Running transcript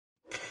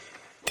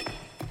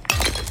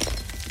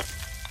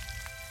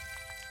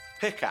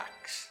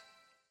Pickaxe.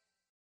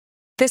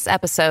 This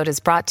episode is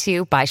brought to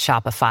you by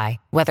Shopify.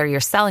 Whether you're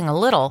selling a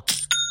little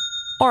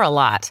or a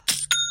lot,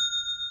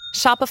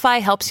 Shopify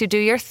helps you do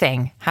your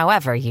thing,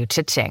 however you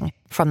cha-ching.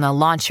 From the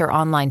launch your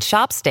online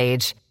shop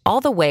stage,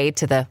 all the way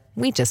to the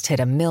we just hit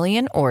 1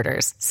 million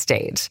orders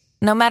stage.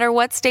 No matter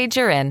what stage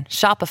you're in,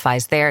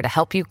 Shopify's there to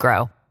help you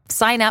grow.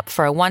 Sign up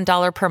for a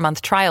 $1 per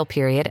month trial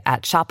period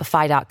at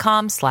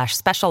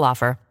shopify.com/special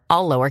offer,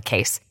 all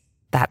lowercase.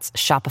 That's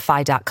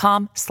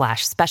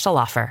shopify.com/special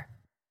offer.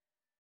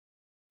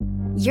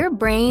 Your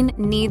brain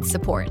needs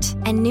support,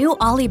 and new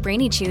Ollie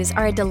Brainy Chews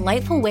are a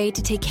delightful way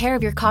to take care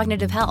of your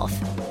cognitive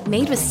health.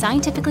 Made with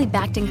scientifically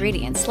backed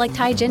ingredients like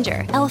Thai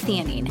ginger,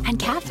 L-theanine, and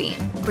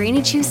caffeine,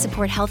 Brainy Chews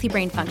support healthy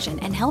brain function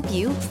and help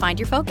you find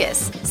your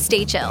focus,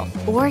 stay chill,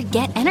 or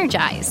get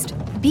energized.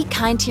 Be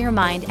kind to your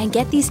mind and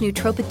get these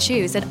nootropic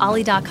chews at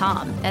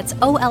ollie.com. That's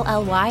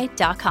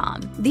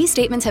OLLY.com. These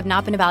statements have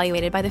not been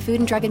evaluated by the Food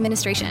and Drug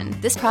Administration.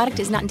 This product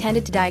is not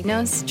intended to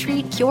diagnose,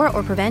 treat, cure,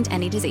 or prevent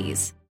any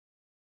disease.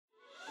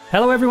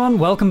 Hello everyone,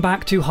 welcome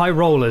back to High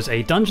Rollers,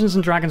 a Dungeons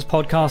 & Dragons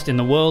podcast in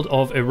the world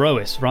of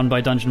Erois, run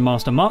by Dungeon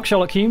Master Mark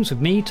Sherlock Humes, with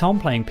me, Tom,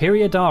 playing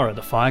Periadara,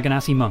 the Fire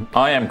Ganassi monk.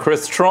 I am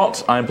Chris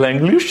Trott, I'm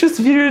playing Lucius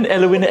Viren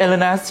Elwin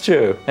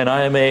Elenastro, and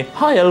I am a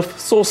High Elf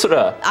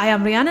Sorcerer. I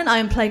am Rhiannon, I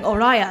am playing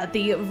Oriah,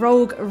 the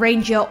Rogue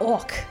Ranger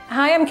Orc.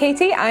 Hi, I'm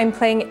Katie, I'm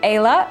playing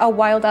Ayla, a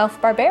Wild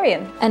Elf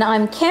Barbarian. And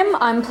I'm Kim,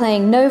 I'm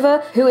playing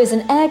Nova, who is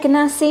an Air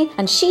Ganassi,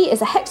 and she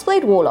is a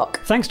Hexblade Warlock.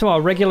 Thanks to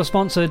our regular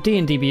sponsor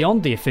D&D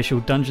Beyond, the official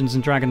Dungeons &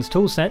 Dragons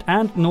toolset,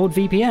 and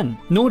NordVPN.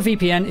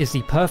 NordVPN is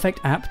the perfect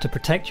app to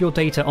protect your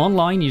data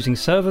online using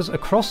servers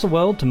across the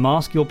world to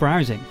mask your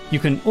browsing. You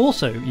can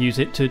also use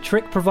it to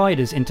trick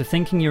providers into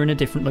thinking you're in a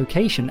different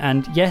location,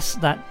 and yes,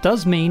 that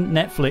does mean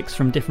Netflix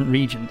from different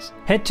regions.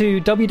 Head to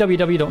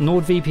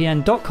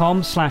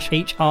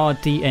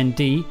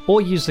www.nordvpn.com/HRDND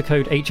or use the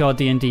code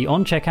HRDND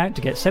on checkout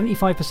to get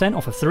 75%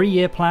 off a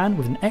 3-year plan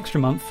with an extra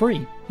month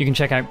free. You can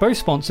check out both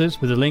sponsors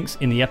with the links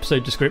in the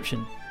episode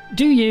description.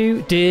 Do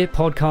you, dear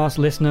podcast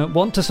listener,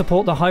 want to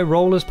support the High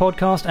Rollers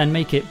podcast and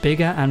make it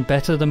bigger and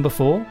better than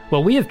before?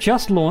 Well, we have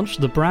just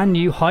launched the brand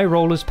new High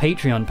Rollers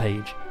Patreon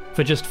page.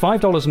 For just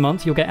 $5 a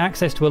month, you'll get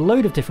access to a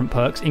load of different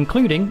perks,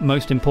 including,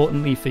 most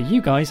importantly for you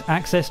guys,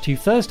 access to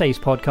Thursday's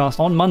podcast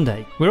on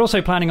Monday. We're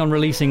also planning on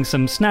releasing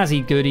some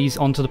snazzy goodies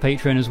onto the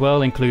Patreon as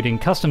well, including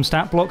custom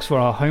stat blocks for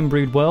our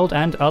homebrewed world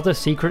and other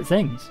secret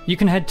things. You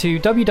can head to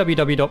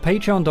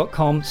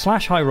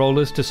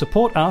www.patreon.com/highrollers to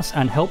support us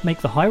and help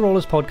make the High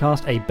Rollers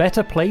podcast a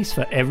better place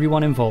for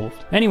everyone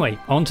involved. Anyway,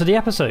 on to the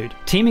episode.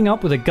 Teaming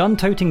up with a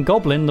gun-toting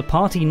goblin, the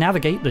party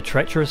navigate the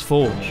treacherous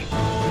forge.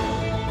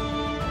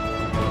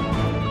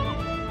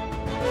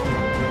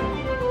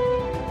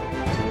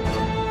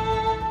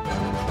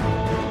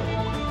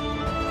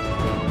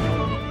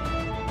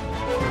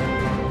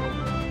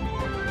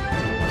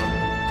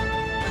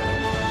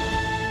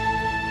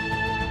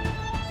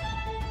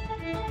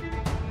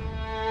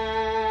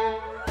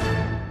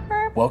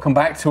 Welcome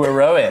back to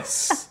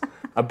Erois.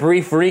 A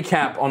brief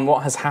recap on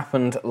what has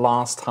happened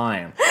last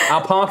time.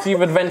 Our party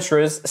of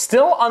adventurers,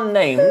 still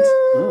unnamed,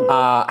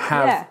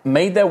 have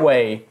made their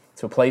way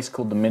to a place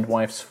called the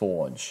Midwife's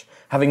Forge.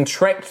 Having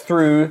trekked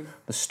through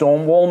the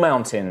Stormwall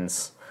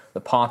Mountains,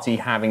 the party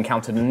have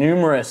encountered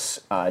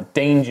numerous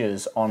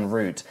dangers en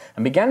route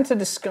and began to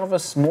discover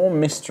small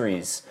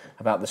mysteries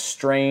about the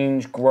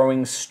strange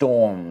growing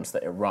storms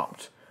that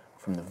erupt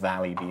from the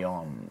valley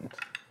beyond.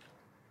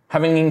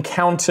 Having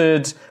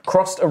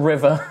crossed a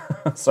river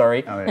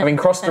eventually.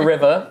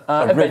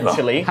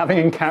 Having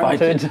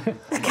encountered.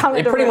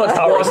 It pretty much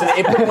was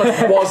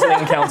an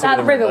encounter That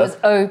with a river was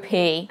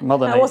OP.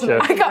 Mother Nature.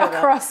 I got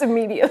across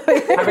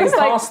immediately. Having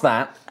passed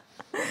that,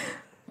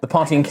 the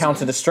party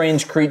encountered a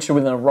strange creature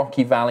within a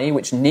rocky valley,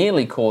 which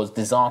nearly caused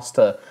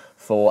disaster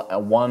for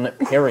one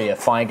Pyria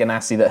Fire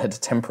Ganassi that had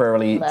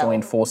temporarily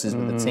joined forces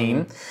with the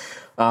team.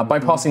 By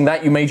passing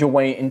that, you made your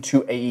way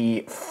into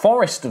a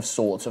forest of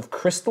sorts of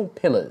crystal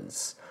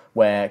pillars,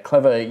 where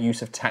clever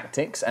use of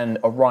tactics and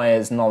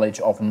Oriah's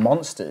knowledge of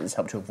monsters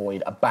helped to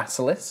avoid a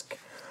basilisk.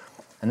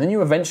 And then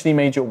you eventually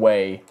made your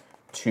way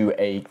to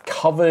a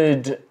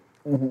covered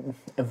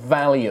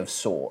valley of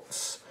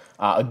sorts,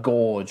 a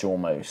gorge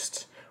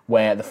almost,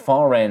 where at the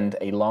far end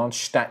a large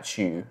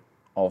statue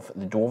of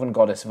the Dwarven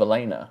goddess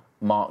Velena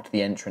marked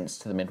the entrance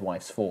to the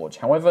Midwife's Forge.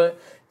 However,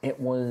 it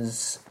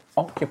was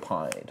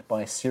occupied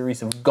by a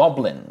series of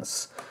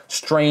goblins,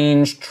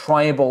 strange,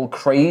 tribal,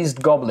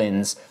 crazed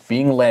goblins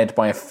being led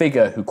by a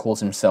figure who calls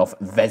himself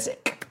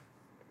Vezik,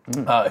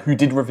 who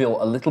did reveal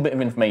a little bit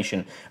of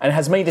information and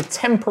has made a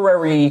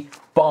temporary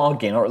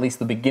bargain, or at least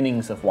the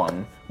beginnings of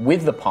one,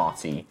 with the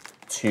party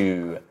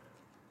to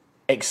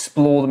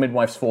explore the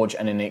Midwife's Forge,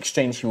 and in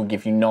exchange he will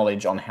give you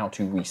knowledge on how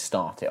to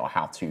restart it, or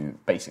how to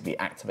basically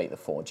activate the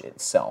forge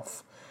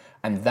itself.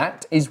 And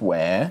that is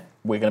where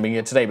we're going to be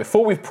here today.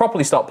 Before we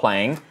properly start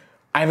playing,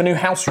 I have a new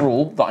house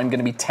rule that I'm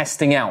going to be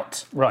testing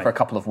out for a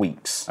couple of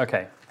weeks.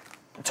 Okay.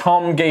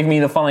 Tom gave me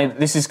the fun.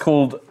 This is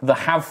called the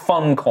Have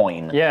Fun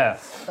coin. Yeah.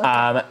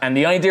 And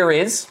the idea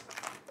is,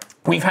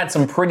 We've had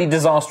some pretty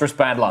disastrous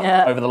bad luck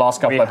over the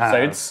last couple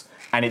episodes,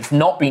 and it's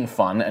not been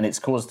fun, and it's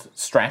caused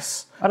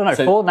stress. I don't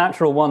know, 4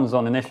 natural ones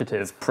on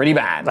initiative. Pretty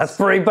bad. That's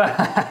pretty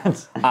bad.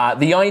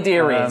 The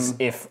idea is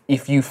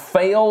if you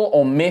fail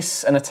or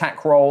miss an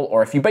attack roll,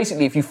 or if you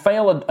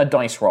fail a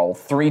dice roll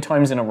 3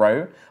 times in a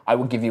row, I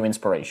will give you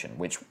inspiration,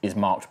 which is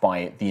marked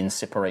by the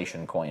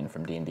Inspiration coin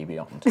from D&D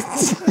Beyond. No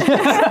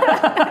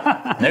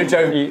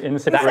joke.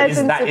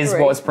 That is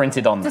what's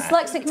printed on there.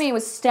 Dyslexic me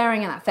was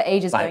staring at that for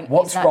ages going,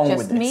 what's is that wrong just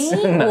with this?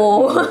 me?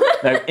 No,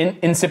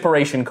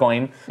 Inspiration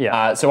coin.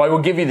 Yeah. So I will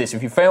give you this.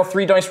 If you fail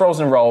 3 dice rolls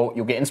in a row,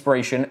 you'll get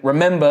inspiration.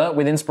 Remember,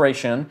 with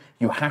inspiration,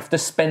 you have to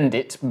spend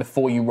it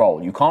before you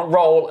roll. You can't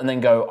roll and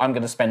then go, I'm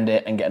going to spend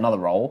it and get another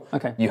roll.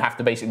 Okay. You have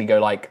to basically go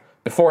like,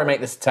 before I make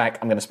this attack,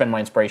 I'm going to spend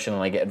my inspiration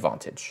and I get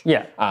advantage.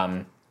 Yeah.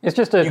 It's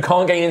just You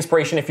can't gain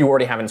inspiration if you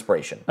already have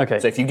inspiration. Okay.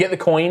 So if you get the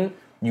coin,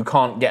 you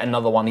can't get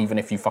another one even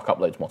if you fuck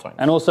up loads more times.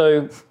 And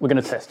also, we're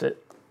going to test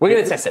it. We're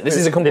going to test it. This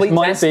is a complete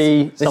test. This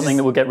might be something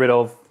that we'll get rid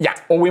of. Yeah,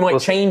 or we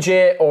might change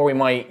it, or we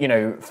might,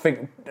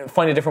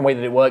 find a different way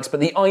that it works.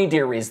 But the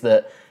idea is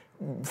that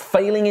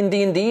failing in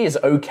D&D is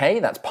okay.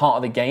 That's part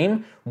of the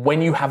game.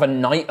 When you have a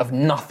night of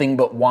nothing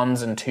but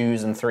 1s and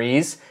 2s and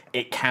 3s,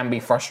 it can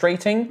be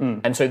frustrating.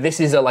 And so this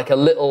is a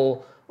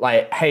little...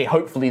 hey,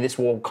 hopefully this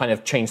will kind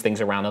of change things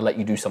around and let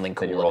you do something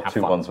cool. You roll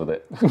 2 1s with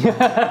it.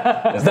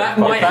 That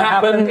might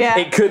happen. Yeah.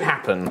 It could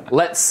happen.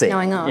 Let's see. No,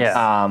 I know.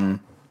 Yeah.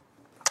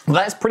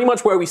 That's pretty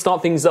much where we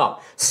start things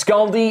up.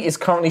 Scaldi is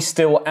currently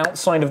still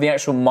outside of the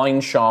actual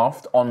mine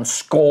shaft on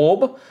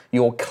Scorb,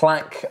 your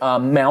clack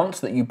mount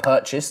that you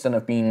purchased and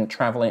has been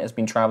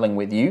traveling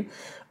with you.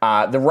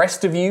 The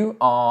rest of you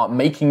are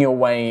making your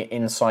way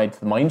inside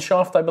the mine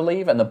shaft, I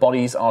believe, and the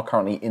bodies are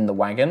currently in the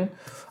wagon.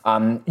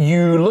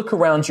 You look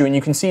around you and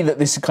you can see that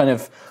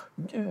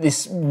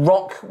this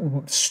rock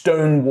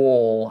stone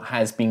wall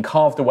has been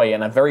carved away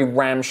and a very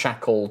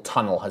ramshackle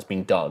tunnel has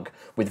been dug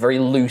with very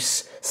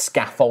loose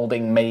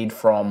scaffolding made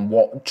from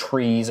what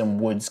trees and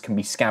woods can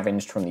be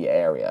scavenged from the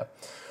area.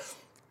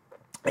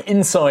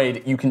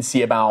 Inside, you can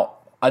see about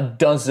a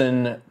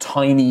dozen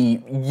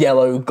tiny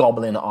yellow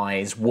goblin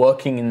eyes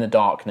working in the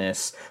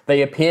darkness.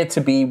 They appear to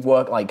be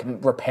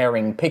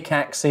repairing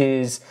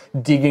pickaxes,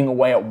 digging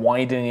away at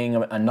widening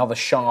another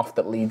shaft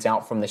that leads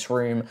out from this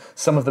room.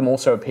 Some of them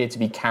also appear to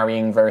be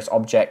carrying various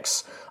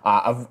objects.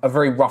 A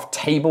very rough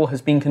table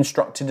has been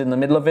constructed in the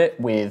middle of it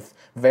with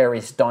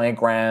various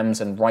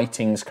diagrams and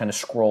writings kind of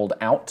scrawled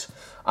out.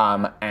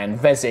 And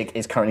Vezik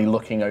is currently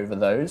looking over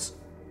those.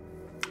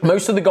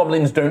 Most of the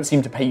goblins don't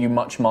seem to pay you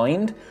much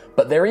mind,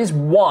 but there is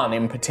one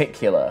in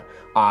particular.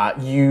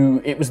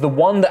 It was the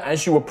one that,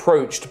 as you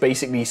approached,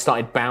 basically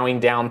started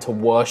bowing down to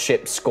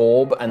worship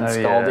Scorb and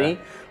Scaldi.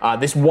 Yeah.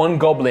 This one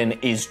goblin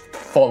is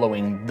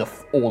following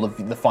all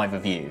of the 5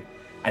 of you,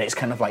 and it's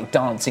kind of like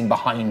dancing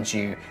behind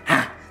you,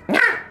 and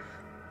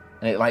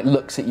it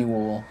looks at you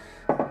all.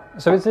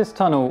 So is this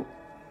tunnel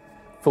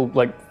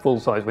full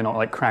size? We're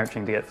not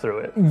crouching to get through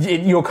it.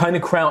 You're kind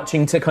of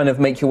crouching to kind of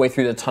make your way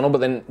through the tunnel, but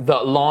then the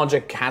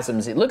larger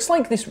chasms, it looks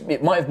like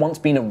it might have once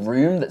been a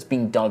room that's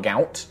been dug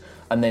out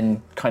and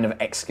then kind of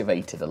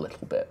excavated a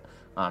little bit.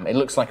 It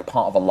looks like a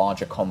part of a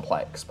larger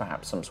complex,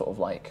 perhaps some sort of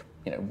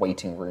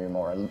waiting room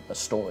or a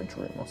storage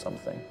room or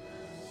something.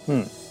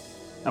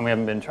 And we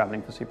haven't been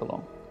traveling for super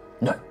long?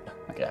 No.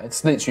 Okay. Yeah,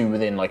 it's literally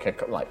within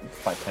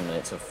 5-10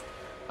 minutes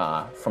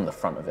from the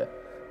front of it.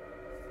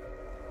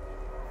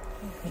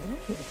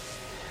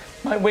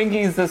 My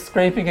wingies are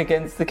scraping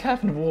against the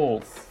cavern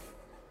walls.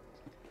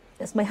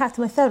 Yes, my hat,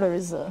 my feather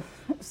is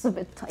it's a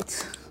bit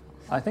tight.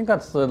 I think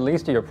that's the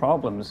least of your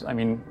problems. I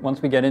mean,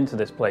 once we get into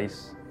this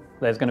place,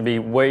 there's going to be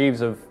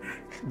waves of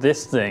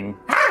this thing,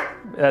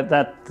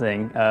 that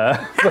thing,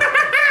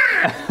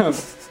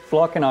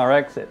 blocking our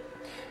exit.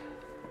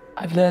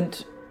 I've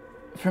learnt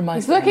from my...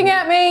 He's looking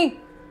at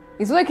me!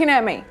 He's looking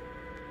at me!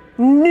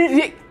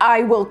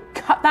 I will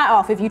cut that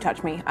off if you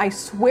touch me. I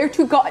swear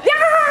to God.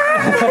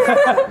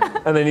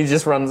 And then he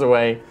just runs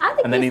away. I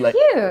think and then he's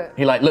cute.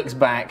 He looks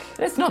back.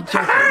 That's not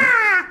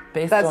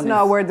joking. That's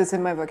not a word that's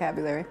in my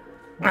vocabulary.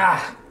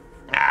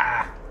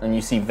 And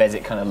you see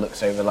Vezik kind of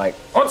looks over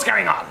what's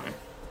going on?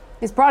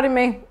 He's prodding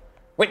me.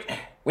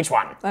 Which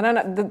one? I don't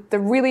know, the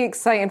really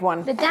excited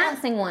one. The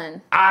dancing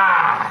one.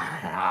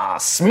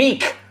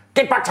 Smeek!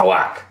 Get back to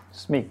work!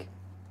 Smeek!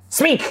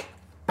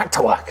 Back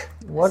to work.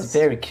 What's a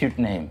very cute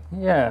name?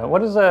 Yeah,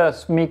 what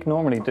does Smeek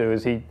normally do?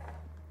 Is he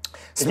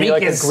a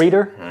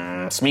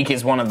greeter? Smeek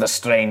is one of the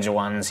stranger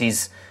ones.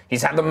 He's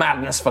had the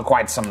madness for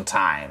quite some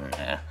time.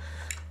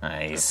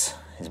 His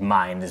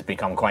mind has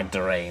become quite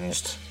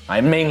deranged.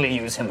 I mainly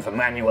use him for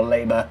manual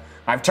labor.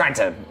 I've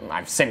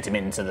sent him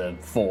into the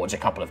forge a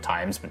couple of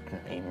times, but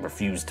he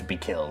refused to be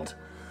killed.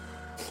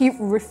 He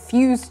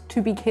refused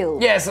to be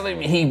killed? Yes,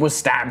 he was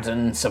stabbed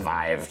and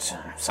survived.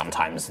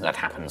 Sometimes that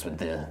happens with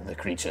the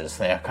creatures.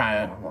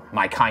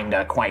 My kind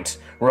are quite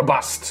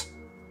robust.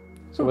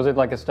 So was it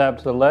like a stab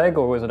to the leg,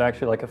 or was it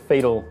actually like a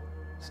fatal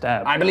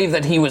stab? I believe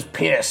that he was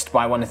pierced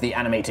by one of the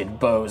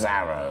animated bow's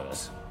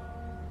arrows.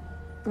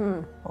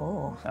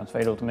 Oh, Sounds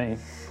fatal to me.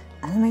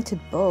 animated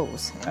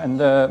bows. And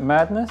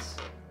madness?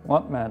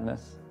 What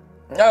madness?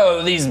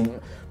 Oh,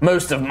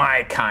 most of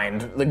my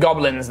kind, the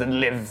goblins that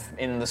live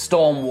in the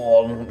storm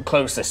wall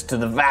closest to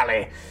the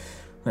valley,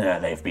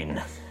 they've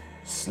been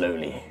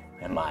slowly,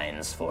 their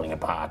minds falling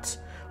apart.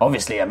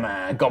 Obviously,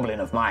 a goblin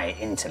of my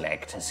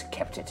intellect has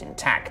kept it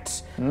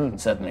intact.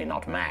 Certainly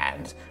not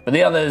mad. But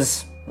the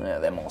others,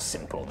 they're more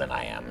simple than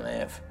I am.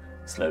 They've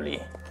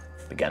slowly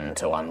begun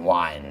to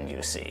unwind,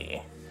 you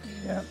see.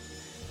 Yeah.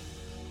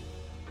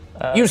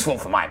 Useful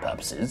for my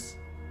purposes.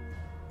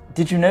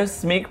 Did you know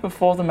Smeek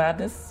before the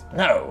madness?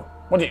 No.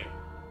 What are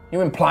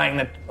you implying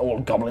that all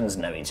goblins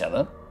know each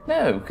other?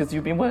 No, because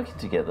you've been working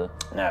together.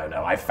 No.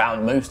 I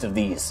found most of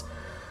these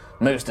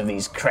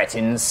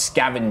cretins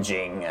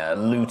scavenging,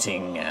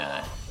 looting,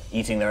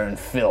 eating their own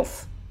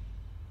filth.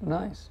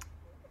 Nice.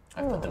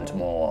 I put them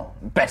to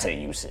better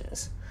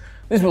uses.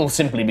 This will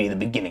simply be the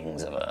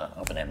beginnings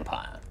of an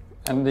empire.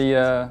 And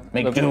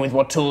Make do with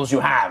what tools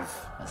you have,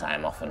 as I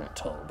am often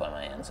told by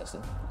my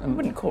ancestors. I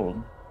wouldn't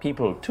call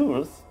people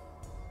tools.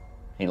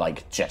 He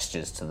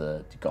gestures to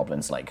the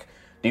goblins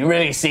do you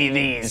really see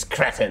these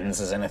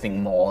cretins as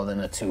anything more than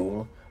a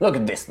tool? Look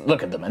at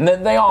them. And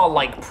they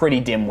are pretty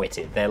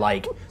dim-witted.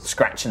 They're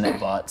scratching their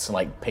butts,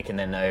 picking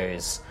their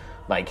nose,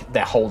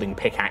 they're holding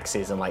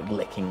pickaxes and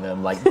licking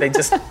them.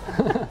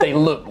 They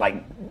look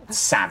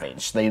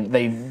savage.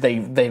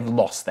 They've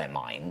lost their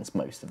minds,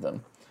 most of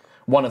them.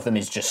 One of them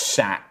is just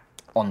sat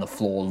on the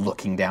floor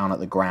looking down at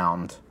the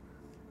ground.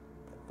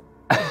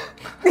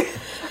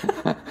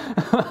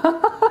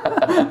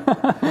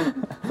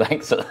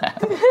 Thanks for that.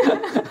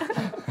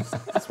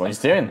 That's what he's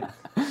doing.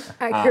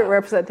 Accurate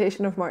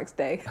representation of Mark's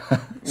day.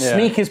 Yeah.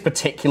 Smeek is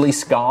particularly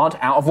scarred.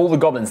 Out of all the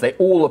goblins, they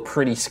all are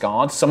pretty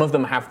scarred. Some of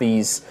them have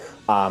these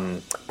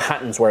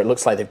patterns where it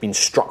looks like they've been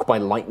struck by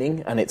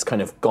lightning and it's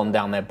kind of gone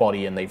down their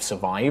body and they've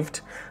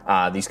survived.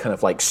 These kind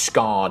of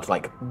scarred,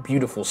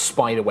 beautiful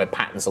spiderweb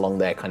patterns along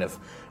their kind of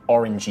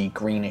orangey,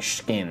 greenish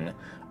skin.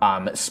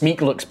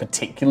 Smeek looks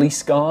particularly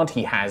scarred.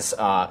 He has,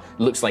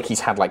 looks like he's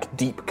had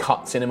deep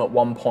cuts in him at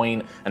one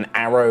point. An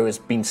arrow has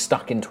been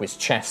stuck into his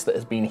chest that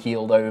has been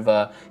healed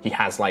over. He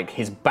has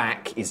his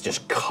back is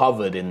just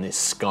covered in this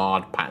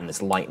scarred pattern,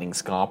 this lightning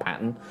scar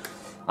pattern.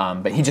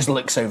 But he just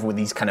looks over with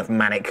these kind of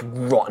manic,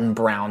 rotten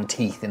brown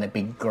teeth and a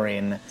big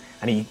grin.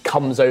 And he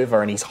comes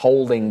over and he's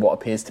holding what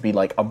appears to be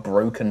a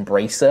broken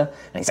bracer.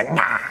 And he's like,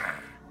 nah.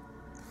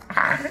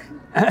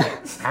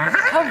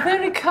 How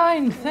very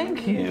kind,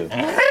 thank you.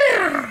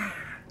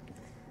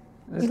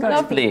 This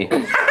guy's Lovely.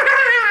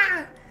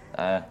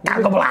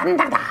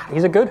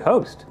 He's a good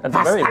host, at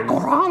the very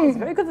least. He's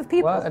very good with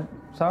people. What?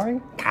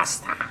 Sorry?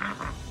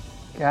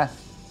 Yeah?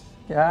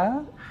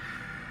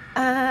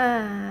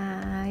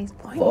 He's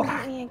pointing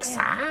at me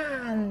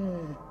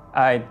again.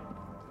 I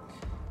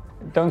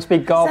don't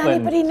speak Does Goblin.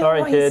 anybody know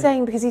Sorry, what kid. he's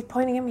saying? Because he's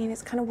pointing at me and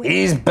it's kind of weird.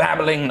 He's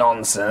babbling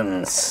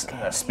nonsense,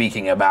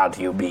 speaking about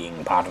you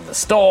being part of the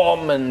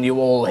storm, and you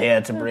all here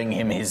to bring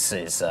him his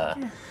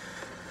I'm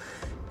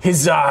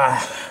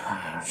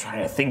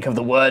trying to think of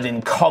the word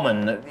in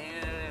common,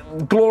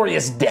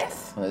 glorious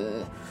death.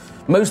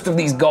 Most of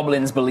these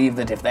goblins believe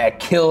that if they're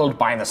killed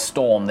by the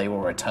storm, they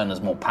will return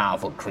as more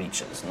powerful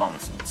creatures.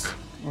 Nonsense.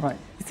 Right.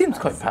 He seems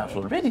quite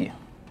powerful already,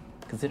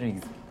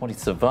 considering what he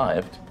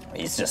survived.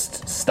 He's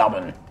just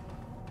stubborn.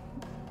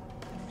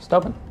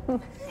 Stubborn.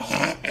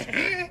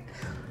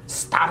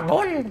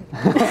 Stubborn?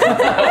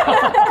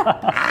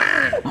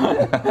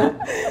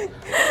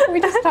 We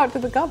just talked to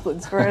the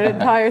goblins for an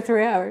entire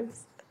 3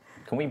 hours.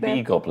 Can we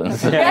be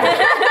goblins?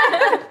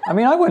 I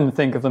mean, I wouldn't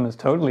think of them as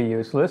totally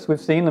useless.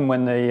 We've seen them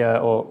when they,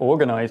 or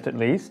organized at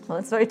least. Well,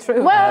 that's very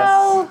true.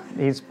 Well,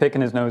 He's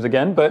picking his nose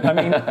again, but I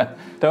mean,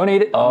 don't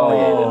eat it.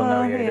 Oh,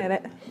 no, he you ate had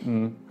it.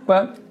 it.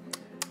 But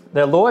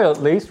they're loyal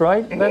at least,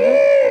 right?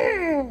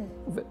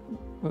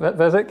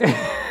 Vezek?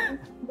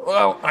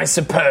 Well, I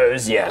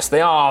suppose, yes. They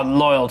are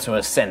loyal to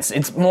a sense.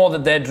 It's more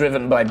that they're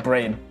driven by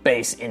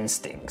base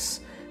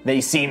instincts.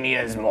 They see me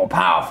as more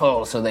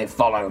powerful, so they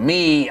follow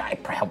me. I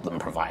help them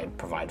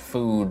provide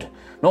food.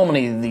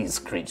 Normally, these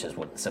creatures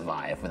wouldn't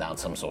survive without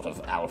some sort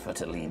of alpha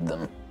to lead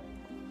them.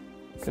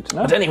 Good to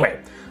know. But anyway,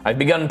 I've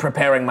begun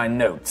preparing my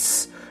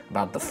notes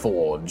about the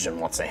forge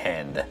and what's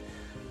ahead.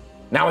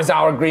 Now is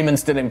our agreement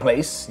still in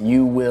place?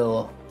 You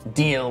will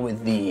deal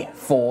with the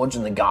forge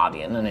and the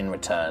guardian, and in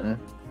return,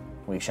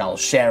 we shall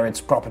share its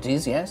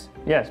properties, yes?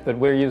 Yes, but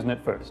we're using it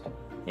first.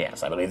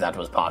 Yes, I believe that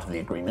was part of the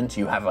agreement.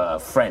 You have a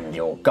friend,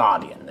 your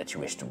guardian, that you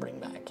wish to bring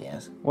back,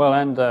 yes? Well,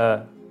 and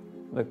the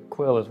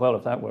quill as well,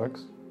 if that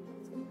works.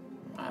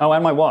 Oh,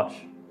 and my watch.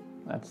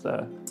 That's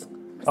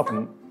up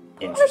and...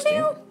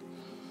 Interesting.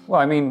 Well,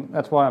 I mean,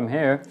 that's why I'm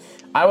here.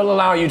 I will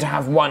allow you to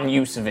have one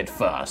use of it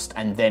first,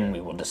 and then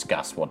we will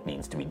discuss what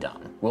needs to be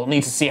done. We'll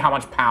need to see how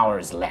much power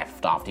is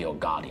left after your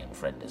guardian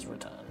friend is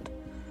returned.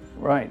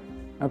 Right.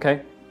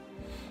 Okay.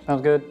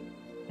 Sounds good.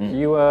 Do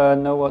you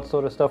know what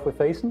sort of stuff we're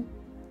facing?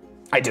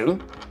 I do.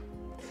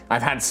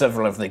 I've had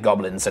several of the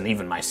goblins, and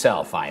even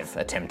myself, I've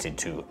attempted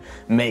to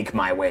make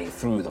my way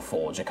through the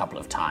forge a couple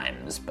of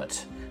times,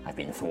 but I've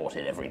been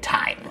thwarted every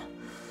time.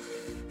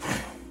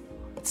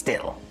 But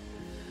still,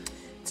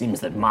 it seems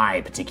that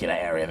my particular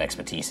area of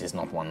expertise is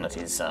not one that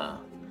is,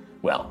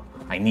 well,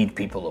 I need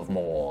people of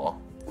more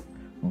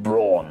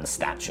brawn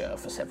stature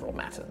for several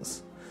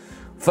matters.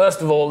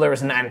 First of all, there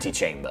is an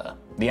antechamber.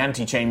 The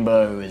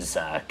antechamber is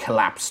a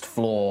collapsed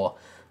floor.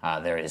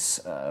 There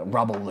is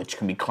rubble which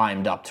can be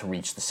climbed up to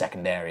reach the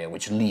second area,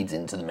 which leads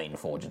into the main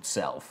forge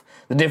itself.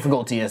 The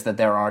difficulty is that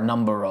there are a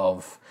number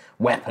of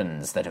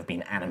weapons that have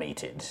been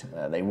animated.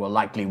 They were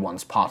likely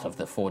once part of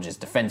the forge's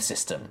defense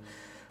system.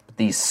 But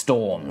these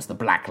storms, the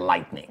black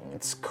lightning,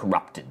 it's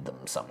corrupted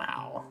them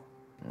somehow.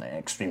 They're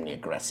extremely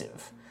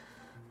aggressive.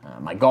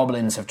 My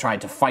goblins have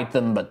tried to fight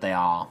them, but they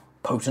are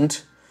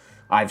potent.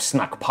 I've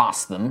snuck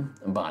past them,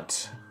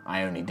 but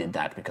I only did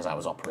that because I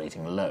was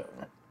operating alone.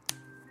 Do you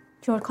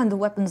know what kind of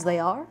weapons they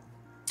are?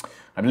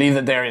 I believe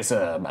that there is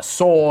a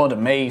sword, a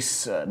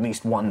mace, at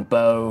least one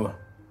bow,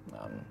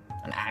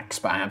 an axe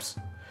perhaps.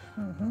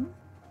 Mm-hmm.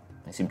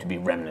 They seem to be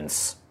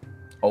remnants,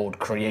 old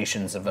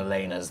creations of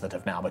Elena's that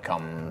have now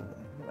become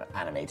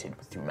animated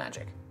through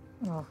magic.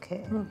 Okay.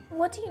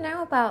 What do you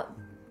know about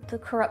the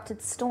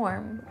corrupted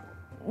storm?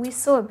 We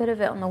saw a bit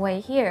of it on the way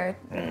here.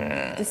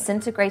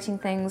 Disintegrating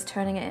things,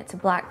 turning it into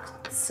black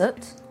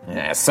soot.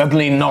 Yeah,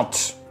 certainly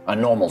not a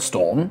normal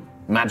storm,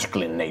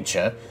 magical in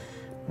nature.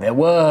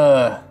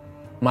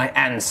 My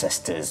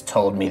ancestors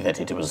told me that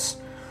it was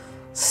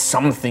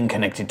something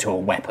connected to a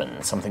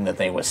weapon, something that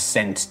they were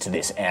sent to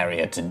this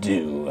area to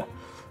do.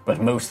 But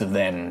most of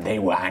them, they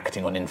were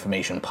acting on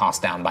information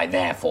passed down by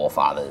their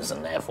forefathers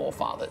and their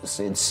forefathers.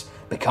 It's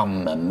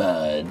become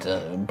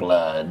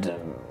blurred,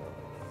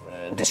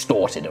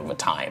 distorted over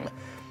time.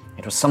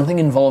 It was something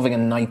involving a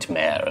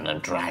nightmare and a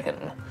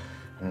dragon.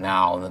 And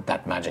now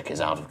that magic is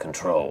out of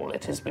control,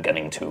 it is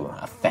beginning to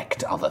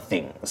affect other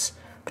things,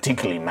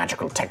 particularly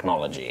magical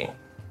technology.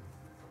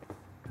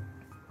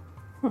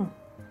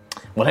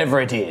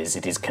 Whatever it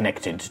is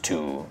connected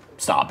to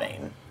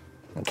Starbane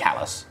and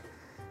Callus.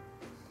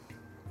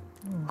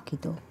 Okie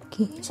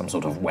dokie. Some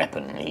sort of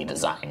weapon he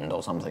designed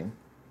or something.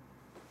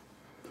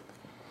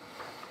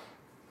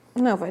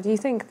 Nova, do you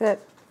think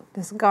that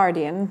this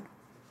guardian,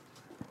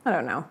 I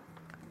don't know,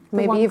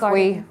 maybe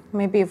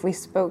if we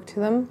spoke to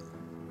them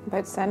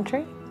about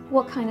Sentry?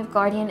 What kind of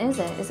guardian is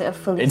it? Is it a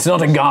fully... It's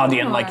not a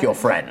guardian like your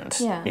friend.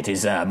 Yeah. It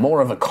is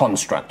more of a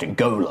construct, a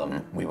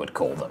golem, we would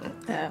call them.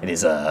 Yeah. It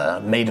is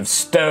made of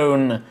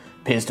stone,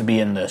 appears to be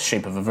in the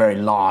shape of a very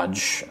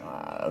large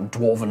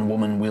dwarven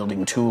woman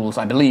wielding tools.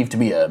 I believe to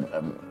be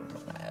a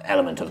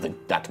element of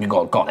that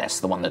goddess,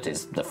 the one that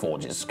is the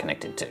forge is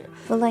connected to.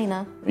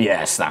 Valena.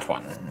 Yes, that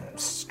one.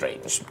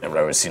 Strange,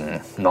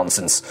 Erosian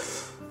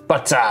nonsense.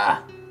 But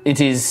it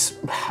is,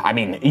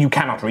 you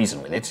cannot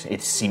reason with it.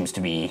 It seems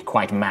to be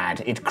quite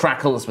mad. It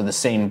crackles with the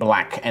same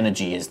black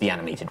energy as the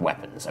animated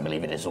weapons. I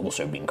believe it has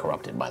also been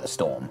corrupted by the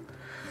storm.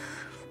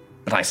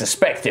 But I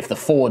suspect if the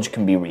forge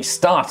can be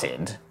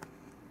restarted,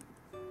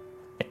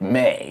 it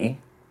may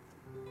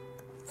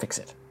fix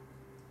it.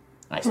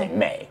 I say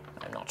may,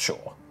 I'm not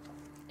sure.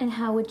 And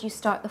how would you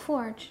start the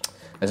forge?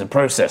 There's a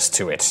process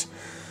to it.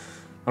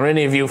 Are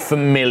any of you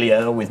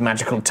familiar with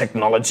magical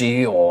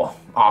technology or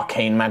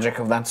arcane magic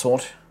of that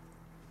sort?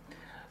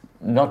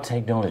 Not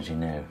technology,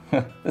 no.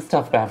 This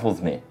stuff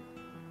baffles me.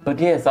 But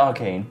yes,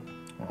 arcane.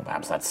 Well,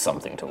 perhaps that's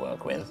something to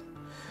work with.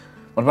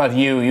 What about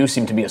you? You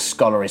seem to be a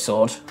scholarly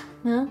sort.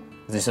 Huh?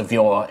 Is this of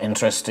your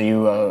interest? Are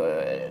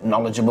you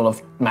knowledgeable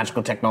of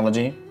magical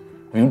technology?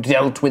 Have you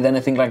dealt with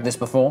anything like this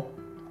before?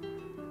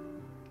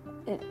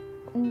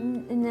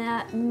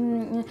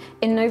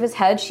 In Nova's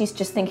head, she's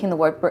just thinking the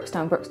word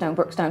Brookstone.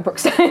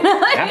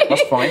 Yeah,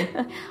 that's fine.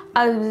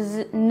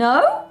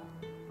 No?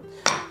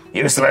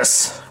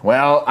 Useless.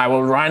 Well, I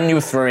will run you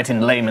through it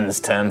in layman's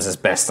terms as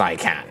best I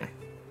can.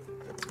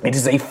 It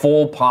is a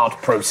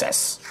 4-part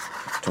process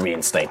to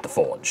reinstate the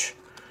forge.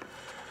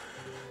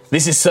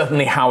 This is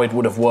certainly how it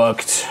would have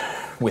worked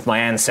with my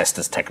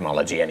ancestors'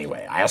 technology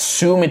anyway. I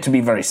assume it to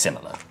be very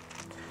similar.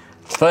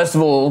 First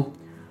of all,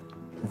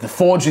 the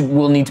forge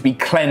will need to be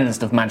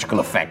cleansed of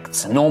magical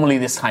effects. Normally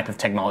this type of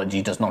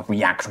technology does not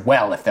react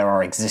well if there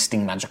are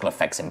existing magical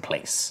effects in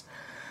place.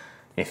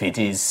 If it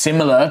is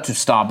similar to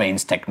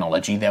Starbane's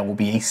technology, there will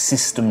be a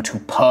system to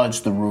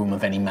purge the room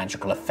of any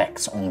magical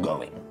effects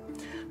ongoing.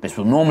 This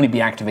will normally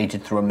be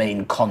activated through a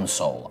main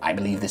console. I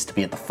believe this to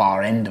be at the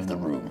far end of the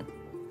room.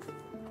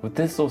 Would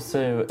this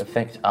also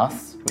affect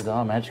us with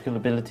our magical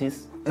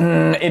abilities?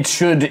 It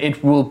should.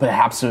 It will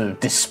perhaps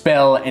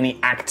dispel any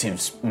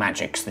active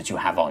magics that you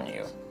have on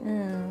you.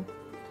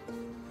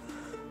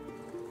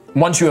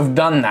 Once you have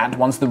done that,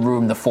 once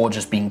the forge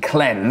has been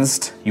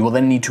cleansed, you will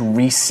then need to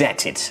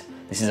reset it.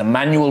 This is a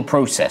manual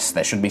process.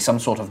 There should be some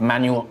sort of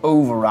manual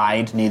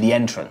override near the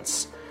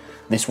entrance.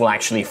 This will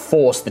actually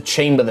force the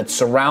chamber that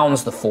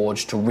surrounds the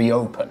forge to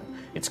reopen.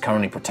 It's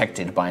currently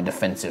protected by a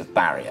defensive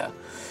barrier.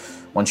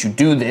 Once you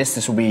do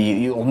this,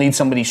 you'll need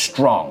somebody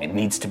strong. It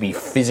needs to be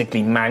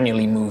physically,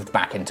 manually moved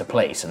back into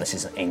place, and this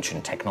is an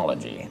ancient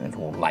technology. It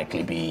will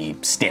likely be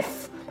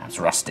stiff, perhaps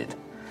rusted.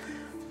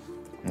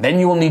 Then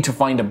you will need to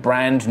find a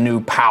brand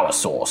new power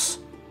source.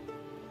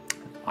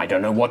 I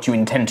don't know what you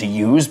intend to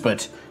use,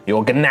 but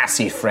your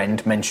Ganassi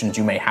friend mentioned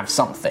you may have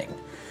something.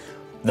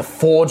 The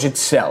forge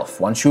itself,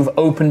 once you've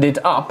opened it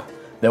up,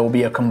 there will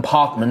be a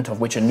compartment of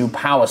which a new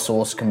power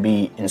source can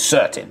be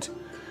inserted.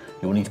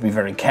 You will need to be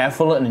very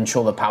careful and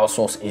ensure the power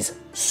source is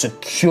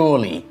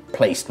securely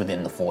placed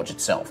within the forge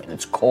itself, in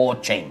its core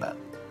chamber.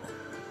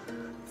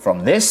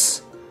 From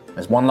this,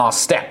 there's one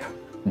last step,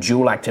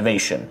 dual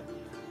activation.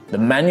 The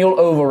manual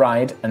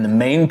override and the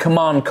main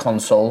command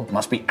console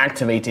must be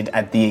activated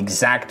at the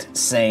exact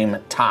same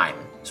time.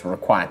 This will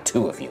require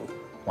two of you,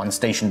 one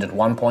stationed at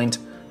one point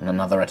and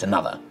another at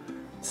another.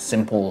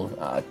 Simple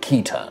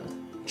key turn.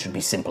 Should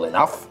be simple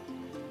enough.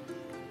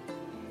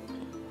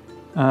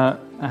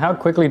 How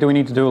quickly do we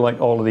need to do like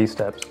all of these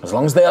steps? As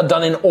long as they are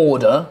done in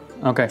order,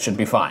 okay, it should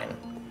be fine.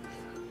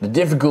 The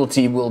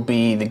difficulty will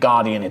be the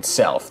Guardian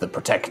itself, the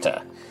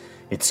Protector.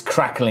 It's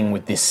crackling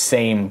with this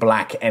same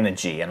black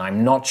energy, and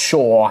I'm not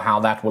sure how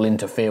that will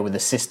interfere with the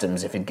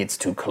systems if it gets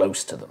too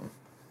close to them.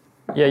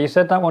 Yeah, you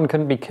said that one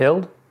couldn't be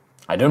killed?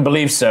 I don't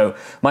believe so.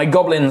 My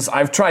goblins,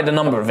 I've tried a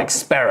number of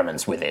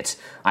experiments with it.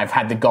 I've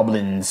had the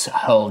goblins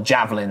hurl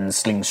javelins,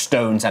 sling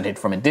stones at it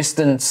from a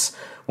distance.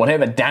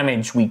 Whatever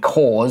damage we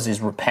cause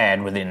is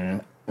repaired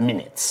within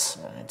minutes.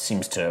 It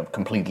seems to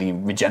completely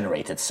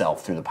regenerate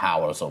itself through the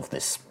powers of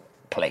this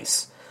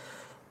place.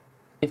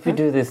 If we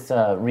do this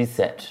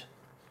reset,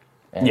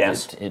 and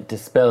yes, it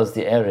dispels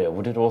the area,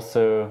 would it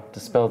also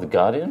dispel the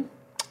Guardian?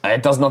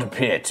 It does not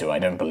appear to, I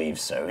don't believe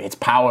so. Its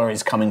power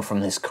is coming from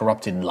this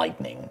corrupted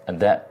lightning.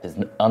 And that is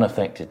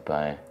unaffected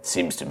by...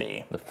 Seems to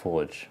be. The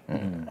forge.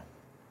 Mm.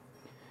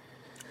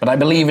 But I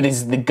believe it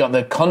is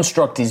the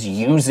construct is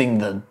using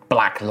the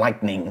black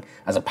lightning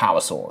as a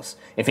power source.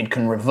 If it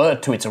can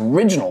revert to its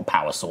original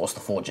power source, the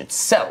forge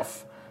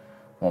itself,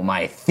 well,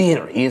 my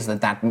theory is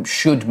that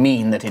should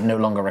mean that it no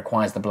longer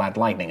requires the black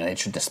lightning and it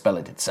should dispel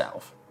it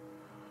itself.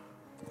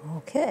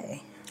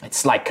 Okay.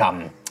 It's like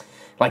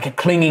a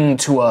clinging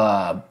to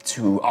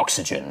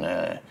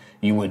oxygen.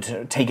 You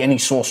would take any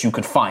source you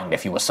could find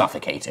if you were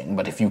suffocating,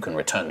 but if you can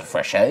return to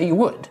fresh air, you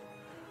would.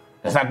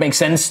 Does that make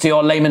sense to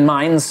your layman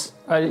minds?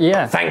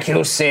 Yeah. Thank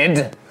you,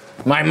 Sid.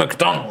 My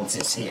McDonald's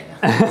is here.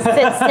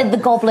 Sid the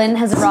Goblin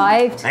has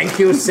arrived. Thank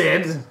you,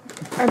 Sid.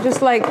 I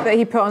just like that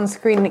he put on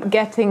screen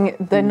getting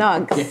the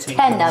nugs.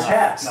 10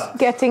 nugs.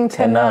 Getting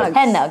 10 nugs.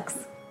 10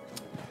 nugs.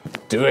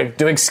 Do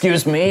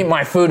excuse me,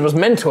 my food was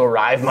meant to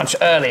arrive much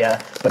earlier,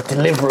 but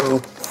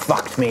Deliveroo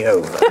fucked me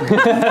over.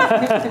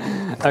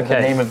 Okay. The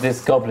name of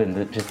this goblin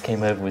that just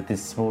came over with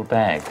this small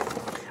bag.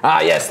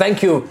 Yes,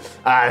 thank you,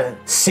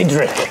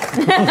 Cedric.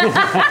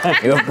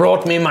 You have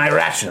brought me my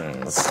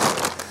rations.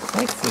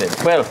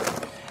 Excellent. Well,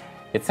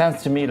 it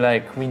sounds to me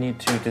like we need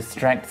to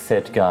distract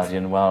said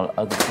Guardian while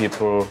other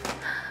people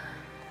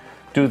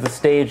do the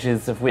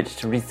stages of which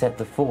to reset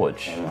the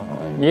forge.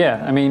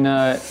 Yeah, I mean,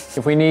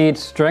 if we need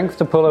strength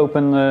to pull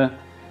open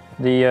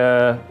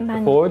the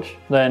forge,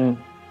 then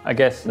I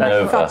guess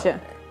that's... Gotcha.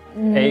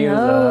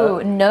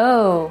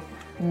 No.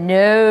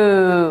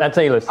 That's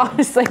A-list.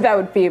 Honestly, that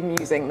would be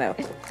amusing, though.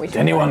 Would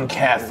anyone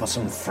care for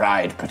some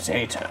fried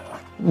potato?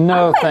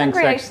 No, thanks.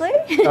 Hungry,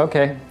 actually.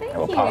 Okay. I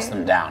will pass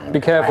them down. Be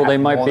careful, they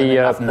might be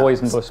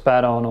poisoned or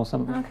spat on or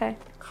something. Okay.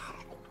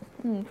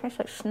 Tastes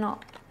like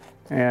snot.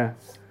 Yeah.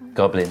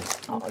 Goblin.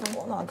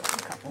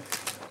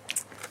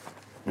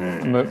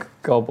 Mook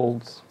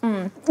gobbles.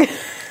 You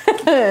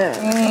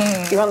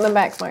want them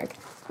back, Mark?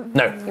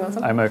 No. You want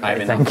some? I'm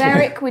okay, thank you.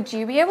 Derek, would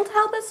you be able to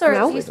help us, or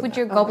No. at least would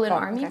your goblin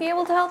army be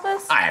able to help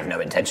us? I have no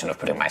intention of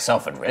putting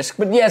myself at risk,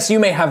 but yes, you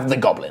may have the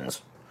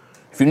goblins.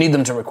 If you need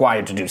them to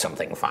require you to do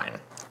something, fine.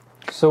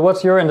 So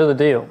what's your end of the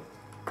deal?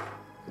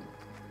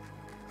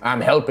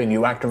 I'm helping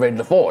you activate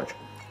the forge.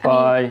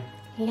 By...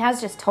 He has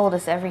just told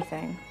us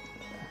everything.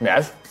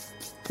 Yes?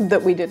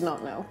 That we did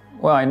not know.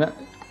 Well, I know...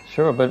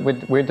 Sure, but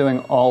we're doing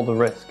all the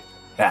risk.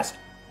 Yes.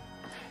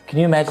 Can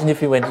you imagine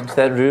if you went into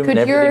that room and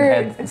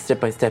everything had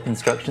step-by-step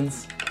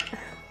instructions?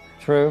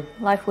 True.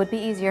 Life would be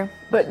easier.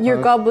 But your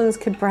goblins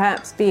could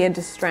perhaps be a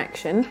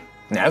distraction.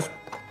 Yes?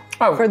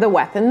 Oh, for the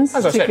weapons.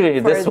 As I said, particularly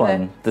this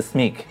one, the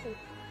Smeek.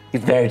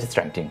 He's very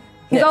distracting.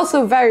 He's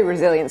also very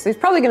resilient, so he's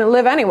probably going to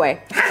live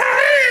anyway.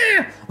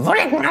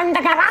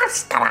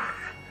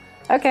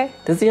 Okay.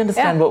 Does he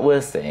understand what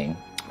we're saying?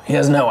 He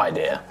has no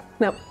idea.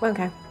 No,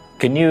 okay.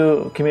 Can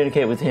you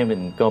communicate with him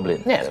in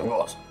Goblin? Yes, of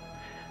course.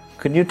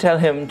 Could you tell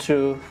him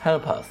to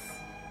help us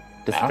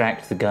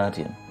distract the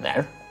Guardian?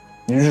 No.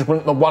 You just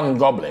want the one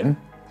goblin.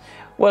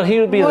 Well,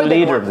 he'll be the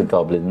leader of the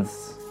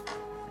goblins.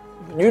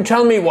 You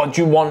tell me what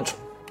you want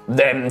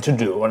them to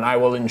do, and I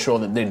will ensure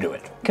that they do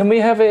it. Can we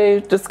have a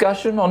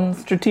discussion on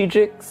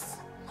strategics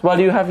while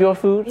you have your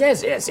food?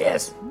 Yes, yes,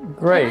 yes.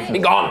 Great. Be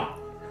gone.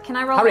 Can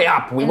I roll? Hurry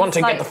up. We want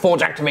to get the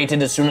forge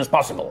activated as soon as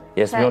possible.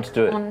 Yes, we want to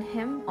do it. On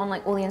him, on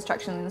like all the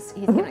instructions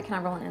he's given. Can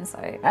I roll an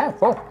insight? Yeah,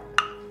 cool.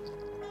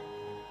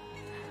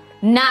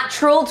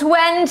 Natural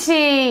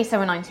 20. So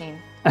we're 19.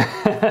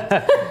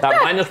 That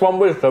 -1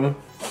 wisdom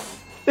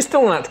is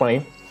still not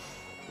 20.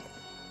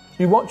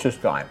 You watch this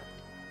guy.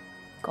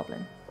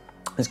 Goblin.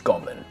 this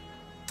goblin.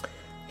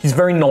 He's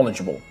very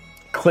knowledgeable.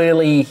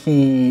 Clearly,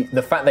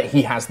 the fact that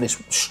he has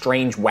this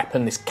strange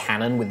weapon, this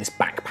cannon with this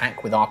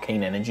backpack with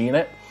arcane energy in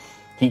it,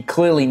 he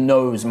clearly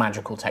knows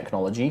magical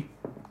technology.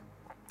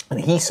 And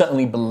he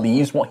certainly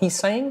believes what he's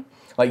saying.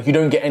 Like, you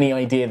don't get any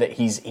idea that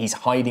he's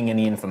hiding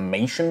any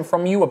information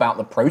from you about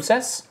the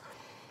process.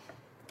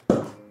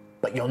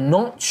 But you're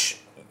not...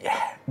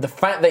 The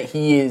fact that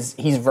he's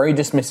very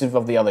dismissive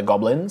of the other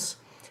goblins,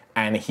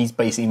 and he's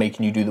basically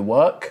making you do the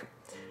work,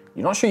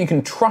 you're not sure you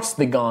can trust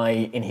the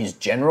guy in his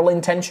general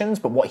intentions,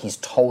 but what he's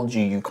told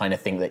you, you kind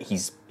of think that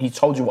he's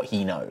told you what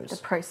he knows. The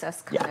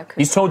process kind of.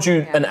 He's told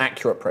you an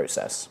accurate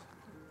process.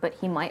 But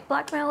he might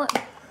blackmail it.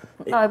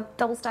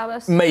 Double stab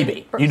us.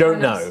 Maybe. You don't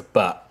know,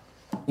 but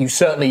you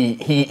certainly...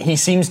 He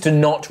seems to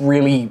not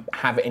really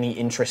have any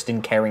interest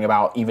in caring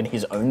about even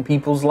his own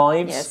people's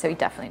lives. Yeah, so he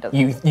definitely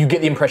doesn't. You get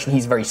the impression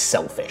he's very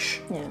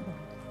selfish. Yeah.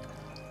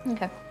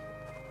 Okay.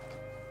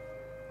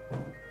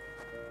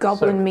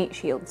 Goblin meat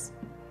shields.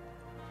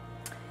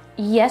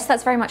 Yes,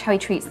 that's very much how he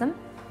treats them.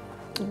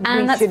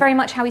 And that's very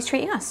much how he's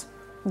treating us.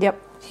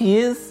 Yep. He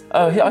is?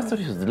 Oh, I thought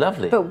he was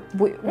lovely. But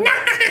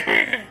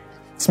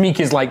Smeek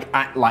is like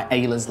at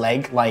Ayla's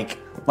leg, like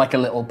a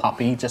little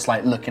puppy, just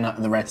like looking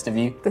at the rest of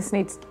you. this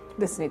needs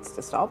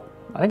to stop.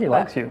 I think he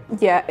likes you.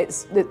 Yeah,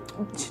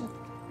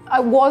 I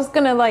was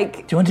gonna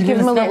like Do you want to give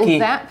him a little snacky?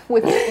 zap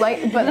with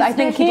like, but I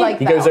think he'd like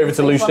He that. goes over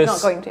to obviously, so I'm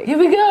Lucius. not going to. Here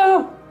we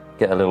go!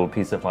 Get a little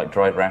piece of like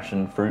dried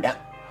ration fruit.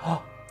 Yep.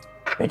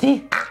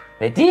 Ready?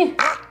 Ready?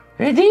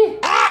 Ready?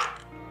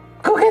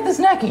 Go get the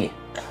snacky!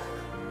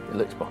 He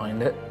looks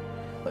behind it.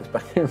 Looks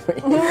back at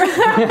me.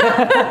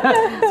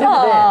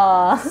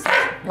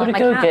 Aww. Gotta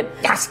go get.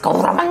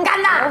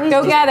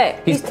 Go get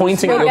it. He's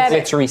pointing at your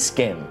glittery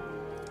skin.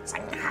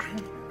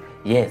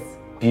 Yes,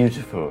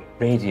 beautiful,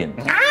 radiant,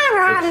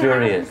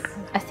 luxurious.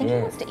 I think he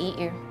wants to eat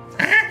you.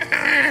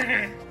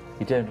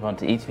 You don't want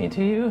to eat me,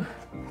 do you?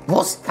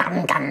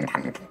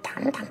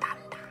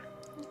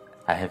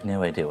 I have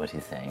no idea what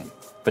he's saying,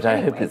 but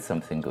I hope it's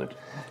something good.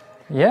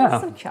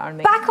 Yeah.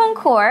 Charming. Back on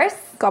course.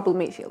 Goblin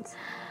meat shields.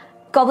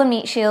 Goblin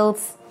meat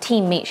shields,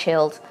 team meat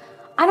shield.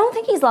 I don't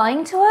think he's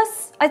lying to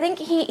us. I think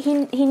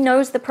he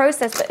knows the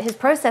process, but his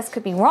process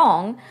could be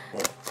wrong.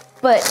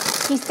 But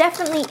he's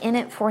definitely in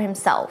it for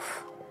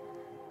himself.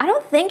 I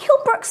don't think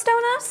he'll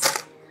Brookstone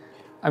us.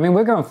 I mean,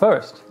 we're going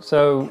first,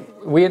 so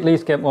we at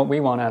least get what we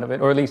want out of it,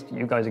 or at least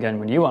you guys are getting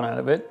what you want out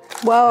of it.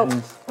 Well,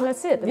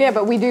 That's it. yeah,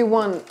 but we do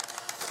want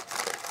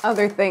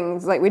other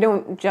things. Like, we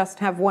don't just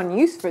have one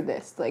use for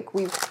this. Like,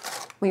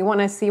 we want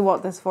to see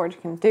what this forge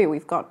can do.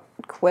 We've got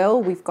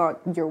Quill, we've got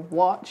your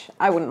watch.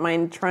 I wouldn't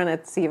mind trying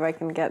to see if I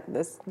can get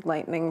this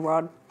lightning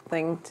rod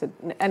thing to...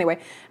 Anyway.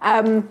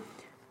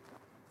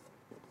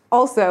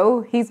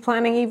 Also, he's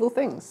planning evil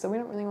things, so we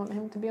don't really want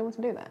him to be able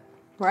to do that.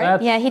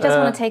 Right? Yeah, he does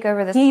want to take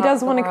over this. He part does of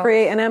the want to world.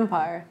 create an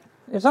empire.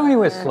 It's only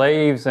with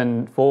slaves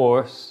and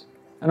force,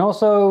 and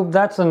also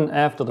that's an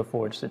after the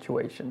forge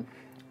situation.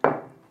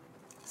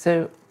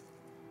 So,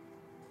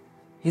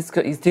 he's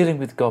dealing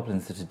with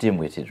goblins that are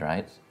dim-witted,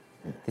 right?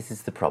 This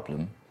is the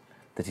problem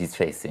that he's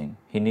facing.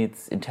 He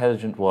needs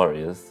intelligent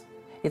warriors.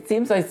 It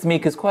seems like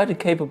Smeek is quite a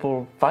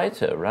capable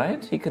fighter,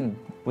 right? He can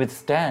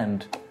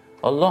withstand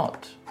a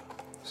lot.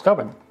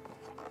 Stubborn.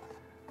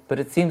 But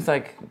it seems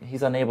like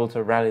he's unable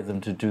to rally them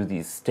to do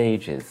these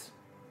stages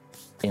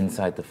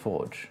inside the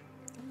forge.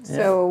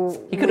 So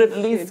He could at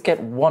least get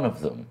one of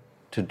them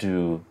to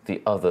do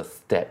the other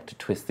step to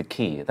twist the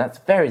key. That's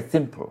very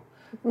simple.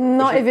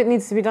 not if it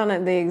needs to be done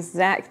at the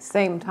exact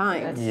same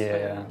time.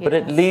 Yeah. But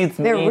it leads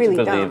me They're really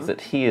to believe dumb. that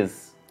he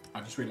is... I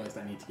just realised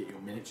I need to get your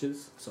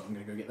miniatures, so I'm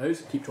going to go get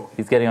those. Keep talking.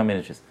 He's getting our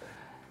miniatures.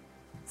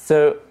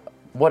 So,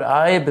 what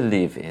I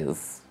believe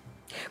is...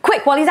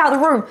 Quick, while he's out of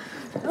the room.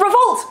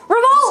 Revolt!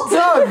 Revolt!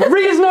 No,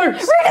 read his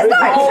notes! Read his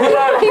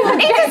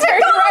notes! Eat his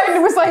McDonald's!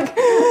 It was like,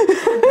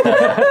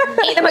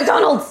 Eat the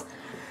McDonald's!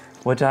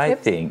 What I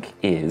think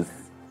is...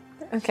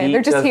 okay, He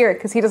they're just does- here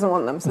because he doesn't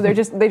want them, so they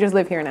just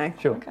live here now.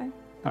 Sure. Okay.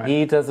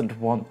 He doesn't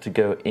want to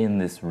go in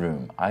this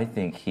room. I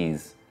think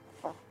he's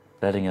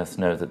letting us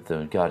know that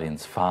the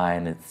Guardian's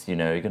fine. It's, you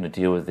know, you're going to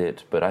deal with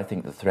it. But I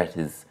think the threat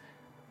is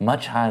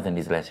much higher than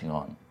he's letting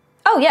on.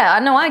 Oh yeah,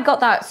 no, I got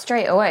that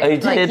straight away. Oh, you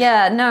Like, did?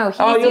 yeah, no, he's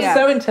Oh, you're yeah.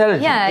 so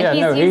intelligent. yeah, Yeah,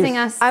 he's no, using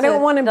he's- us. I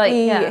don't want to like,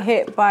 be yeah.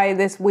 hit by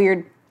this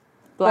weird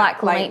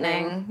Black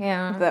lightning.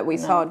 Yeah. that we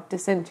saw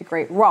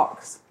disintegrate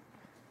rocks.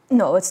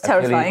 No, it's I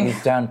feel terrifying. He's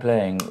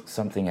downplaying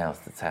something else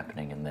that's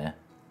happening in there.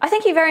 I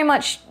think he very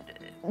much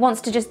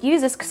wants to just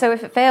use us, so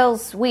if it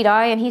fails, we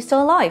die, and he's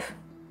still alive,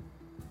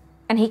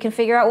 and he can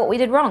figure out what we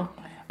did wrong.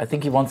 I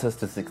think he wants us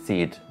to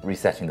succeed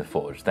resetting the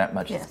forge. That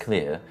much is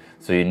clear.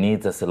 So he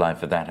needs us alive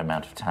for that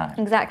amount of time.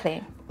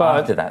 Exactly.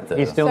 But After that, though,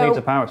 he still So- needs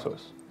a power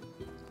source.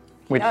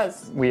 Which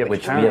does. we have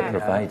which we apparently are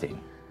have. providing.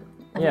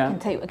 Yeah.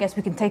 I guess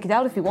we can take it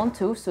out if we want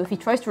to. So if he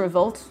tries to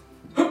revolt,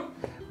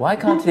 Why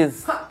can't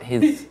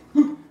his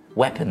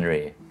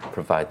weaponry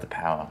provide the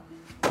power?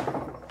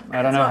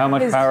 I don't know how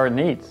much power it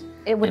needs.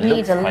 It would It need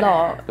looks a quite-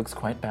 lot. It looks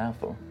quite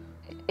powerful.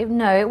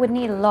 No, it would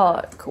need a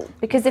lot. Cool.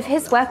 Because if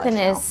his weapon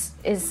is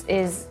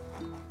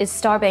is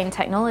Starbane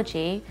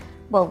technology,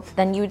 well,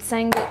 then you would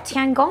say that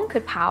Tiangong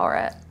could power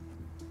it.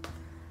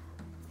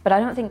 But I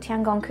don't think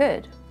Tiangong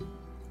could.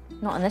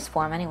 Not in this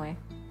form, anyway.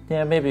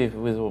 Yeah, maybe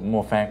with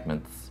more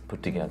fragments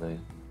put together.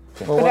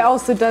 But it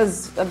also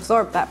does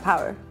absorb that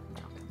power.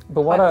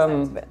 But by the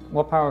sounds of it.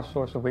 what power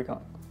source have we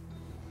got?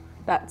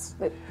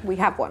 We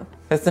have one.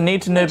 That's the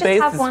need to know just have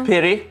basis, one.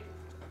 Piri.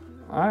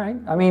 All right.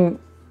 I mean,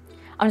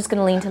 I'm just going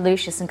to lean to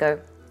Lucius and go,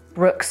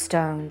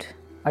 Brookstoned,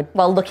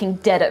 while looking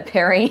dead at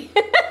Perry.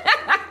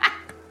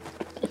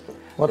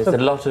 what's There's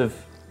the a lot of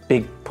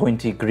big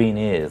pointy green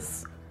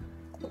ears.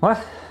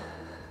 what?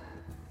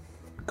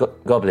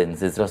 Goblins.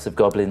 There's lots of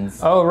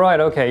goblins. Oh, right.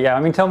 Okay. Yeah. I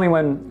mean, tell me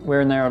when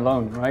we're in there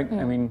alone, right?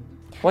 I mean,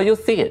 Well, you'll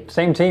see it.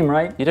 same team,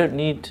 right? You don't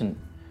need to.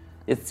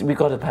 We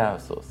got a power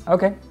source.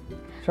 Okay.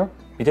 Sure.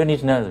 You don't need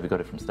to know that we got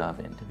it from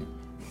Starbane, do we?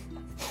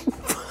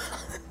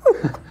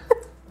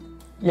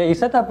 Yeah, you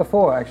said that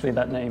before, actually,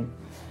 that name.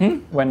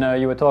 When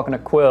you were talking to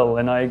Quill,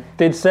 and I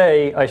did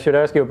say I should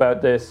ask you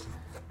about this,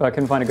 but I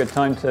couldn't find a good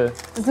time to.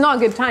 It's not a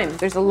good time.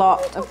 There's a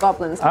lot of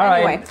goblins. All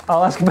right, Anyway,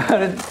 I'll ask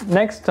about it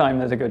next time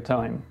there's a good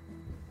time.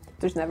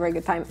 there's never a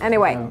good time.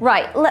 Anyway,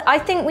 Right, I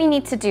think we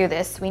need to do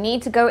this. We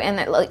need to go in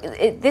there.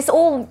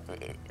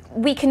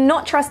 We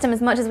cannot trust him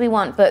as much as we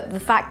want, but the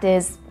fact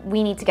is,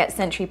 we need to get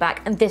Sentry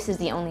back, and this is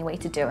the only way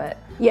to do it.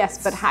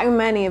 yes, but how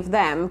many of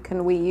them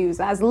can we use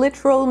as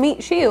literal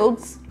meat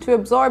shields to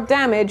absorb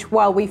damage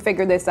while we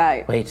figure this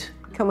out? Wait,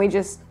 Can we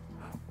just...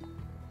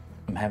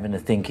 I'm having a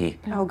thinky.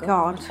 Oh,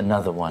 God.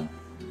 Another one.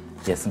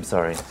 Yes, I'm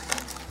sorry.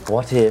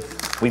 What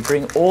if we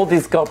bring all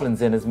these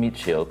goblins in as meat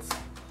shields,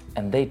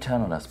 and they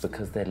turn on us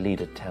because their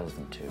leader tells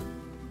them to?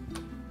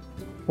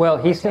 Well,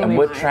 he's And saying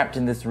we're trapped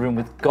in this room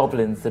with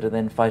goblins that are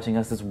then fighting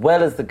us as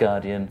well as the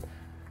Guardian.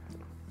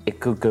 It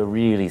could go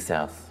really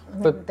south.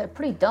 But they're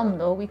pretty dumb,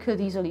 though. We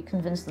could easily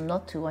convince them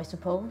not to, I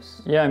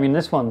suppose. Yeah, I mean,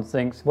 this one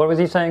thinks. What was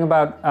he saying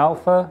about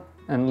alpha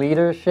and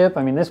leadership?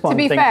 I mean, this one To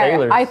be thinks fair,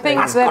 Taylor's I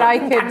think that I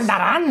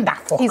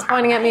could... He's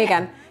pointing at me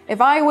again. If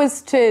I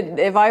was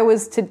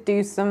to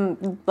do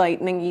some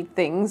lightning-y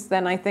things,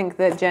 then I think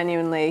that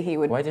genuinely he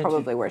would Why don't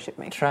probably you worship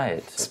me. Try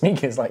it.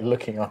 Smink is like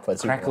looking up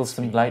as Crackle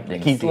some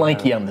lightning. He's see like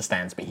how- he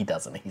understands, but he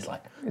doesn't. He's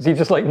like, Is he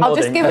just like nodding? I'll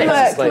just give him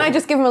a... Can I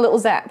just give him a little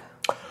zap?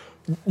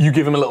 you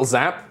give him a little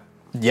zap.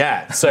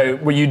 Yeah. So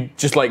will you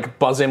just like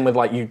buzz in with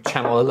like you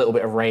channel a little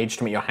bit of rage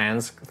to make your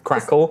hands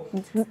crackle?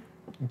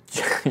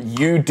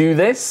 You do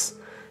this.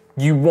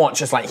 You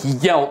watch as like he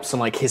yelps and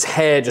like his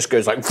hair just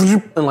goes like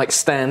and like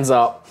stands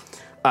up,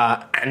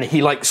 and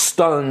he like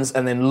stuns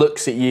and then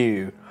looks at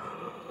you,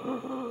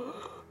 and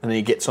then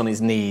he gets on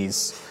his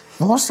knees.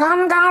 Well,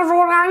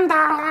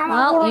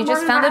 you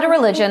just founded a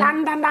religion.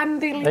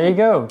 There you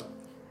go.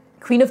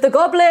 Queen of the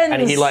Goblins!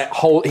 And he holds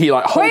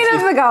Queen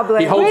of the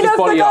Goblins! He holds Queen his of the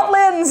body up.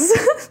 Goblins!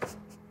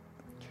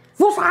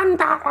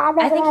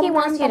 I think he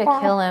wants you to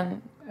kill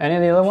him Any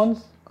of the other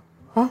ones?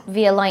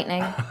 via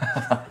lightning.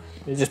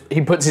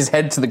 He puts his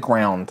head to the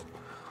ground.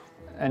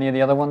 Any of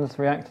the other ones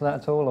react to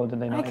that at all, or did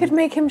they not? I could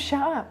make him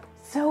shut up.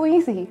 So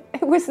easy.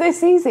 It was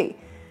this easy.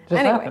 Just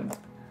anyway. happened.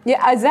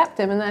 Yeah, I zapped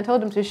him and then I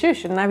told him to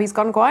shush, and now he's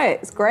gone quiet.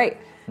 It's great.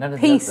 None of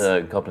Peace. the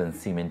other goblins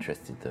seem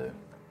interested, though.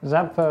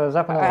 Zap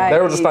another one.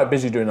 They're all just like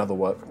busy doing other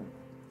work.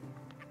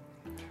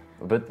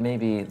 But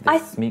maybe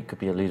this Smeek could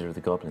be a leader of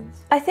the goblins.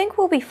 I think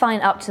we'll be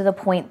fine up to the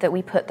point that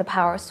we put the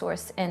power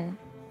source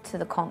into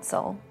the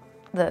console.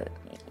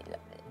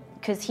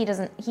 Because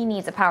he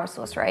needs a power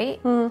source, right?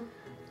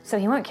 So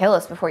he won't kill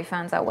us before he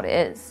finds out what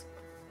it is.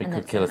 It And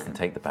could it's kill in us and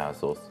take the power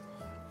source.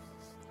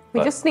 We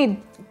But- just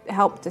need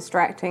help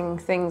distracting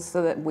things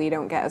so that we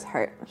don't get as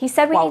hurt. He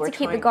said we while need we're to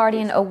keep the trying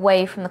Guardian to-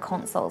 away from the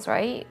consoles,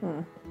 right?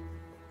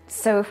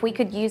 So if we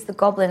could use the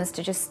goblins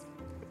to just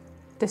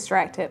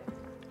Distract it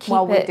keep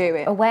while we it do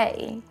it.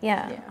 away.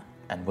 Yeah.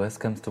 And worst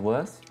comes to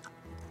worst,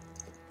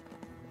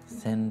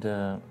 send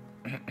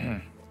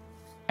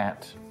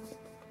at.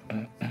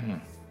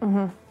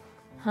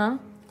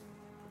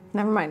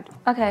 Never mind.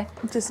 Okay.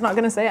 I'm just not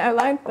going to say it out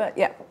loud, but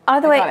yeah.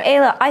 Either I way, got it.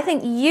 Ayla, I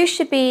think you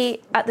should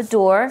be at the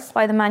door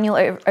by the manual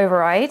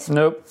override.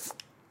 Nope.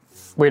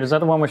 Wait, is that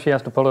the one where she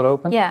has to pull it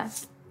open? Yeah.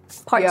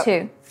 Part Yep.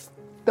 2.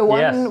 The one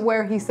Yes.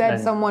 where he said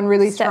Then- someone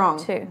really Step strong.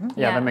 2.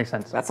 Yeah, that makes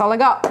sense. That's all I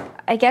got.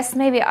 I guess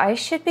maybe I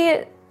should be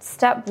at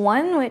step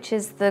 1, which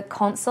is the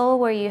console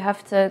where you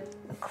have to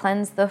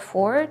cleanse the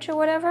forge or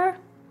whatever.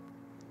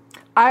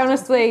 I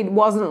honestly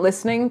wasn't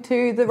listening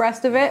to the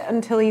rest of it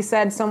until he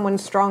said someone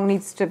strong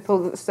needs to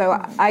pull. So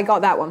I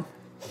got that one.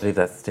 I believe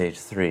that's stage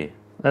 3.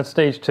 That's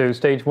stage 2.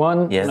 Stage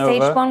 1, Yes.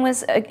 Nova. Stage 1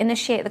 was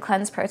initiate the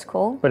cleanse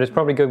protocol. But it's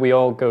probably good we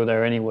all go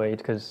there anyway,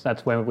 because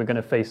that's when we're going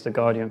to face the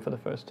Guardian for the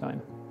first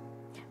time.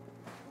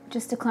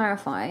 Just to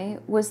clarify,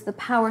 was the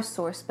power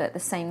source bit the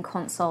same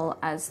console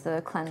as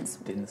the cleanse?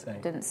 Didn't say.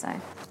 Didn't say.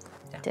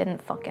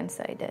 Didn't fucking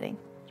say, did he?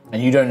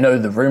 And you don't know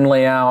the room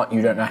layout.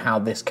 You don't know how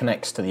this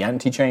connects to the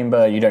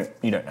antechamber. You don't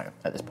know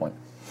at this point.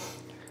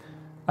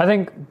 I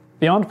think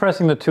beyond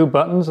pressing the 2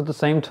 buttons at the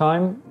same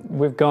time,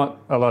 we've got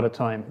a lot of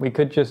time. We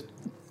could just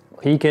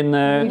peek in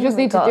there. You just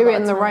need to Got a do lot it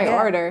in of the time. right Yeah.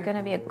 order.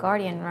 Gonna be a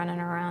guardian running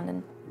around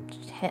and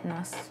hitting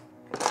us.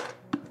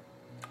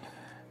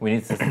 We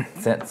need to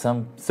set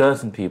some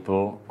certain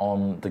people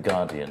on the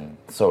Guardian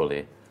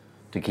solely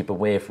to keep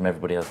away from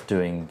everybody else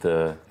doing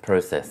the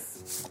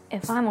process.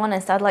 If I'm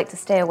honest, I'd like to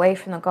stay away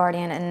from the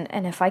Guardian,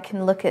 and if I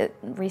can look at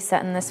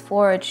resetting this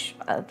forge,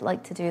 I'd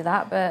like to do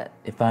that, but...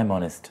 If I'm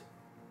honest,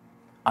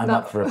 I'm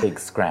up for a big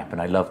scrap,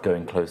 and I love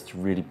going close to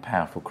really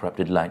powerful,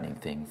 corrupted lightning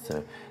things,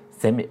 so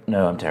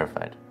no, I'm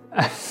terrified.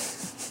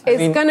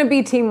 It's going to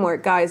be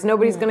teamwork, guys.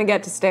 Nobody's going to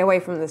get to stay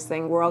away from this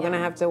thing. We're all going to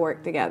have to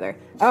work together.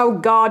 Oh,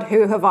 God,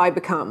 who have I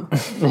become?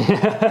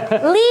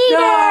 Leader!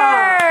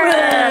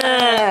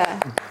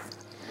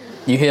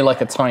 You hear like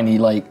a tiny,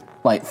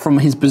 like from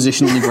his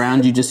position on the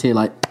ground, you just hear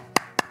like...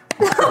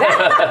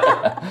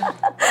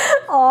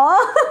 Aww.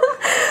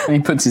 And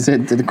he puts his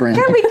head to the ground.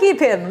 Can we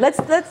keep him? Let's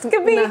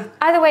give me... No.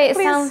 Either way,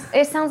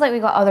 it sounds like we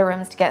got other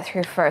rooms to get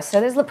through first,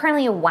 so there's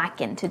apparently a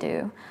whack-in to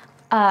do.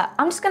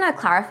 I'm just going to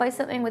clarify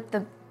something with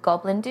the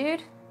goblin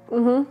dude.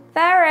 Mm-hmm.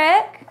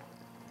 Varric!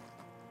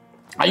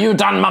 Are you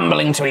done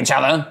mumbling to each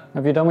other?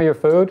 Have you done with your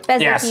food?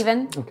 Bezic Yes.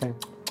 even. Okay.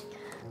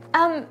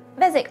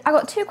 Bezic, I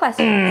got two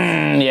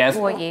questions Yes.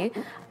 for you.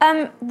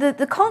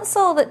 The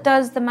console that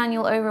does the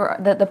manual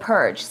the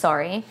purge,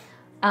 sorry,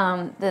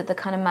 the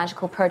kind of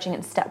magical purging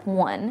in step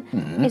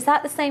 1, is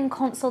that the same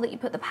console that you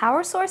put the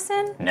power source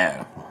in?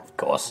 No, of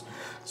course.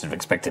 Sort of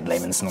expected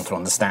layman's not to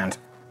understand.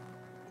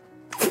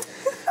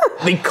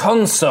 The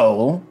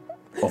console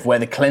of where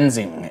the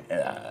cleansing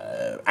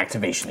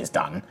activation is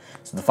done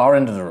is at the far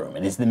end of the room.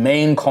 It is the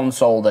main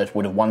console that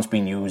would have once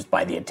been used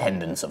by the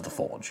attendants of the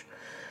forge.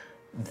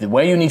 The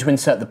way you need to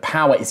insert the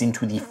power is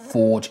into the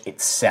forge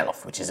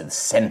itself, which is at the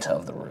center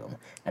of the room,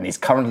 and is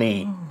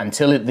currently,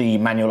 until the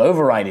manual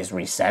override is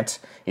reset,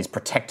 is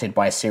protected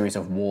by a series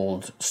of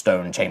walled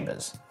stone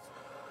chambers.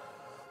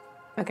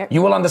 Okay.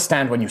 You will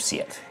understand when you see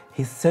it.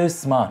 He's so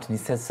smart and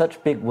he says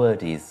such big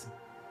wordies.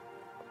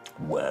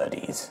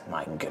 Wordies,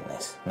 my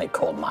goodness. They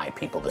called my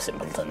people the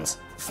simpletons.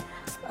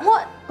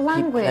 What Keep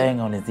language?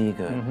 playing on his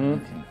ego.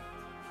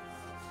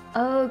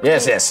 Okay,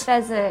 Yes, yes.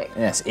 Bezic.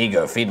 Yes,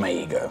 ego, feed my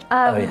ego.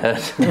 Oh, yeah.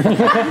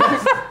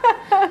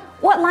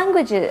 What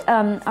language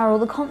are all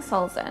the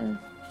consoles in?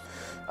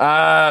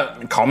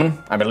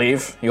 Common, I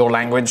believe, your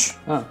language.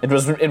 It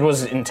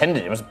was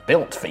intended, it was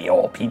built for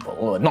your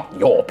people. Not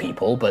your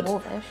people, but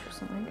Dwarvish or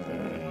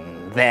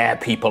something. their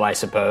people, I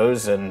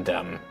suppose, and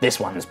this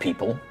one's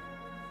people.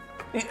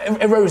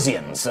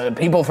 Erosians,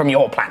 people from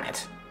your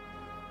planet.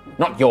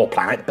 Not your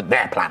planet, but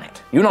their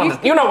planet. You know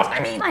what I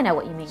mean. I know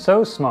what you mean.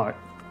 So smart.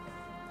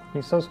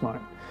 He's so smart.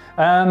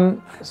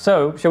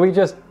 So, shall we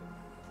just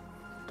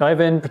dive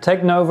in,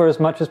 protect Nova as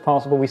much as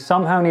possible? We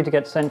somehow need to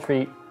get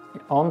Sentry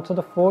onto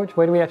the forge.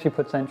 Where do we actually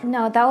put Sentry?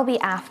 No, that will be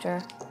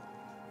after.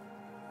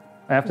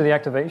 After the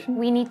activation?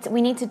 We need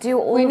to do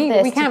all of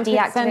this We can't to put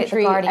deactivate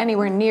Sentry the Guardian.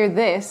 anywhere near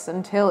this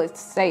until it's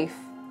safe.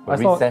 We're I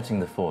thought- resetting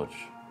the forge.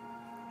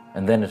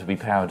 And then it'll be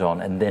powered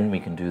on, and then we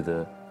can do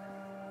the...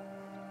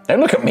 Don't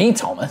look at me,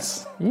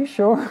 Thomas. Are you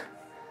sure?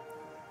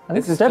 I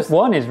think This is step just-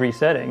 1 is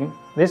resetting.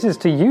 This is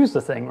to use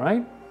the thing,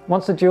 right?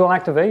 Once the dual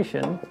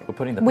activation. We're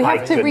putting the... We My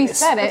have to goodness.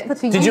 reset it. to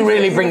Did use you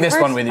really it in bring the this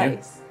one first with you?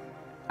 place.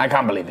 I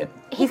can't believe it.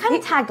 He kind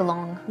of tagged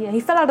along. Yeah, he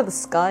fell out of the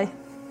sky.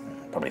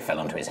 Probably fell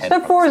onto his head.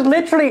 Step 4 is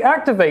literally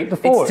activate the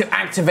forge. It's to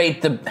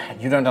activate the...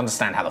 You don't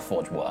understand how the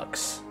forge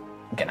works,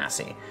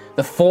 Ganassi.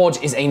 The forge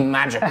is a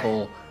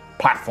magical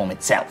platform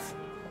itself.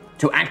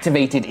 To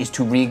activate it is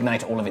to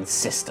reignite all of its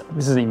systems.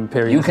 This is even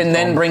period. You can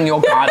then bring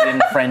your guardian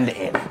friend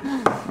in.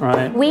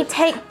 Right. We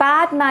take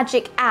bad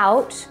magic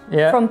out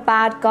Yeah. from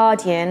bad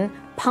Guardian,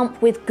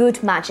 pump with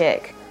good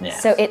magic,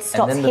 Yes. so it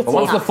stops then the- hitting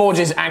Once the us. forge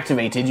is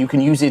activated, you can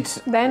use it.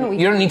 Then we-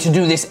 You don't need to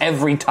do this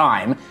every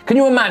time. Can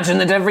you imagine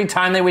that every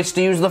time they wished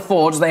to use the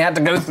forge, they had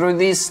to go through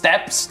these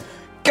steps?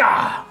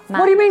 Gah!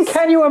 What do you mean,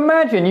 can you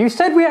imagine? You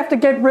said we have to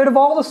get rid of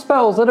all the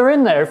spells that are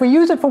in there. If we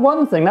use it for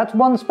one thing, that's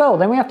one spell.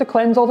 Then we have to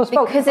cleanse all the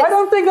spells. Because I it's-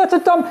 don't think that's a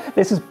dumb...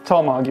 This is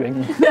Tom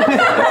arguing.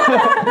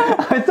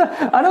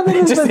 I don't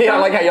think this Just is a yeah,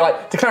 dumb... like how you're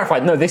like, to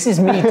clarifay, no, this is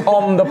me,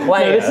 Tom, the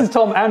player. No, this is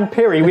Tom and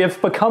Piri. We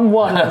have become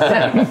one.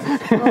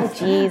 Oh,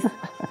 jeez.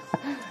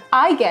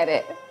 I get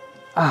it.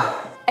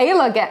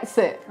 Ayla gets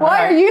it.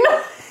 Why are you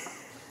not?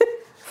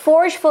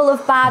 Forge full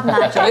of bad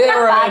magic. Clear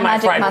away Bad my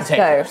magic fried must go.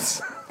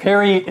 potatoes.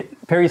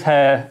 Piri's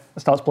hair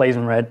starts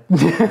blazing red.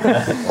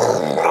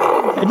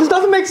 It just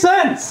doesn't make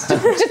sense.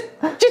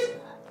 Just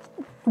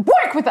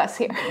work with us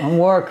here. I'm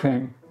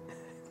working.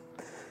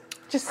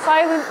 Just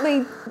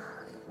silently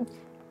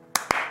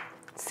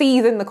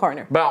seethe in the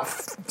corner. About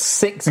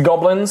 6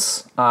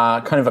 goblins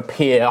kind of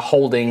appear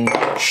holding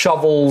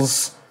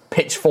shovels,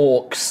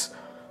 pitchforks.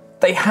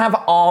 They have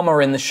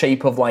armor in the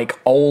shape of like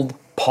old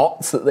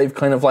pots that they've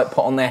kind of like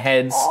put on their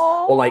heads,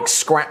 or like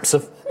scraps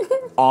of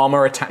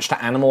armor attached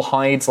to animal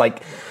hides.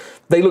 Like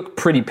they look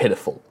pretty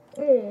pitiful.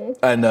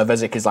 And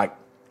Vezic is like,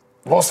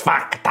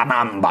 "Vosfak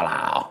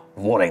tanambala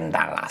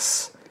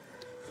vorindalas."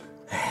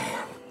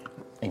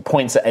 He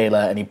points at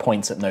Ayla and he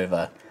points at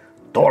Nova.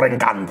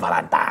 Doringan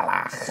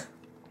varadalach.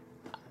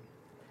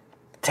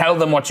 Tell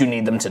them what you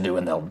need them to do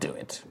and they'll do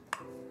it.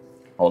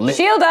 Or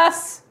Shield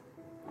us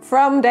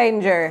from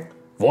danger.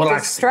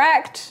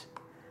 Distract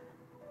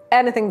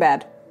anything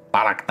bad.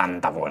 What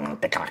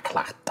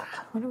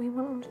do we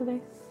want them to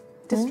do?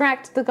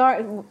 Distract the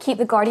guard. Keep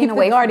the guardian Keep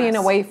away the guardian from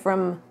us. away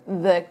from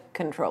the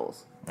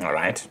controls. All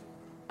right.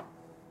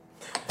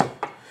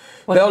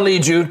 They'll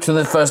lead you to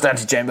the first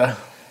antechamber.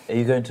 Are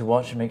you going to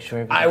watch and make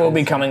sure? I will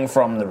be coming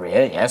from the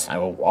rear. Yes, I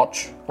will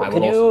watch.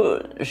 Can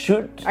you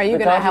shoot? Are you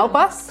going to help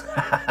us?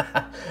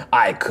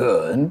 I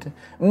could.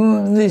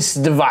 This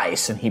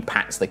device, and he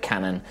pats the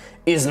cannon,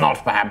 is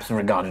not perhaps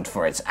regarded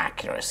for its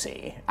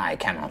accuracy. I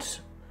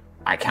cannot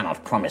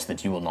promise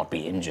that you will not be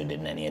injured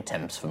in any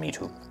attempts for me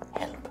to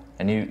help.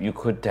 And you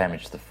could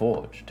damage the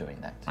forge doing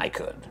that. I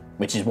could,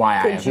 which is why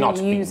I have not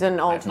Could you use an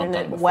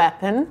alternate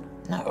weapon?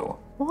 No.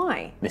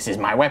 Why? This is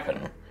my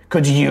weapon.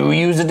 Could you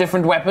use a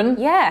different weapon?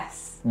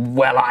 Yes.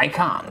 Well, I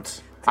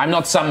can't. I'm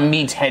not some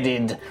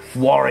meat-headed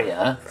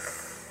warrior.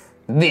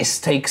 This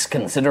takes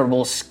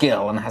considerable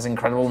skill and has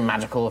incredible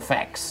magical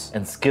effects.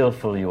 And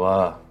skillful you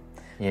are.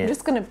 I'm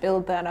just going to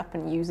build that up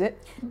and use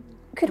it.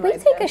 Could we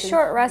take a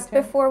short rest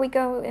before we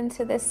go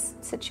into this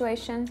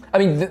situation? I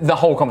mean, the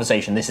whole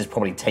conversation, this has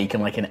probably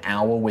taken like an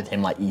hour with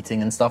him like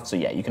eating and stuff, so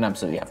yeah, you can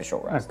absolutely have a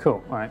short rest. Oh,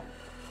 cool. All right.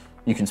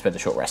 You can spend a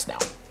short rest now.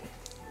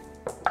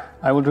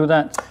 I will do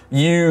that.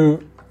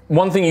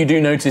 One thing you do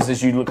notice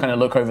as you kind of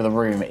look over the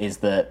room is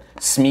that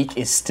Smeek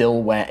is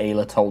still where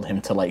Ayla told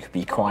him to like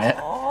be quiet,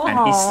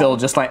 and he's still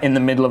just like in the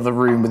middle of the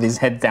room with his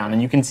head down,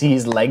 and you can see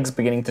his legs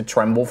beginning to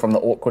tremble from the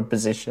awkward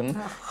position.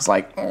 It's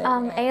like,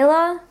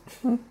 Ayla,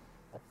 I'm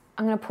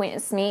gonna point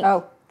at Smeek.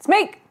 Oh,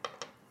 Smeek!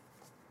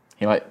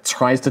 he like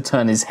tries to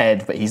turn his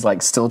head, but he's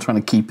like still trying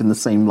to keep in the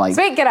same like.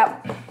 Smeek, get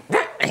up!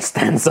 He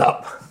stands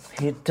up.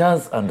 He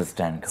does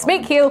understand common.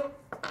 Smeek, heal!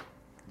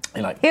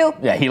 He like Heal.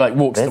 Yeah, he like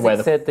walks to where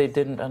the. said they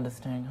didn't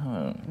understand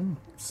home.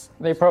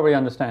 They probably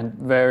understand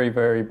very,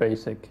 very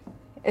basic.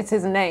 It's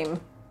his name.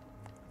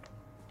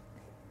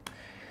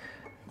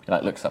 He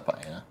like looks up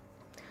at you.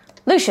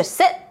 Lucius,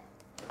 sit.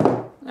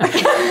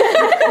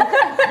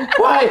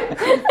 Why?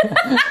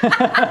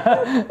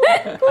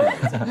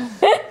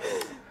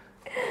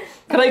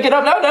 Can I get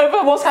up? No,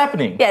 but what's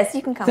happening? Yes,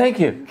 you can come. Thank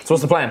you. So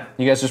what's the plan?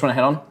 You guys just want to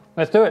head on?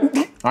 Let's do it.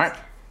 All right.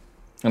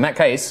 In that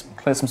case,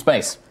 clear some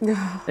space.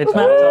 It's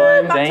map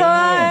time. Map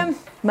time!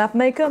 Map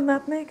maker,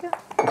 map maker.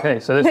 Okay,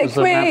 so this was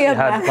the Make map me you a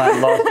had map.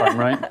 planned last time,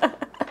 right?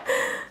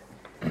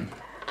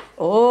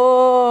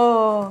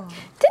 Oh.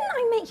 Didn't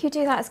I make you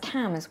do that as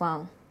Cam as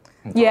well?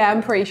 Yeah,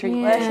 I'm pretty sure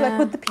you Yeah. should I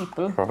put the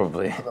people.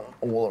 Probably.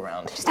 All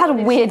around. Just had a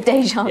weird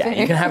deja vu. Yeah,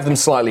 you can have them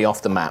slightly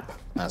off the map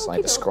as I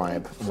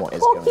describe what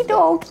is going Okie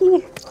on.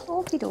 dokie.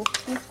 Okie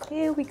dokie.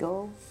 Here we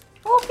go.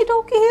 Okie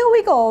dokie, here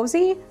we go,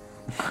 see?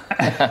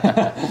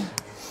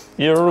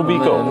 Here we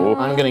go.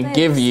 I'm going to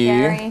give you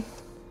Scary.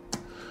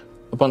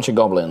 a bunch of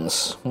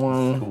goblins.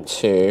 1,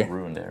 2,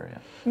 Ruined area.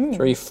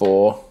 3,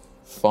 4,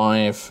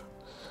 5,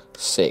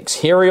 6.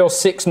 Here are your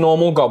 6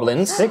 normal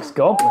goblins. 6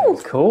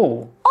 goblins.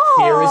 Cool.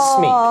 Here is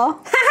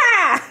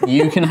Smeek.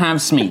 You can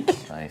have Smeek.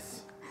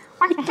 Nice.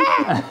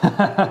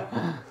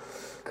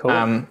 Cool.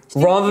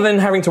 Rather than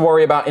having to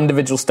worry about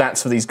individual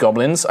stats for these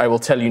goblins, I will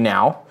tell you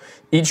now.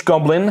 Each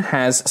goblin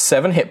has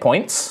 7 hit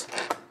points.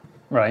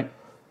 Right.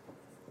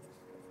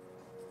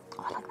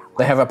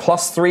 They have a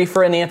 +3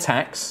 for any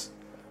attacks,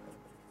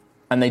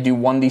 and they do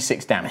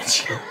 1d6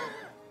 damage.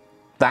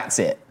 That's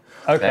it.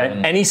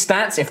 Okay. Any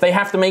stats, if they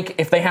have to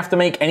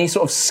make any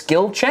sort of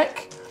skill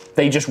check,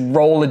 they just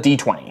roll a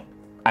d20,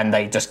 and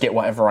they just get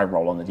whatever I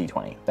roll on the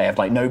d20. They have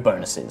like no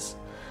bonuses.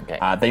 Okay.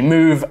 They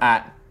move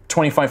at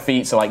 25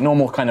 feet, so like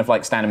normal kind of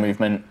like standard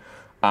movement,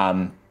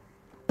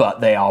 but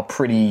they are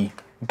pretty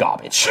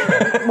garbage.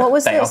 What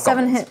was They the are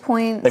 7 goblins. hit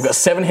points? They've got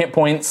 7 hit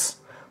points,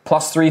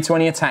 +3 to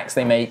any attacks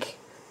they make,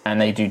 and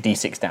they do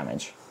d6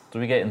 damage. Do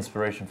we get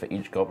inspiration for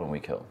each goblin we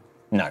kill?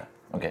 No.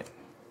 Okay.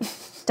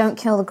 Don't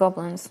kill the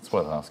goblins. It's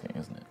worth asking,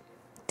 isn't it?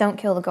 Don't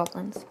kill the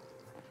goblins.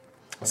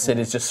 Sid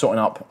is just setting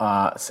up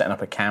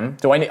a cam.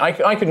 Do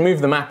I could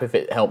move the map if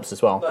it helps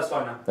as well. That's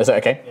fine now. Is that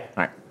okay? Yeah.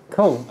 All right.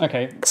 Cool.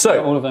 Okay.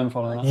 So- all of them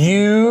follow that.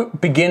 You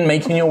begin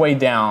making your way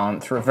down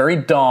through a very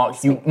dark.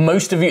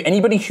 Most of you,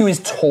 anybody who is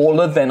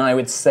taller than I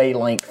would say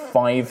like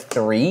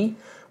 5'3",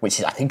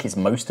 which I think is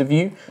most of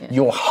you,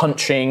 you're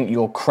hunching,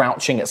 you're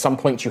crouching. At some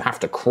point, you have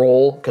to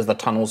crawl because the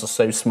tunnels are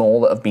so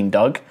small that have been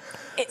dug.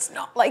 It's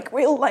not like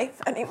real life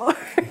anymore.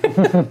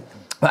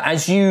 But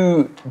as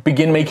you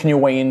begin making your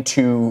way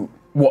into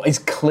what is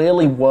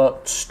clearly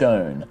worked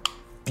stone,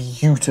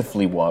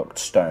 beautifully worked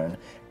stone,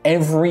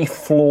 every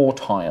floor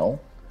tile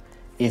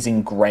is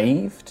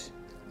engraved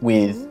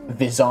with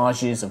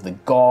visages of the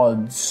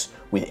gods,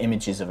 with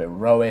images of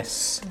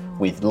Erois,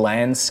 with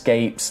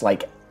landscapes.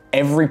 Like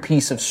every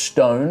piece of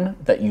stone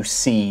that you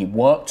see,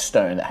 worked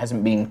stone that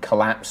hasn't been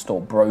collapsed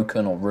or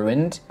broken or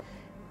ruined,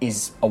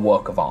 is a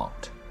work of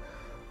art.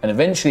 And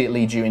eventually it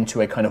leads you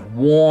into a kind of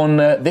worn,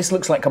 this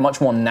looks like a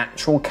much more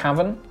natural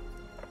cavern.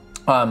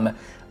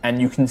 And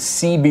you can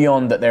see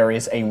beyond that there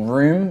is a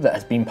room that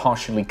has been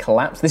partially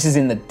collapsed. This is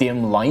in the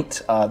dim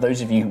light. Those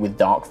of you with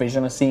dark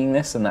vision are seeing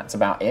this, and that's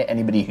about it.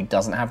 Anybody who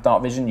doesn't have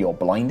dark vision, you're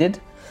blinded.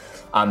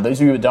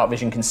 Those of you with dark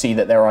vision can see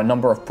that there are a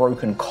number of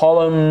broken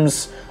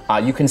columns.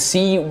 You can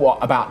see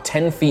about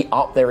 10 feet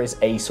up there is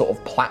a sort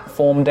of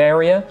platformed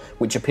area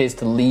which appears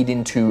to lead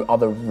into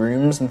other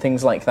rooms and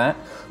things like that.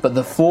 But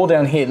the floor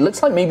down here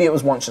looks like maybe it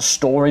was once a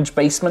storage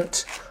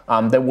basement.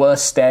 There were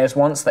stairs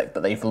once,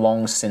 but they've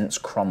long since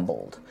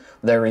crumbled.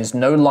 There is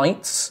no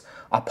lights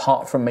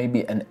apart from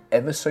maybe an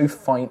ever so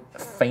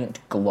faint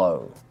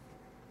glow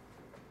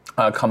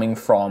coming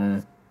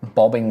from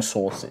bobbing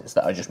sources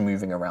that are just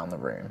moving around the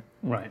room.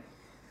 Right.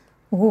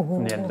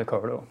 From the end of the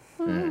corridor.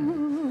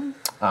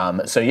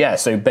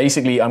 So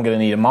basically I'm going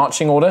to need a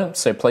marching order.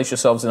 So place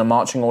yourselves in a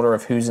marching order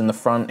of who's in the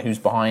front, who's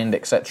behind,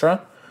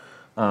 etc.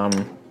 So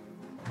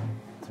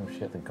we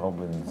should have the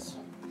goblins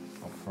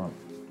up front.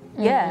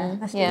 Yeah.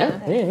 That's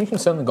Yeah, you can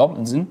send the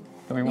goblins in.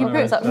 Do we You want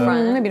to put up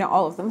front, maybe not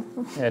all of them.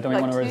 Yeah, do we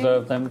want to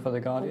reserve them for the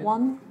Guardian?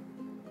 one.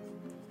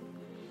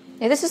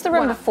 Yeah, this is the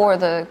room before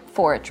the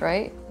forge,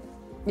 right?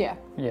 Yeah.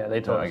 Yeah,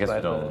 they So told I us guess we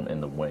about don't the in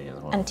the way as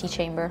well.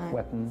 Antechamber.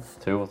 weapons.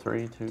 2 or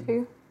 3, 2.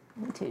 2.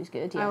 Two's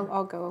good, yeah.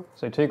 I'll go.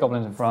 So 2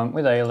 goblins in front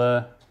with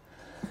Ayla.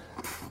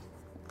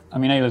 I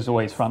mean, Ayla's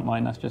always front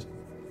line, that's just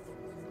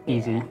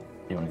easy.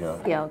 You want to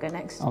go? Yeah, I'll go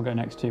next. I'll go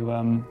next to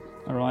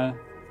Araya.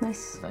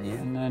 Nice. Is that you?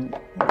 And then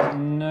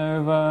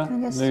Nova, I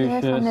guess, yeah,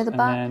 Lucius, from near the and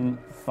back. then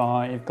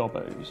 5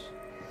 gobos.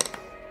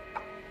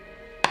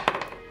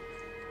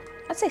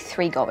 I'd say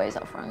 3 gobos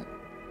up front.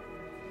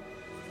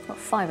 Got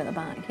 5 at the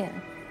back, yeah.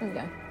 There we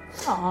go.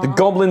 The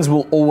goblins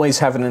will always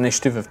have an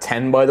initiative of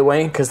 10, by the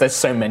way, because there's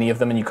so many of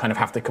them and you kind of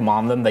have to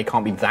command them. They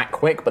can't be that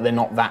quick, but they're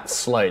not that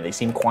slow. They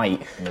seem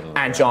quite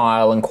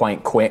agile and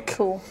quite quick.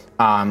 Cool.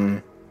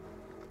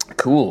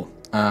 Cool.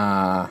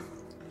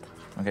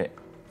 Okay.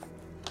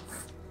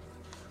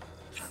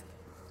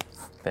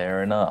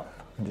 Fair enough.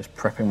 I'm just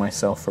prepping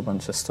myself for a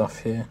bunch of stuff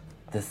here.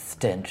 The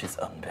stench is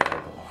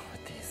unbearable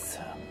with these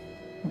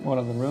What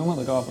are the room or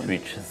the goblins?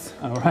 creatures.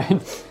 Oh,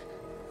 right.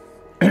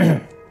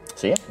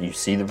 So yeah, you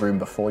see the room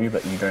before you,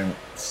 but you don't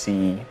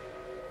see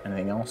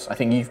anything else. I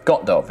think you've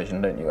got dark vision,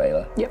 don't you,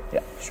 Ayla? Yep.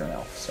 Yeah, sure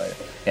enough. So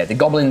yeah, the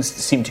goblins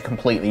seem to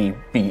completely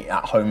be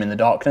at home in the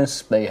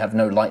darkness. They have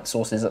no light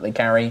sources that they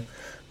carry.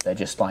 They're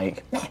just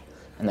like,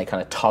 and they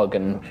kind of tug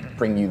and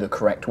bring you the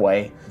correct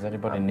way. Does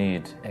anybody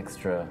need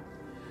extra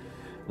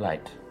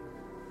light?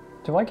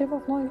 Do I give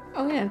off light?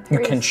 Oh yeah. You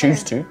can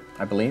choose to,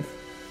 I believe.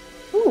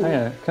 Oh,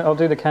 yeah. I'll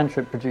do the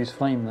cantrip produce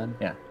flame then.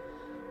 Yeah.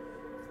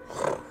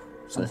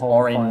 So this Hold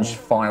orange,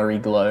 fiery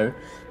glow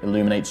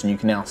illuminates, and you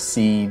can now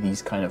see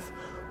these kind of,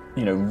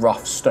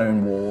 rough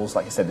stone walls.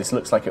 Like I said, this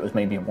looks like it was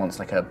maybe once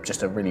like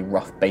just a really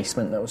rough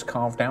basement that was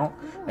carved out.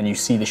 And you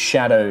see the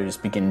shadows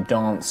begin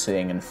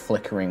dancing and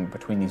flickering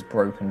between these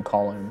broken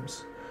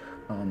columns.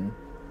 And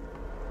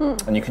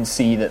you can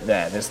see that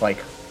there's like,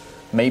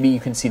 maybe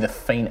you can see the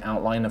faint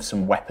outline of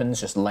some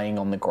weapons just laying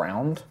on the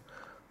ground.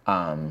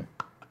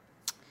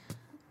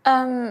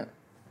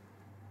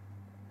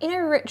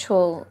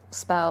 Ritual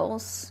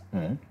spells.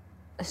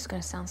 This is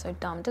going to sound so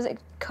dumb. Does it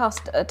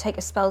take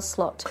a spell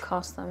slot to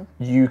cast them?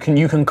 You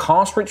can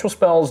cast ritual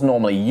spells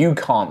normally. You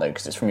can't though,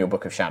 because it's from your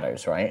Book of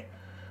Shadows, right?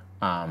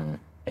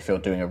 If you're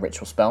doing a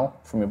ritual spell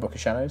from your Book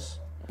of Shadows.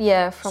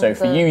 Yeah. So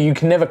for you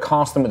can never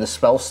cast them with a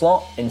spell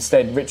slot.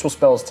 Instead, ritual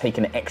spells take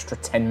an extra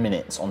 10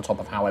 minutes on top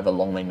of however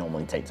long they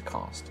normally take to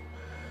cast.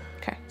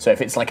 Okay. So if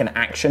it's like an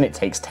action, it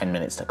takes 10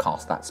 minutes to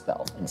cast that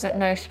spell instead. But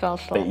no spell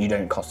slot. But you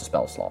don't cost a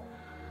spell slot.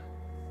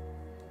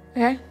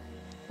 Okay.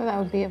 Well, that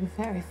would be a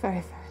very, very,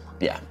 very long.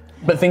 Yeah.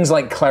 But things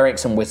like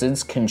clerics and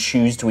wizards can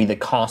choose to either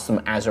cast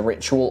them as a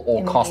ritual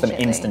or cast them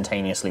Immediately.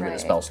 instantaneously with a Right.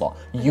 spell slot.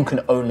 You can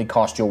only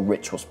cast your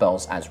ritual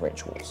spells as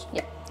rituals.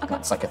 Yeah. Okay.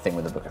 That's like a thing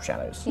with the Book of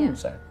Shadows. Yeah.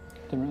 So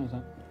Didn't realize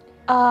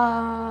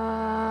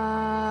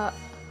that.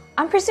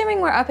 I'm presuming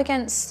we're up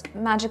against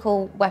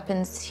magical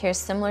weapons here,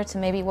 similar to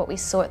maybe what we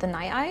saw at the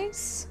Night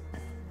Eyes.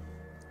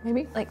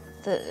 Maybe. Like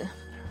the.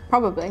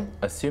 Probably.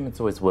 I assume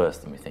it's always worse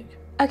than we think.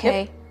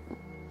 Okay.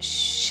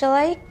 Shall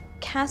I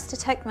cast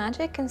Detect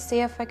Magic and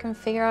see if I can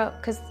figure out,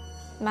 because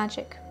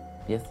magic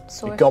Yes. the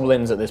source.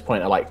 goblins at this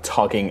point are like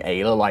tugging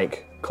Ayla,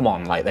 like, come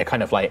on, like they're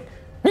kind of like,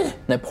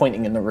 they're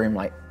pointing in the room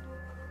like,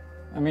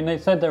 I mean, they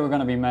said there were going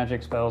to be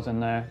magic spells in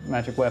there,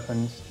 magic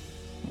weapons.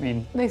 I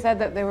mean, They said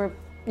that they were,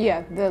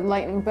 the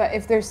lightning. But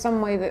if there's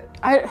some way that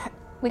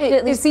We could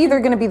at least it's either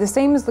going to be the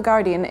same as the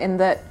Guardian in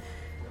that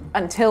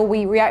until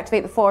we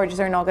reactivate the forge,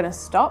 they're not going to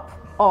stop,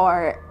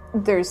 or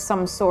there's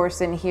some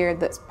source in here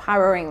that's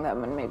powering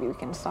them, and maybe we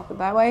can stop it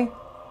that way.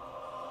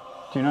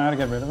 do you know how to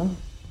get rid of them?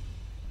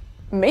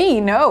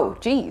 Me? No.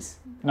 Jeez.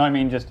 No, I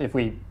mean, just is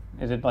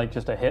it like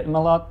just a hit 'em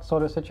a lot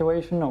sort of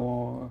situation,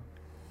 or?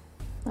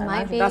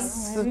 Might be.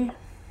 That's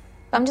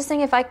I'm just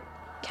saying if I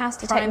cast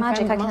Try Detect and Magic,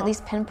 fend I them can at off.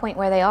 least pinpoint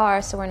where they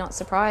are, so we're not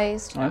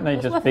surprised. Aren't they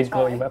just big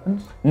glowy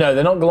weapons? no,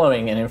 they're not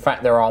glowing, and in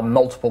fact there are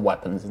multiple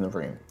weapons in the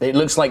room. It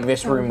looks like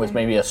this room was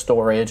maybe a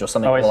storage or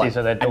something. Oh, I see, like,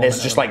 so they're and there's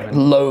dormant just at the like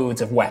moment.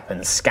 loads of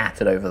weapons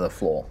scattered over the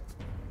floor.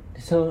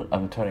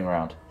 I'm turning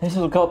around.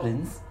 Little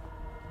goblins.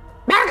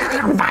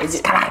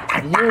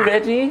 Are you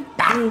ready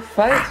to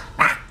fight?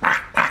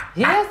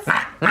 Yes?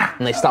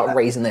 and they start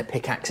raising their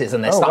pickaxes,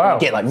 and they're starting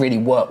to get like really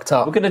worked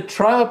up. We're going to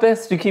try our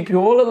best to keep you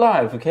all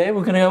alive, okay?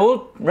 We're going to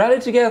all rally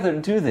together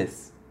and do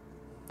this.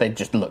 They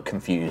just look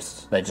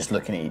confused. They're just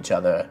looking at each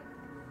other.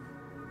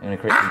 I'm going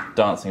to create some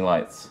dancing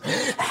lights.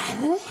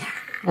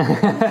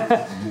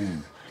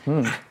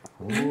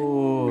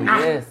 Ooh,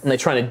 yes. And they're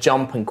trying to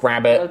jump and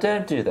grab it. Well,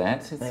 don't do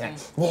that.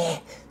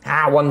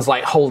 One's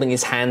like holding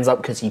his hands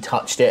up because he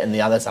touched it, and the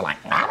others are like...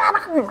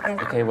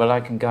 Okay, well, I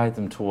can guide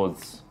them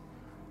towards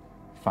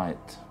fight.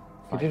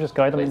 Could you just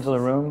guide them into the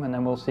room, and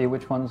then we'll see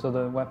which ones are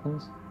the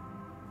weapons?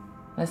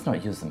 Let's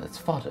not use them as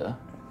fodder.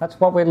 That's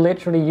what we're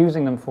literally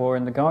using them for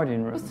in the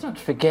Guardian room. Let's not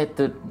forget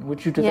that.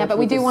 Would you do that? Yeah, but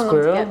we with do the want them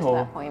to squirrel, get to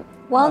that point.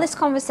 While this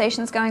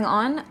conversation's going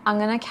on, I'm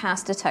going to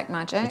cast Detect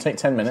Magic. It'll take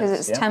 10 minutes.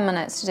 Because it's 10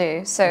 minutes to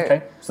do. So,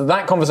 Okay, so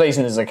that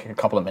conversation is like a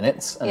couple of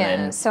minutes, and yeah,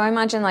 then... so I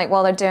imagine like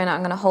while they're doing it, I'm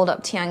going to hold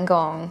up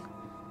Tiangong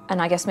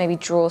and I guess maybe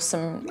draw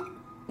some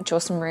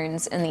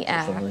runes in the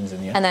air. runes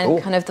in the air. And then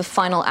Cool. kind of the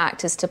final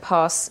act is to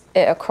pass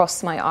it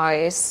across my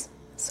eyes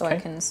so I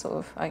can sort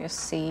of, I guess,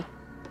 see.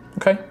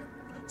 Okay,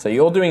 so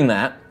you're doing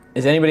that.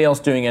 Is anybody else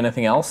doing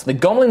anything else? The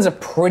goblins are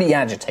pretty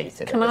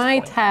agitated. Can I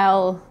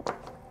tell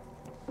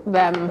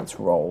them? Let's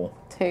roll.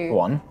 To Go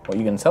on. What are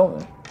you going to tell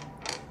them?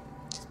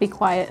 just be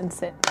quiet and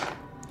sit.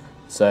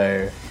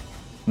 So,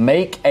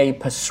 make a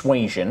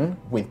persuasion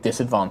with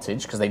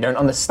disadvantage because they don't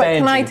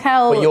understand But can I you.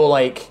 tell- But you're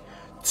like,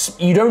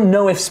 you don't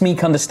know if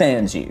Smeek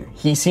understands you.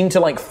 He seemed to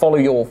like follow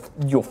your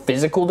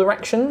physical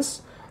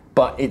directions,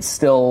 but it's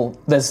still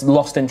there's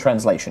lost in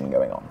translation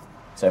going on.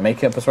 So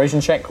make a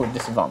persuasion check with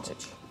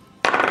disadvantage.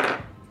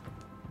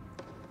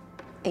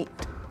 8.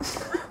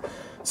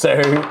 So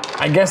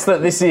I guess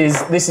that this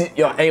is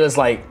your Ayla's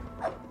like,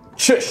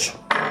 shush,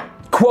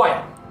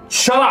 quiet,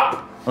 shut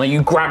up. And then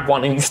you grab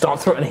one and you start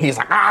throwing, and he's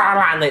like,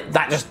 and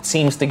that just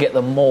seems to get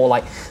them more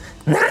like,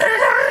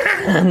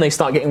 and they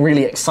start getting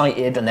really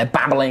excited and they're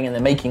babbling and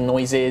they're making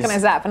noises. Can I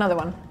zap another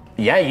one?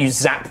 Yeah, you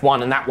zap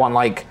one and that one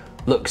like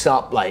looks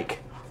up like,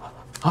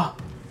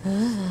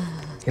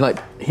 he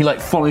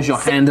like follows your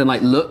hand and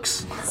like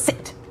looks.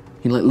 Sit.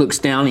 He like looks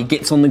down, he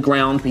gets on the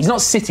ground. He's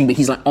not sitting, but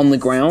he's like on the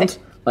ground.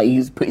 Like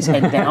he's put his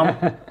head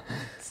down.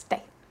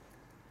 Stay.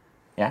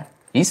 Yeah,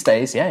 he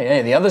stays.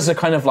 Yeah. The others are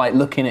kind of like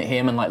looking at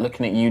him and like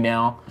looking at you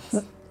now.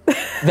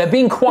 They're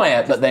being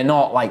quiet, but they're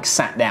not like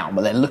sat down.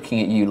 But they're looking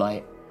at you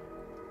like.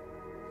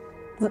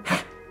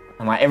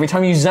 And like every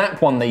time you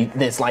zap one,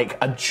 there's like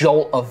a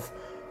jolt of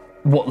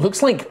what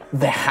looks like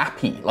they're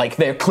happy. Like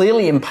they're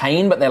clearly in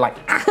pain, but they're like.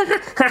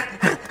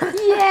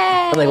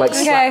 Yeah. And they like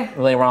slap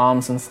their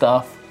arms and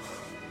stuff.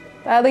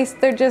 At least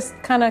they're just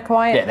kind of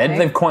quiet. Yeah, now.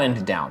 they've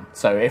quieted down.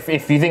 So if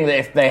you think that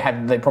if they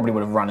probably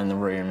would have run in the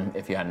room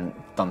if you hadn't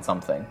done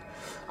something.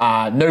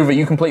 Nova,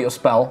 you complete your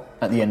spell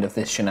at the end of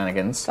this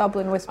shenanigans.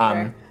 Goblin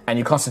Whisperer. And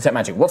you cast Detect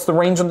Magic. What's the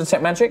range on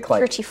Detect Magic?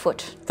 Like 30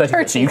 foot. 30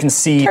 foot. So you can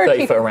see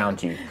 30 foot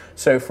around you.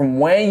 So from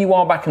where you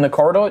are back in the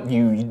corridor,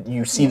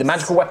 you see the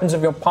magical weapons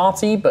of your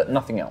party, but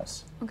nothing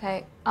else.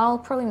 Okay, I'll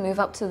probably move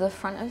up to the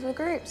front of the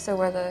group, so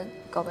where the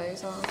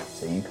gobbos are.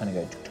 So you kind of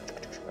go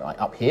right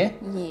up here.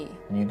 Yeah.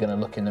 And you're going to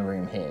look in the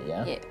room here,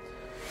 yeah? Yeah.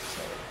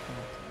 So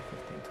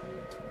 15, 20,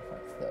 25,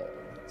 30.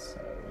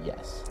 So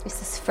yes.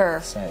 This is fur.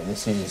 So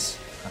this is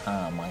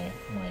my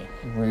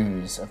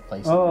ruse of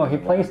placing. Oh, them he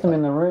in the placed right them place.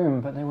 in the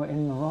room, but they were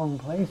in the wrong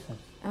places.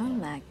 Oh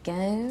my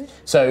god.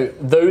 So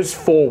those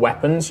 4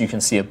 weapons, you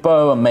can see a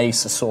bow, a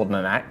mace, a sword, and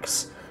an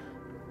axe,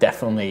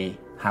 definitely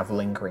have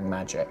lingering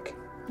magic,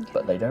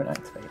 but they don't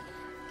activate.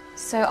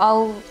 So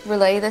I'll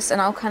relay this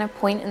and I'll kind of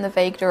point in the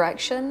vague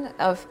direction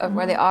of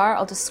where they are.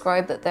 I'll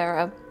describe that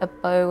they're a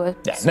bow,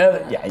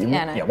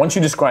 Yeah, once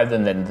you describe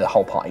them, then the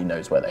whole party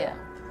knows where they are.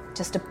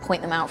 just to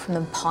point them out from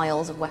the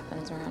piles of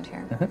weapons around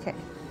here. Okay.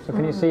 So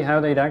can you see how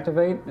they'd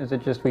activate? Is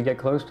it just we get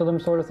close to them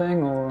sort of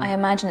thing, or...? I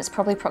imagine it's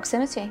probably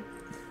proximity.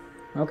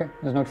 Okay,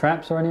 there's no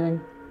traps or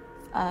anything?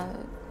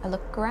 I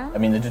look around. I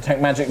mean, the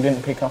detect magic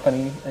didn't pick up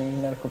any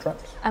medical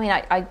traps. I mean,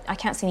 I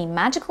can't see any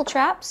magical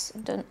traps.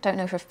 Don't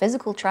know for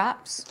physical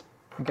traps.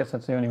 I guess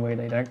that's the only way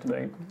they'd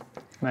activate.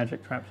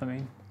 Magic traps, I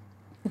mean.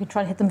 We can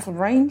try to hit them from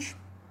range.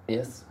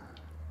 Yes.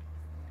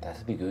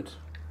 That'd be good.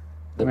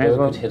 The May as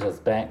bow well. could hit us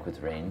back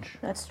with range.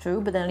 That's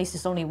true, but then at least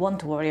there's only one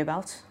to worry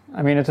about.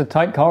 I mean, it's a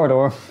tight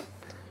corridor.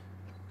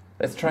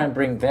 Let's try and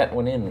bring that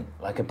one in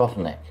like a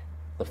bottleneck.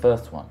 The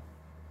first one.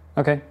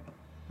 Okay.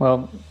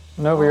 Well,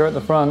 Nova, you're at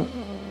the front.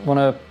 Want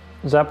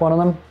to zap one of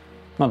them?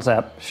 Not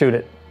zap, shoot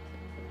it.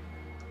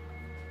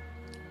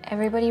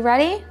 Everybody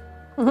ready?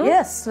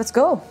 Yes, let's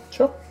go.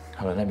 Sure.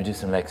 Hold on, let me do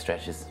some leg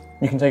stretches.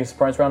 You can take a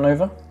surprise round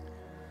over.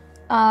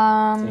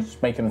 Um, You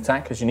just make an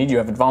attack as you need. You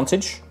have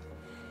advantage.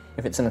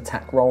 If it's an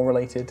attack roll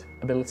related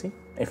ability.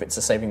 If it's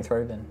a saving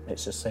throw, then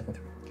it's just saving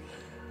throw.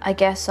 I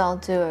guess I'll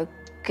do a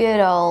good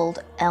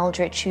old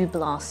Eldritch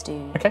Blast,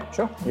 dude. Okay,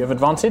 sure. You have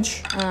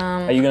advantage.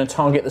 Are you going to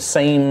target the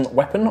same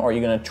weapon, or are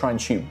you going to try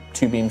and shoot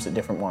 2 beams at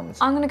different ones?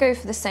 I'm gonna go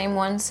for the same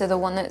one, so the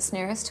one that's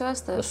nearest to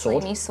us, the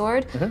sword? flamey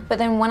sword. But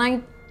then when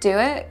I do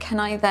it, can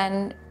I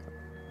then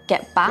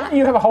get back?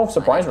 You have a whole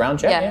surprise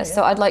round, yeah.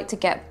 So I'd like to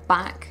get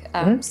back,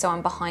 so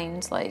I'm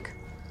behind, like,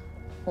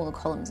 all the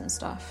columns and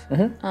stuff.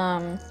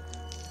 Mm-hmm.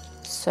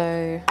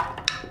 So,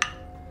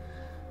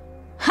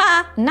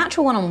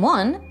 natural 1 on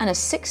one and a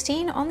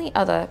 16 on the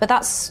other. But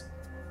that's,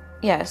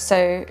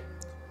 so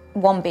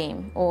one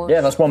beam. Or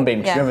Yeah, that's one beam,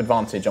 because Yeah. you have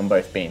advantage on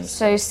both beams.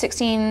 So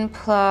 16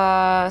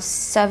 plus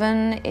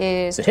 7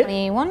 is It's a hit.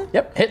 21.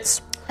 Yep,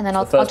 hits. And then So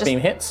I'll the first just beam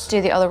hits.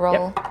 do the other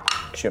roll.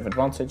 Because you have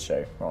advantage,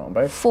 so roll on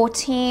both.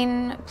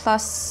 14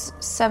 plus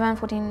 7,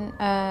 14,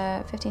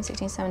 15,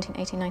 16, 17,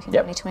 18, 19,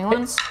 Yep. 20, 21.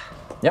 Hits.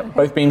 Yep,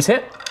 both beams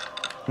hit.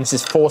 And this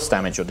is force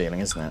damage you're dealing,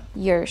 isn't it?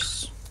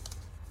 Yours.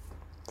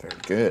 Very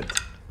good.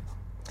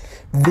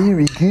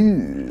 Very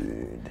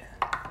good.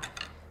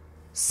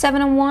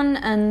 7 on one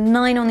and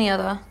 9 on the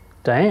other.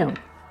 Damn.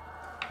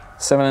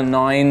 7 and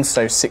 9,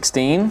 so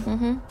 16.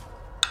 Mm-hmm.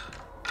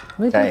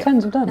 These Okay. are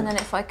tens of And damage. then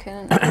if I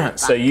can...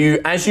 So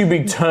as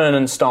you turn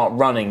and start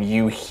running,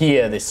 you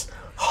hear this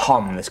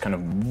hum, this kind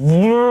of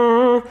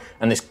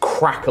and this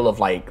crackle of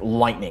like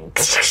lightning.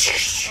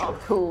 Oh,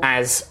 cool.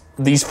 As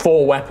these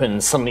 4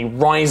 weapons suddenly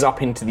rise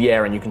up into the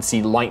air, and you can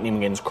see lightning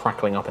begins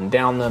crackling up and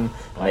down them.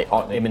 They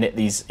emanate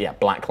these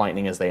black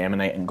lightning as they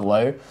emanate and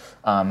glow,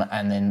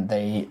 and then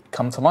they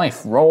come to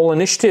life. Roll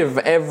initiative,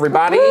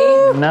 everybody.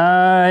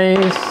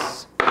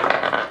 Nice.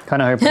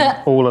 Kind of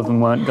hoping all of them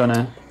weren't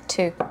gonna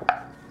 2.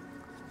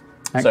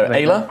 So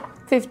activate Ayla,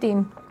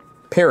 15.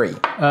 Piri,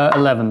 that.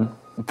 11.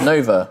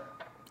 Nova,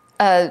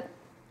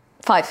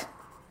 5.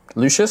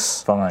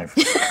 Lucius, 5.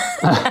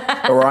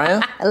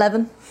 Oriah.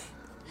 11.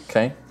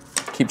 Okay.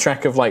 Keep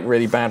track of like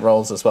really bad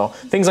rolls as well.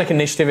 Things like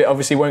initiative it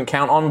obviously won't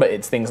count on, but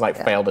it's things like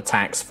failed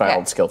attacks,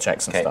 failed skill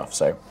checks and stuff.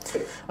 So,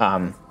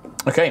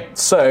 okay.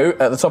 So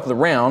at the top of the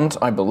round,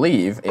 I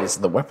believe, is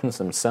the weapons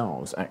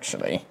themselves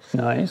actually.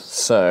 Nice.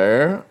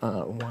 So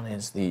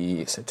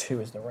 2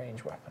 is the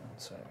range weapon.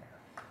 So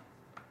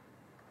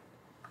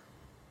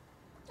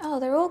Oh,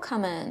 they're all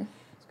coming.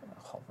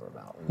 hover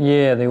about.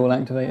 Yeah, they all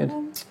activated.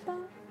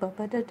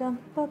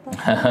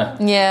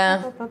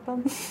 Yeah.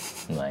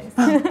 Nice.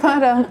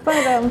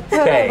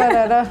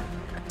 Okay.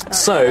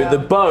 So the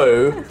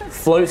bow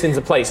floats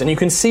into place, and you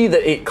can see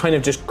that it kind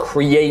of just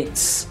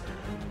creates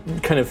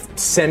kind of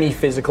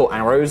semi-physical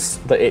arrows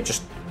that it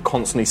just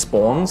constantly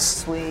spawns.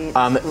 Sweet.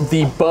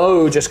 The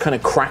bow just kind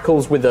of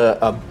crackles with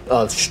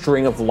a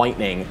string of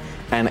lightning,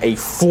 and a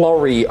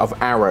flurry of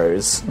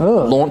arrows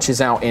launches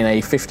out in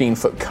a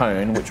 15-foot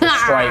cone, which will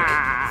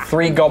strike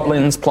 3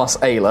 goblins plus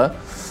Ayla.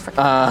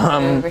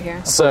 Over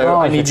here. So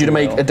I need you to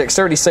make a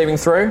dexterity saving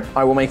throw.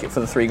 I will make it for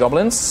the 3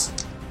 goblins.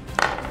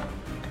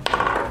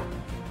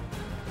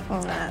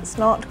 That's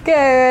not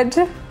good.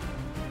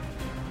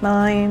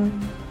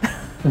 9.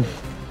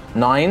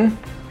 9.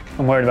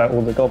 I'm worried about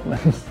all the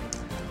goblins.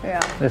 Yeah.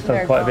 This there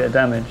does you quite a go. bit of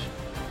damage.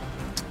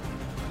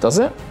 Does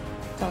it?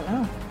 Don't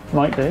know.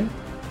 Might do.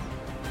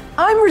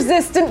 I'm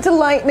resistant to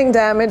lightning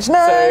damage.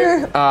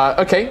 No. So,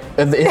 okay,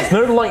 it's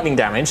no lightning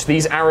damage.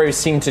 These arrows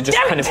seem to just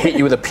kind of hit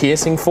you with a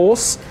piercing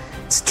force.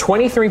 It's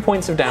 23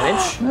 points of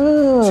damage. 2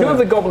 of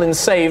the goblins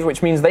save,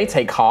 which means they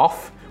take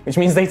half, which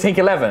means they take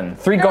 11.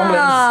 3 goblins.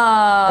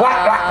 Whack,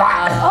 whack,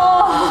 whack.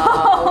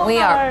 Oh, we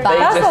are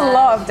bad. That's a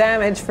lot of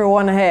damage for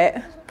one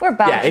hit. We're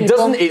bad Yeah, it people.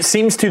 doesn't. It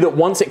seems to that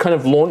once it kind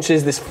of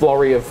launches this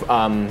flurry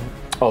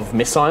of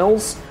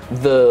missiles,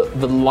 the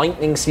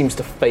lightning seems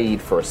to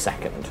fade for a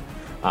second,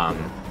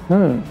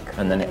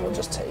 and then it will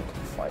just take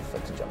 5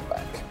 foot to jump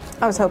back.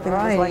 I was hoping it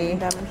was lightning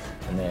damage.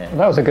 And then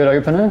That was a good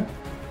opener.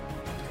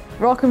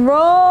 Rock and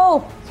roll!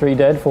 3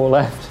 dead, 4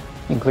 left,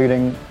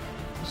 including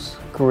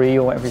Scree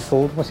or whatever he's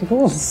called. What's he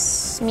called?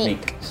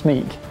 Smeek.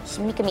 Smeek.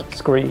 Smeek.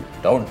 Scree.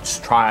 don't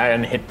try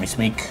and hit me,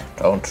 Smeek.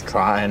 Don't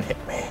try and hit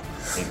me.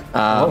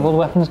 What have all the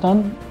weapons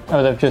done?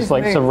 Oh, they've just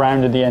like moved.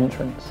 surrounded the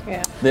entrance.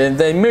 Yeah.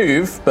 They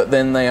move, but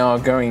then they are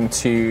going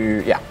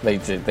to they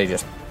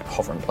just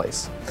hover in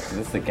place. Is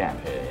this the gap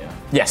here, yeah?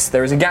 Yes,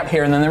 there is a gap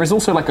here, and then there is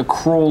also like a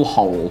crawl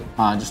hole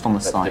just on the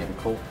side.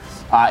 Difficult.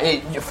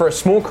 For a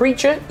small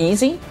creature,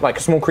 easy. Like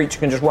a small creature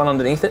can just run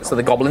underneath it, so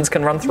the goblins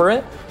can run through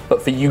it.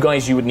 But for you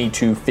guys, you would need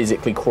to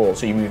physically crawl,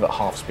 so you move at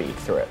half speed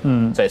through it.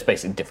 So it's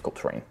basically difficult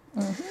terrain.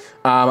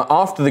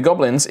 After the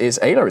goblins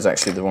Ayla is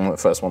actually the one that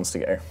first wants to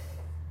go.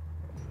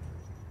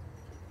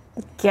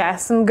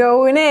 Guess I'm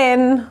going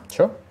in.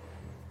 Sure.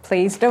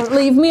 Please don't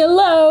leave me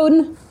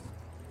alone.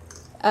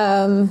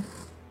 I'm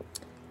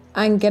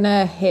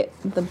gonna hit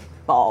the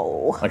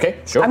bow. Okay,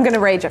 sure. I'm gonna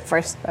rage it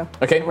first, though.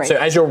 Okay, Rage. so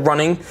as you're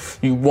running,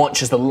 you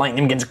watch as the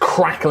lightning begins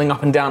crackling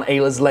up and down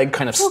Ayla's leg,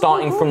 kind of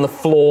starting from the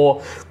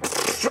floor,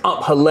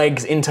 up her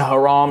legs into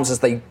her arms as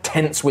they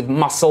tense with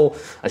muscle,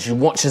 as you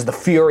watch as the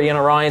fury in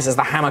her eyes as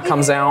the hammer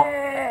comes out.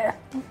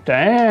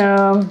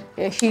 Damn.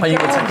 Here she Are you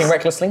goes. attacking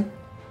recklessly?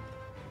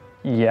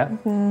 Yeah.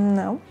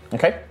 No,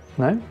 Okay,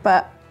 No?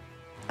 but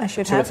I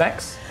should 2 have.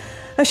 attacks.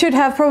 I should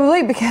have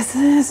probably because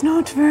it's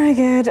not very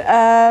good.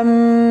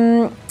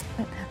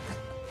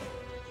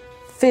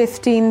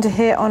 15 to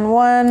hit on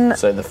one.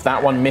 So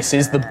that one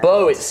misses. The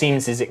bow, it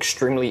seems, is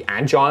extremely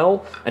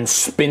agile and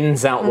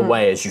spins out the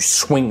way as you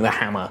swing the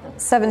hammer.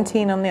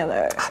 17 on the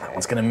other. That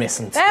one's going to miss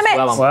and Damn it!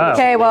 well. Wow.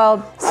 Okay,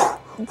 well,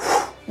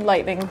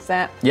 lightning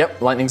zap.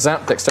 Yep, lightning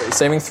zap, dexterity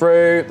saving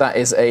throw. That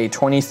is a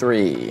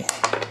 23.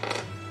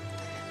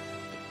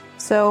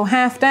 So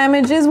half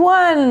damage is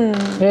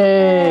 1.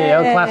 Yay,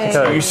 El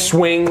Clasico. You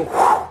swing,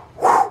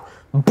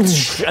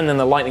 and then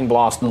the lightning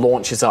blast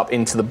launches up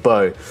into the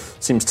bow.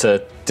 Seems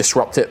to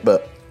disrupt it,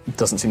 but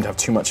doesn't seem to have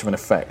too much of an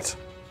effect.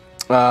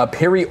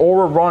 Piri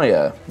or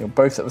Araya, you're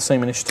both at the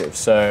same initiative,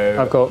 so...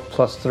 I've got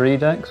 +3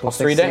 dex. Plus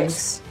 3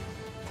 dex?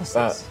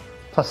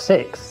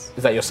 +6.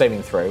 Is that your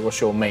saving throw?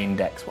 What's your main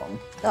dex one?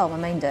 Oh, my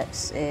main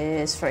dex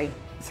is 3.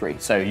 3,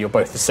 so you're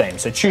both the same.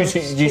 So choose,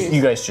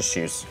 you guys just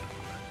choose.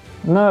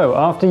 No,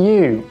 after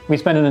you. We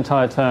spend an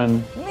entire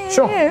turn.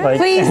 Sure. Like,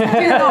 Please do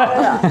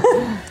not.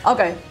 I'll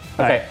go.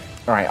 Okay.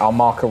 All right. I'll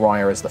mark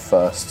Araya as the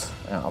first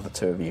out of the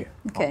two of you.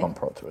 Okay. I'll bump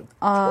her up to it.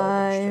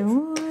 I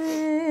will.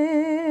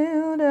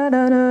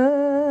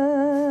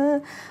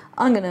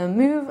 I'm gonna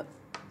move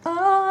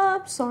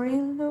up. Sorry,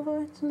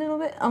 over a little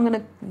bit. I'm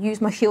gonna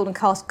use my shield and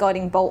cast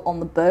Guiding Bolt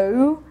on the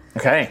bow.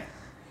 Okay.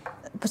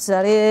 But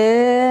that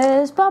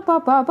is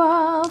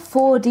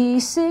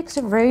 4d6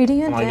 of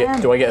radiant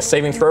damage. Do I get a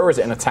saving throw or is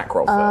it an attack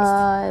roll first?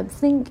 I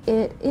think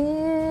it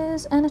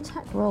is an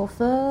attack roll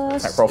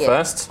first. Attack roll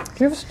first. do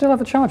you ever still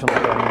have a charge on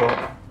that guiding bolt?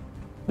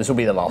 This will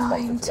be the last 9,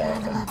 one for today.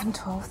 10, 11,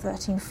 12,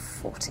 13,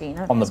 14.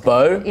 On the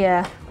bow,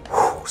 Yeah.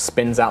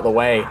 spins out the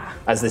way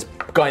as this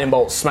guiding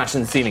bolt smashes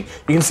in the ceiling.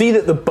 You can see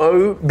that the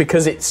bow,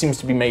 because it seems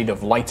to be made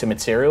of lighter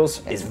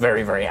materials, is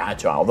very, very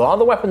agile. The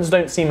other weapons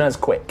don't seem as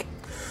quick.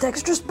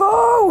 Dexterous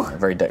bow! A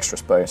very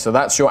dexterous bow. So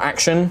that's your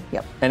action.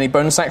 Yep. Any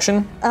bonus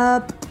action?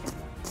 I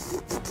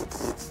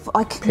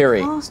can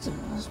Piri. cast a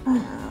spell.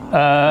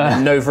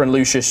 Nova and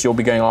Lucius, you'll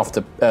be going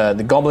after...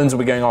 the goblins will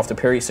be going after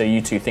Piri, so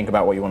you two think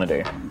about what you want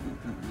to do.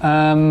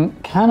 Can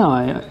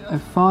I?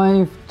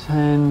 5,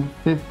 10,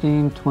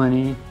 15,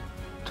 20,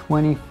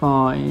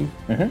 25.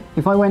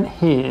 If I went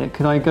here,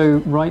 could I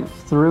go right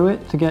through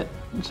it to get...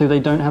 So they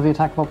don't have the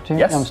attack of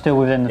opportunity? Yes. I'm still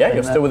within the Yeah, thing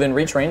you're there. still within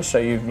reach range, so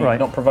you've Right.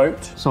 not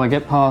provoked. So I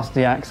get past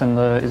the axe and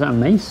the... Is that a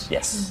mace?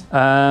 Yes.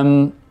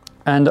 And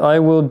I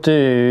will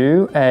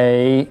do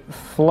a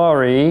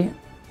flurry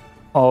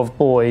of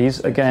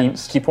boys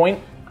against... Key point.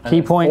 and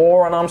Key point.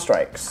 4 unarmed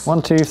strikes.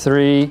 1, 2,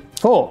 3,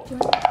 4.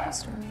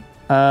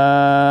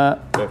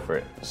 Go for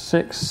it.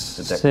 6,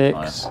 The dex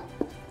 6. So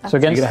You're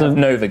against going to have the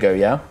Nova go,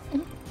 yeah?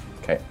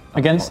 Okay.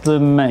 against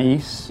the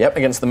mace, Yep,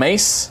 against the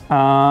mace.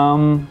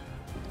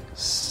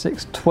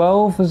 6,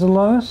 12 is the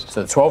lowest.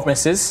 So the 12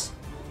 misses.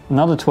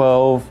 Another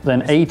 12,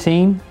 then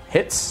 18,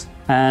 Hits.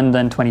 and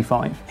then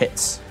 25.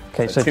 Hits.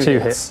 Okay, so 2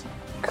 hits.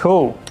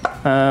 Cool.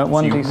 So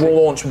you 1d6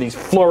 launch with these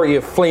flurry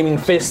of flaming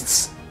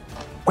fists.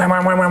 Wham,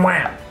 wham, wham, wham,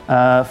 wham.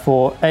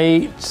 for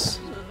 8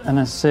 and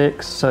a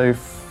 6, so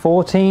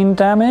 14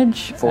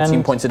 damage. 14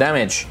 and points of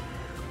damage.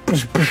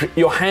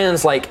 Your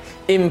hands like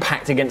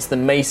impact against the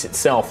mace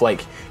itself,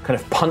 like kind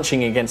of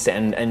punching against it,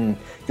 and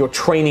your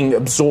training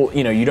absorb.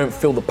 You know, you don't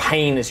feel the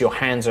pain as your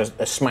hands are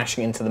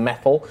smashing into the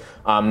metal,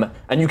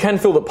 and you can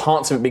feel that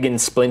parts of it begin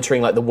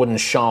splintering, like the wooden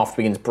shaft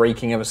begins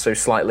breaking ever so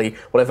slightly.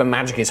 Whatever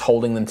magic is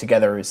holding them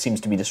together, it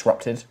seems to be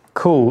disrupted.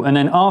 Cool. And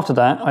then after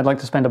that, I'd like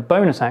to spend a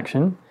bonus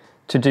action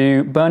to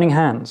do Burning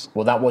Hands.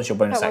 Well, that was your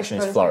bonus action,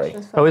 is flurry.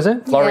 Oh, is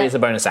it? Flurry is a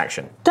bonus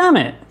action. Damn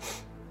it!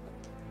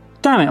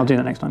 Damn it! I'll do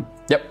that next time.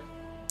 Yep.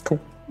 Cool.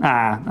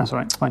 That's all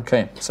right. Fine.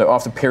 Okay, so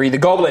after Piri, the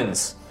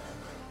goblins.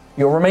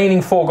 Your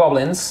remaining 4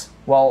 goblins,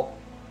 well,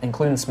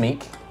 including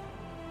Smeek,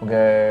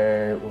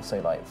 we'll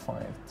say like 5,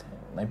 10.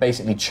 They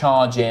basically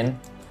charge in.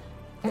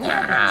 Go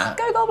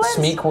goblins!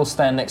 Smeek will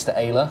stand next to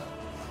Ayla.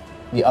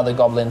 The other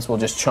goblins will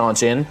just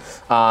charge in.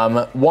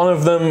 One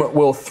of them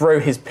will throw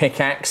his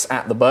pickaxe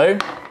at the bow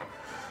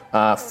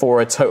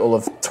for a total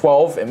of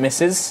 12. It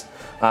misses.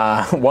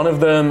 One of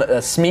them,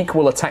 Smeek,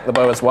 will attack the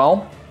bow as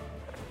well.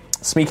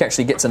 Smeek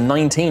actually gets a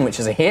 19, which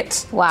is a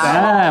hit. Wow.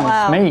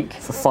 Damn, Smeek.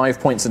 For 5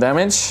 points of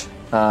damage.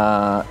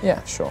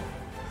 Yeah, sure.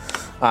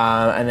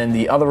 And then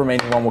the other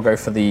remaining one will go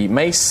for the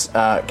mace,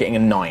 getting a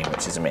 9,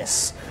 which is a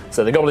miss.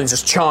 So the goblins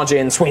just charge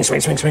in, swing,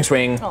 swing, swing, swing,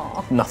 swing.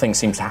 Aww. Nothing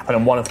seems to happen,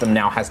 and one of them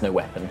now has no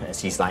weapon,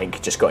 as he's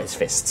like just got his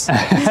fists.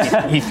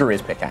 he threw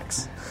his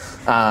pickaxe.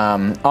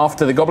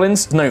 After the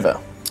goblins, Nova.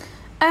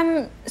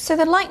 So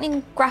the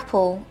lightning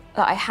grapple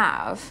that I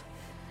have,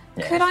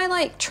 could I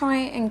like try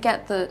and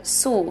get the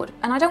sword?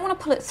 And I don't want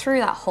to pull it through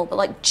that hole, but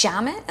like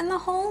jam it in the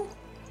hole?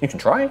 You can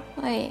try.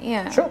 Like,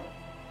 yeah. Sure.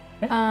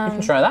 Yeah, you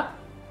can try that.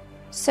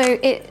 So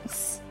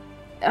it's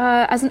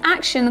as an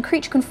action, the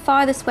creature can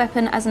fire this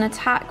weapon as an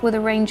attack with a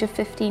range of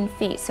 15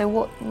 feet. So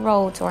what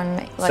roll do I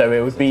make? Like, So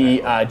it would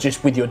be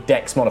just with your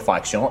dex modifier,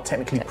 because you're not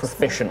technically Dex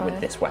proficient modifier.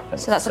 with this weapon.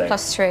 So that's a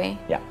 +3.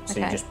 Yeah, so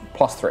you Okay. just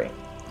 +3.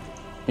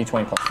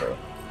 D20 +3.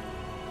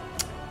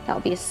 That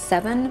would be a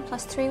 7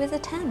 +3 was a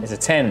 10. Is a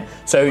 10.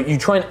 So you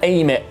try and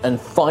aim it and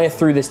fire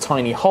through this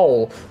tiny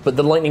hole, but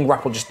the lightning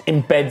grapple just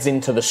embeds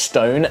into the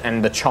stone,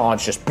 and the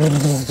charge just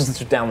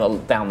down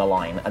the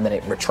line, and then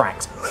it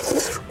retracts.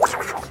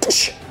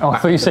 Oh, I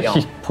thought you said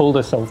she pulled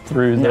herself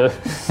through the...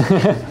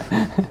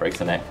 Breaks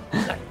the neck.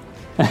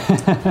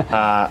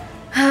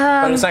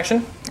 Bonus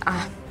action.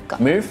 Got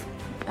Move.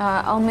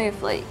 I'll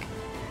move like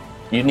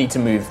You need to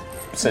move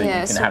so you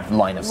can so have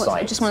line of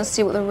sight. I just want to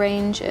see what the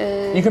range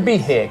is. You could be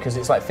here because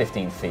it's like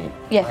 15 feet.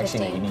 Yeah, Actually,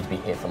 15. no, you need to be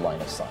here for line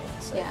of sight.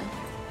 So. Yeah.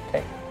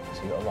 Okay,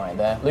 so you got right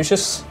there.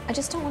 Lucius? I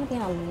just don't want to be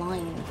in a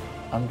line.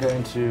 I'm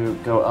going to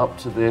go up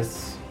to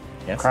this,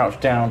 Yes. crouch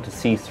down to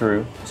see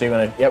through. So you're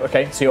gonna, yep,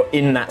 okay. So you're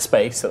in that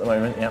space at the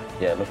moment, yep.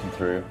 Yeah, looking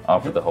through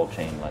after the whole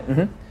chain, like.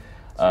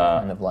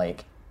 Kind of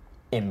like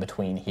in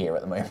between here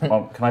at the moment.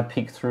 Well, can I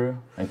peek through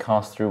and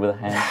cast through with a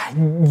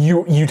hand?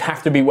 You'd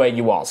have to be where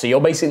you are. So you're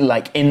basically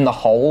like in the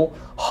hole,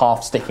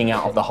 half sticking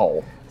out of the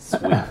hole.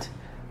 Sweet.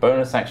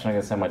 Bonus action, I'm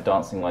going to send my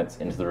dancing lights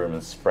into the room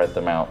and spread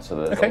them out so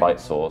that there's Okay. a light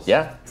source.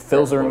 Yeah,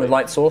 fills the room with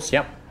light source,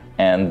 yep.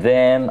 And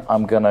then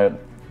I'm going to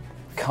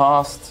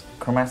cast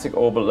Chromatic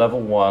Orb at level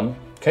 1.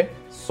 Okay.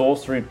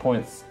 Sorcery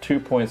points, 2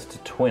 points to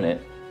twin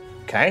it.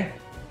 Okay.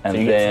 And so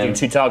you get then to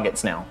do 2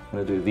 targets now. I'm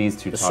going to do these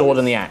 2 The targets. sword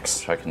and the axe.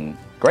 Which I can...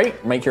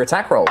 Great, make your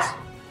attack rolls.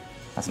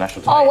 That's an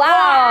actual Oh, target.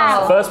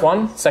 wow! First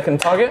one, second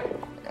target.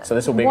 So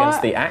this will be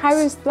against the axe. How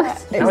is that?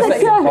 How is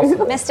that even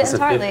possible? Missed it It's a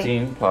entirely.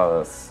 15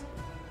 plus...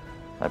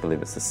 I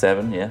believe it's a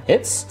 7, yeah?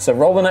 Hits. So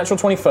roll the natural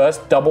 20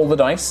 first, double the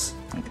dice.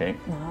 Okay.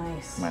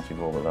 Nice. Magic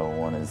Orb at level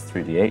 1 is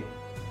 3d8.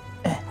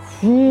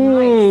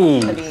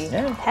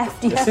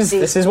 Hefty,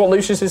 This is what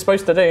Lucius is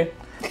supposed to do.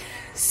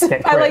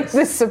 I like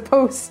the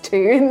supposed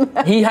to.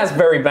 He has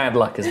very bad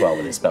luck as well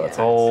with his spell attacks.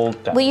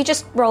 Hold down. Will you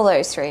just roll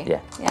those 3?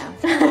 Yeah.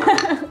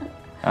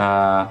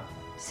 Yeah.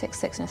 6,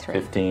 6, and a 3.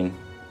 15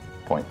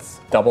 points.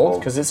 Doubled,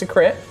 because it's a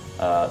crit.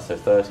 So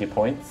 30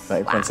 points.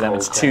 30 points of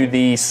damage Okay. to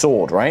the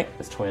sword, right?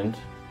 It's twinned.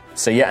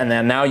 So yeah, and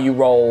then now you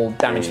roll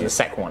damage to the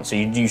second one. So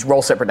you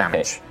roll separate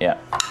damage. Yeah.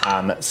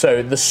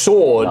 So the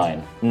sword,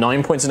 9.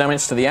 9 points of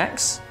damage to the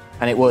axe.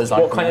 And it was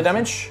what kind of Dichromancy.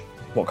 damage?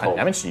 What kind of Cold.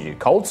 damage did you do?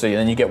 Cold, so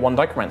then you get 1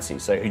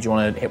 dichromancy. So who do you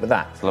want to hit with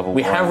that? level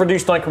We 1. have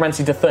reduced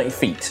dichromancy to 30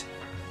 feet.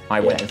 I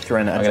went and threw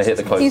in I'm going to hit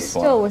the closest He's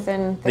still one.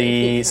 within 30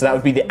 the feet. So that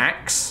would be the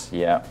axe.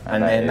 Yeah.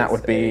 And then that is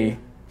would be a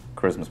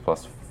Charisma's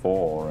plus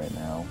 4 right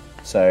now.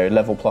 so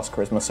level plus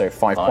charisma, so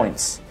 5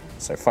 points.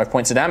 So 5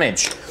 points of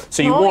damage.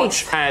 So you Nice.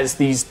 watch as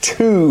these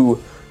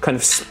 2 kind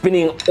of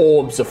spinning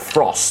orbs of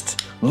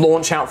frost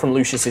launch out from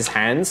Lucius's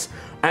hands.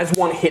 As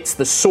one hits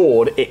the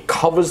sword, it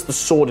covers the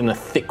sword in a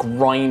thick,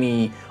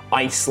 briny,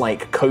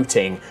 ice-like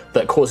coating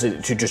that causes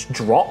it to just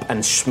drop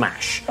and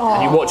smash.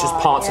 And you watch as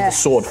parts of the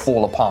sword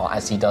fall apart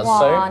as he does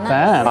so.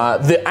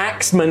 Damn. The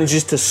axe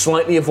manages to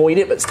slightly avoid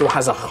it, but still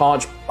has a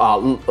hard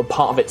a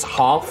part of its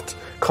haft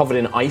covered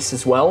in ice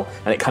as well,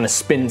 and it kind of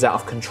spins out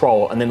of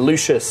control. And then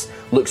Lucius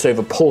looks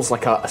over, pulls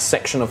like a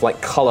section of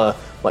like color,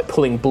 like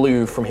pulling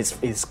blue from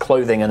his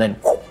clothing, and then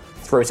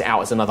throws it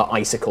out as another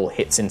icicle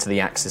hits into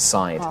the axe's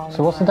side.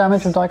 So what's the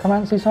damage of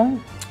Dichromancy, sorry?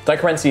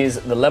 Dichromancy is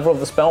the level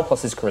of the spell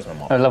plus his charisma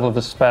mod. Oh, level of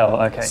the spell,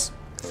 okay.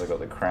 Because I got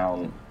the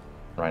crown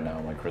right now,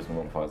 my charisma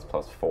modifier is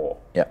plus 4.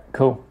 Yep.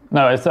 Cool.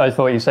 No, I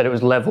thought you said it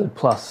was level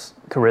plus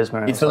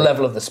charisma. It's the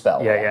level of the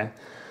spell. Yeah, yeah.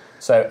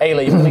 So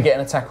Ayla, you're going to get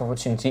an attack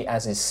opportunity,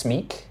 as is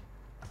Smeek.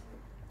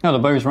 No, the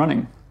bow's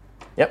running.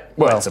 Yep.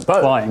 Well, it's a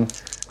bow. Flying.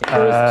 It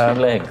grows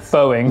 2 legs.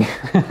 Bowing.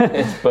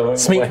 It's bowing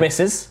Smeek away.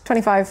 misses.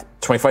 25.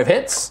 25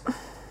 hits.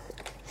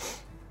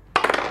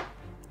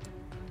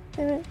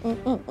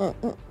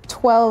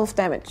 12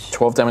 damage.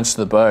 12 damage to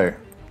the bow.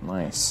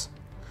 Nice.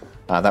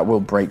 That will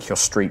break your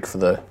streak for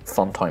the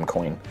fun time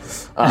coin.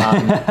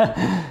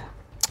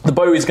 The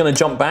bow is going to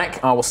jump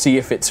back. I will see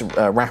if its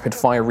rapid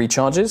fire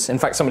recharges. In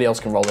fact, somebody else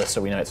can roll this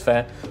so we know it's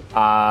fair.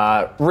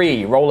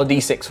 Roll a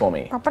d6 for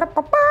me.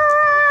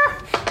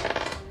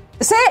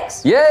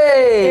 6!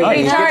 Yay!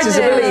 recharges. Gets his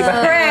ability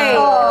back. Great!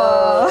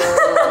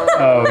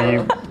 Oh,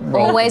 you...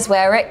 Always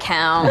where it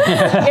counts.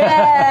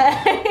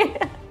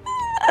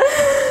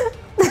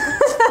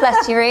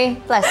 Bless you, Ree.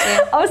 Bless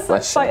you. I was so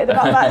Bless you. excited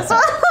about that. So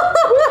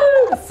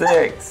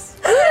 6.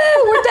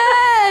 We're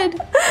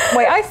dead.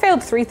 Wait, I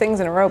failed 3 things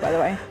in a row, by the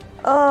way.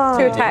 2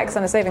 attacks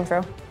and a saving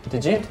throw.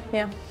 Did you?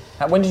 Yeah.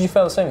 When did you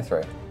fail the saving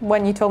throw?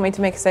 When you told me to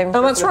make a saving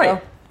throw. Oh, that's for the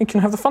right. bow. You can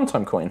have the fun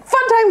time coin.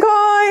 Fun time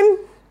coin!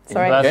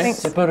 Sorry, Okay. thanks.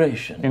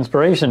 Separation.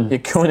 Inspiration. Your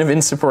coin of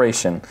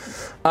inspiration.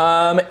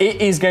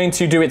 It is going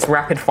to do its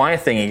rapid fire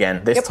thing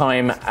again. This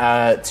time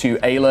to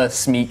Ayla,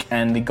 Smeek,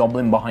 and the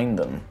goblin behind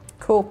them.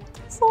 Cool.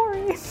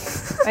 sorry.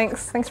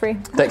 Thanks, Ree.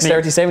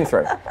 Dexterity saving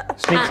throw.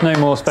 Smeek's no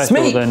more special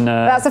Smeek. than...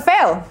 That's a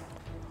fail.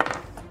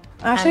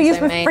 I should use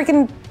my me.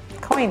 freaking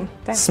coin.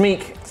 Damn.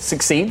 Smeek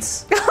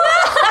succeeds,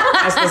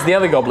 as does the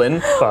other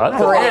goblin. but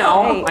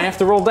Now I have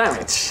to roll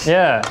damage.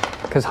 yeah,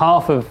 because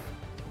half of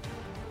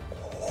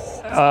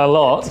a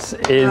lot is...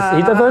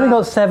 He's only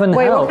got 7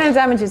 Wait, health. what kind of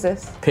damage is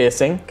this?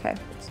 Piercing. Okay,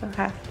 so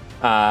half.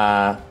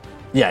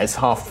 Yeah, it's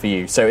half for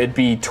you. So it'd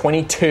be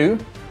 22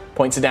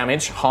 points of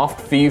damage,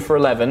 half for you for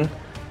 11.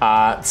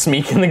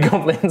 Smeek and the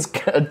goblins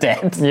are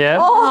dead. Yeah.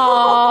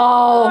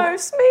 Oh,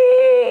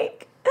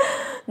 Smeek.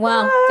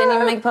 Wow, didn't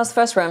even make it past the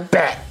first round.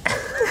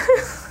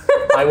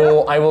 I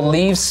will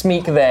leave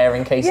Smeek there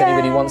in case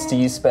anybody wants to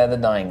use Spare the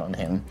Dying on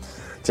him,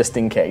 just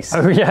in case.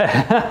 Oh,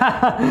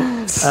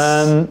 yeah.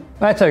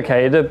 That's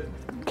okay. The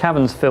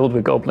cavern's filled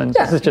with goblins.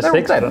 Yeah, this is just they're all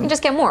 6 of dead. them. You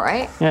just get more,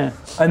 right? Yeah.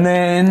 And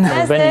then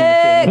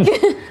Vending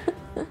machine.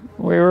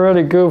 We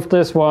already goofed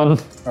this one.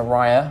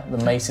 Araya,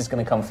 the mace is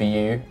going to come for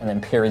you, and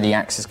then Piri, the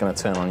axe is going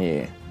to turn on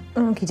you.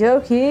 Okie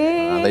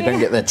dokie. They don't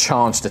get their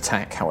charged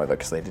attack, however,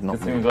 because they did not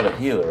Good thing we've got a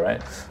healer,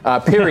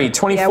 right? Piri,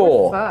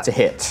 24 fucked. to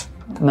hit.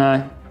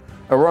 No.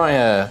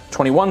 Araya,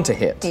 21 to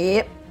hit.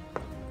 Yep.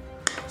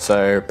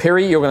 So,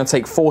 Piri, you're going to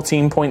take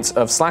 14 points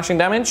of slashing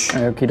damage.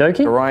 Okie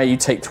dokie. Araya, you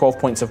take 12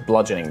 points of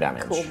bludgeoning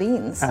damage. Cool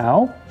beans.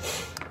 Ow.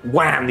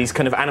 Wham! These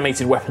kind of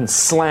animated weapons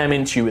slam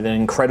into you with an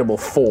incredible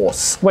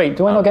force. Wait,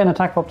 do I not get an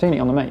attack of opportunity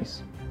on the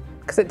mace?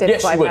 Because it did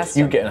Yes, fly you would. past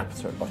You him. get an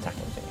episode of attack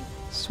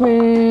on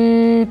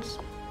Sweet.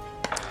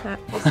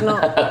 It's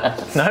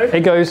not. No?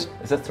 It goes.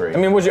 Is that 3? I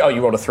mean,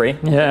 you rolled a 3.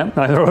 Yeah,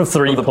 I rolled a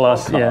 3 the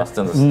plus. Yeah. podcast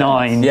and the stats.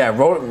 9. Yeah,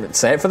 roll.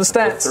 Say it for the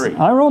stats. 3.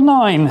 I rolled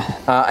 9.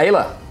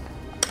 Ayla.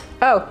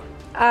 Oh,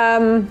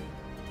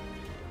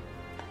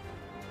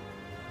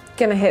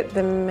 gonna hit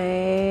the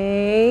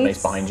mace.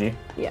 Mace behind you.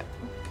 Yep.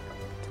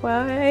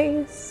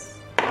 Twice.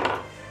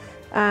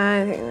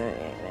 I think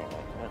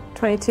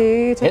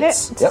 22 to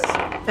Hits. hit. Yep.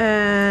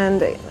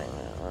 And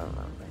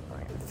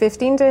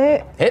 15 to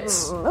hit.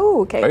 Hits.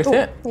 Oh, okay. Both cool.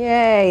 hit.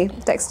 Yay.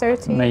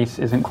 Dexterity. Mace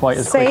isn't quite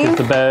as quick as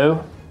Save.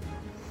 the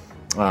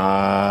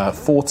bow.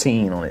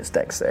 14 on its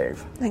dex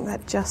save. I think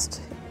that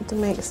just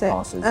makes it.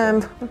 Passes,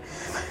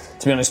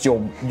 To be honest, your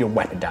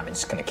weapon damage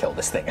is going to kill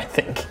this thing, I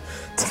think.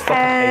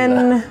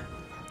 10,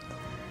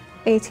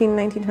 18,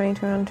 19, 20,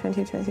 21,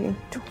 20, 22,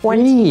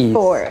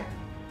 24.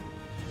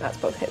 That's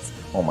both hits.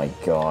 Oh my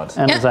god.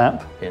 And the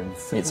zap.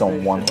 It's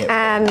on one hit.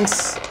 And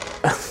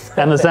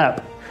And the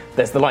zap.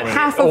 There's the lightning.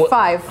 half of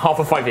 5. Half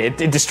of 5. It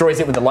destroys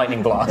it with the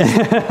lightning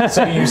blast.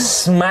 So you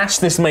smash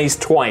this mace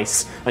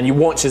twice, and you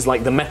watch as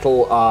like the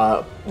metal,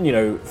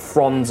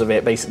 fronds of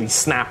it basically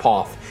snap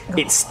off.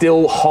 It's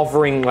still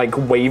hovering, like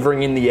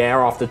wavering in the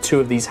air after 2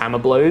 of these hammer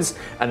blows,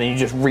 and then you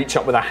just reach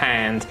up with a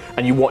hand,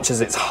 and you watch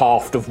as its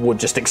haft of wood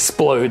just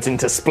explodes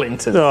into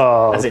splinters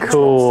as it drops to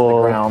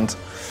the ground.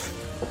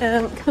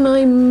 Can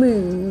I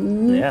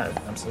move? Yeah,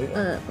 absolutely.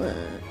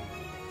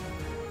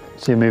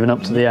 So you're moving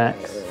up to the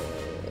axe.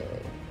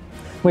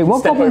 Wait,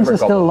 what Step goblins over a are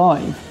still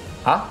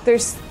alive?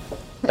 There's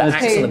The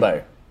axe and the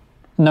bow.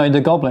 No,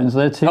 the goblins.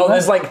 There are 2. Oh,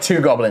 there's like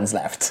 2 goblins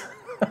left.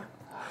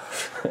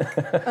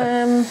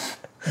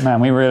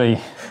 Man, we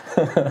really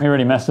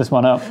messed this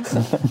one up.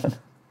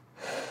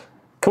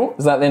 Cool.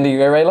 Is that the end of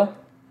your go, Rayla?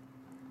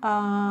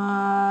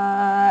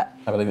 Uh, I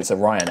believe it's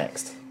Araya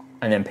next.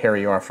 And then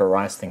Piri, you're after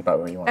Araya to think about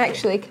what you want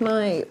actually, can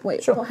I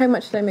wait? Sure. How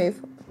much did I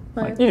move?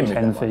 to do. You didn't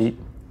 10 move that much. feet.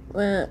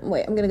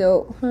 Wait, I'm gonna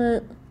go.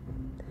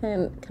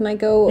 10. Can I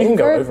go? You can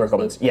go over over a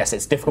goblin. Yes,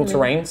 it's difficult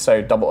terrain,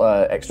 so double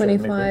extra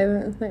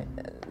movement. 25.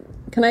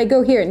 Can I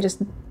go here and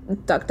just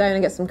duck down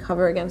and get some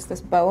cover against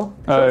this bow? Oh,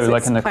 Because like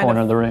it's in the kind corner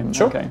of the room.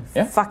 Sure. Okay.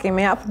 Yeah. fucking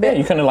me up a Yeah, bit.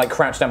 you kind of like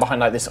crouch down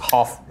behind like this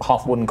half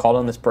wooden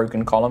column, this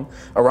broken column.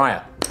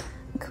 Araya.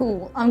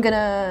 Cool. I'm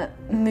gonna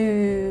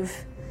move.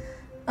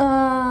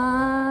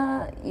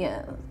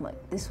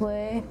 Like this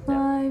way.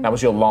 That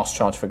was your last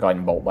charge for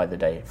guiding bolt for the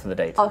day.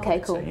 Okay,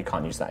 So cool. you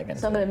can't use that again.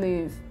 So I'm gonna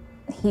move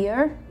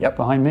here. Yep.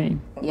 Behind me.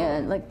 Yeah,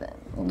 like that,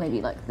 or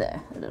maybe like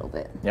there a little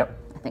bit. Yep.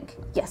 I think.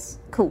 Yes.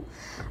 Cool.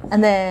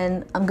 And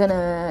then I'm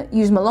gonna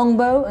use my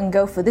longbow and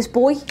go for this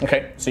boy.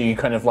 Okay, so you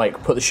kind of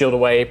like put the shield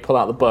away, pull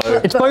out the bow.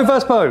 It's bow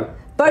versus bow.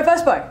 Bow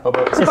first bow.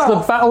 It's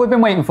the battle we've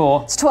been waiting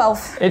for. It's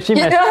 12. If she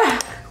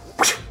missed.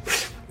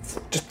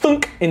 Just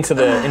thunk into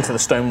the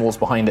stone walls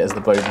behind it as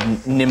the bow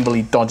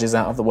nimbly dodges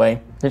out of the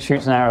way. It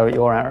shoots an arrow at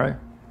your arrow.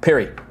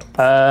 Piri.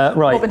 Right.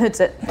 Robin Hood's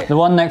it. The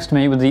one next to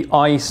me with the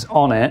ice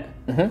on it.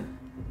 Mm-hmm.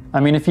 I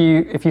mean, if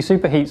you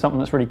superheat something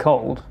that's really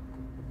cold,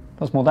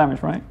 does more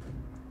damage, right?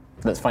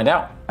 Let's find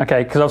out.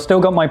 Okay, because I've still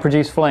got my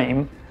produce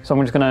flame, so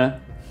I'm just gonna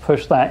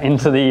push that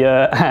into the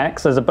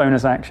axe as a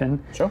bonus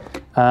action. Sure.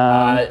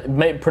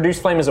 Produce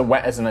flame as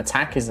an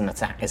attack is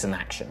an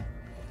action.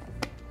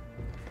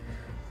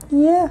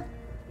 Yeah.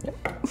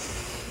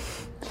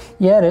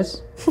 Yeah, it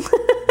is.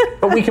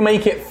 But we can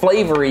make it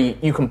flavory.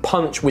 You can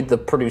punch with the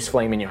produce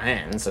flame in your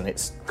hands, and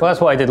it's Well, that's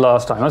what I did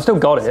last time. I still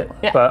got it,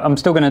 Yeah. but I'm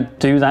still gonna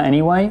do that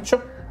anyway.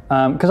 sure.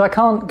 Because I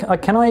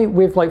can't. Can I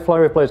with like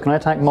flurry of blows? Can I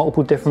attack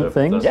multiple different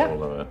things? Yeah.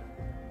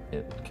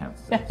 It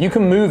counts. Yeah, you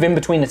can move in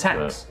between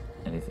attacks.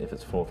 And if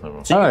it's 4th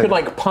level. So you Oh. could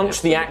like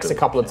punch the axe a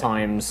couple of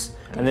times,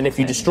 and then if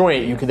you destroy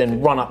it, you could then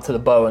run up to the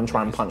bow and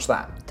try and punch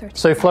that.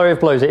 So flurry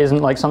of blows, it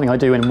isn't like something I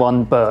do in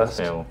one burst.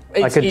 Fail.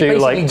 I could It do basically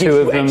like gives 2 you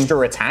of them. extra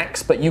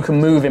attacks, but you can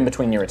move in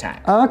between your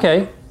attacks. Oh,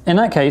 okay. In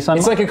that case, I'm.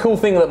 It's like a cool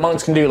thing that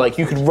monks can do. Like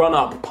you could run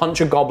up,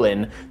 punch a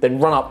goblin, then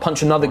run up,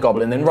 punch another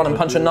goblin, then run and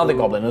punch another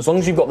goblin. As long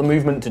as you've got the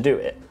movement to do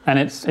it. And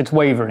it's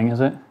wavering, is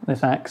it?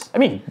 This axe. I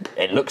mean,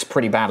 it looks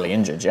pretty badly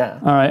injured, yeah.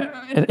 All right,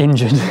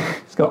 injured.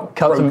 It's got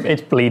cuts. And,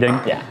 it's bleeding.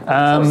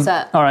 Yeah.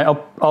 Set. All right,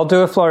 I'll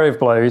do a flurry of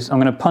blows. I'm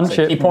going to punch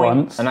So key it point,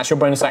 once. and that's your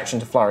bonus action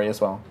to flurry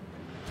as well.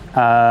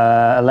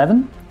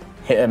 11,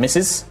 Hit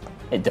misses.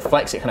 It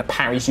deflects. It kind of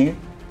parries you.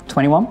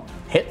 21.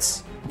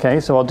 Hits. Okay,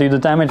 so I'll do the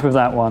damage with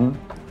that one.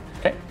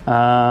 Okay.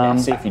 Yeah,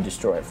 see if you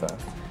destroy it first.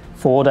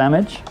 4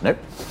 damage. Nope.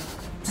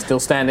 Still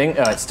standing.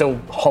 It's still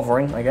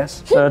hovering, I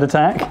guess. Third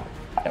attack.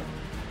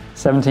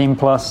 17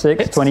 plus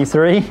 6, Hits.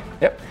 23.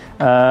 Yep.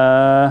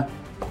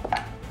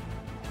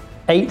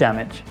 8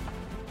 damage.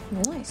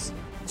 Nice.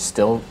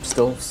 Still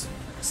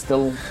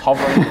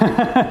hovering.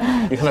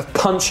 You're kind of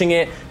punching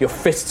it. Your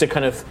fists are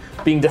kind of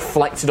being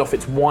deflected off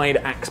its wide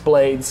axe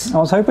blades. I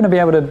was hoping to be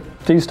able to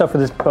do stuff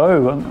with this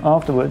bow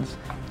afterwards.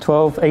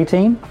 12,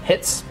 18.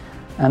 Hits.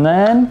 And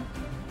then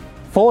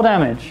 4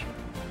 damage.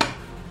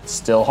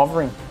 Still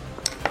hovering.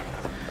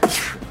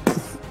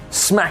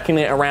 Smacking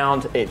it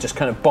around, it just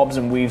kind of bobs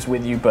and weaves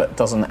with you, but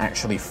doesn't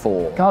actually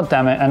fall. God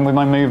damn it. And with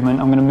my movement,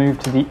 I'm going to move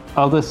to the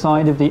other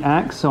side of the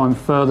axe, so I'm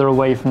further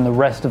away from the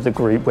rest of the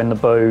group when the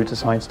bow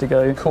decides to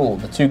go. Cool.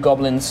 The 2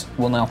 goblins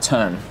will now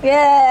turn Yay!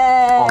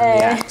 on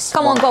the axe.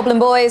 Come on, goblin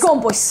boys. Go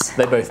on, boys.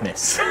 They both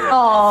miss.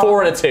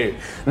 4 and a 2.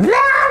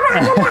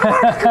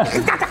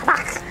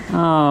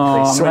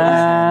 Oh,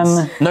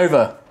 man.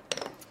 Nova.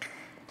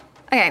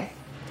 Okay,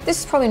 this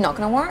is probably not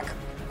going to work,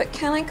 but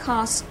can I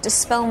cast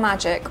Dispel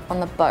Magic on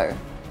the bow?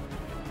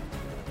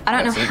 I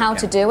don't know how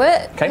to do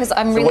it, Okay. because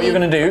I'm so really... what you're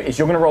going to do is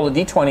you're going to roll a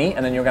d20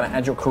 and then you're going to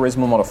add your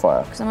charisma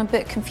modifier. Because I'm a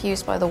bit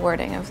confused by the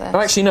wording of this. Oh,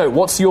 actually, no.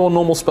 What's your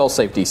normal spell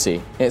save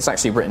DC? It's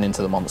actually written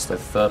into the monster.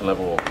 3rd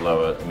level or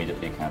lower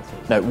immediately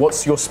cancels. No,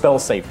 what's your spell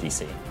save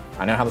DC?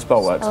 I know how the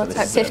spell works, Spell but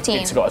attack, this is 15.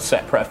 it's got a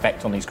separate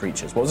effect on these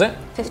creatures. What was it?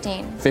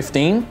 15.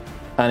 15,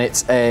 and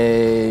it's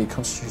a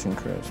Constitution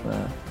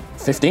charisma.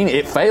 15.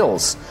 It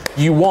fails.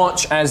 You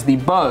watch as the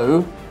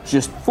bow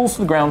just falls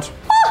to the ground.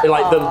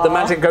 Like the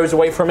magic goes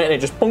away from it, and it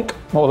just bonk.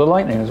 Oh, the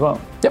lightning as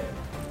well. Yep.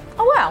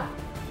 Oh, wow.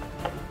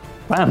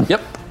 Bam.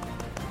 Yep.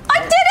 I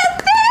did a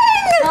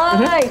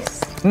thing!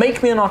 Nice.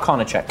 Make me an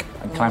Arcana check.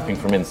 I'm clamping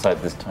from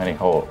inside this tiny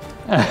hole.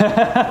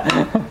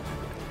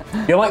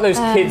 You're like those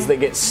kids that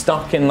get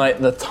stuck in like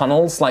the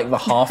tunnels, like the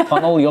half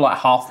tunnel. You're like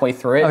halfway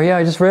through it. Oh, yeah,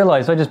 I just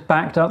realised I just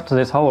backed up to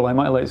this hole. I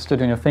might have like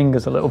stood on your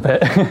fingers a little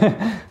bit.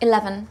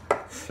 11.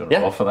 Should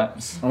Yeah. roll for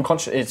that?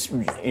 Unconscious.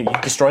 You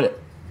destroyed it.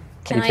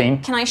 Can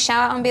 18. I shut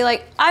out and be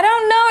like, I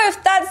don't know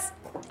if that's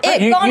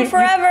it You- gone you-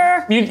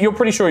 forever? You're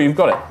pretty sure you've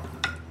got it.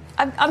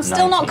 I'm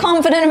still not 19.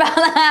 confident about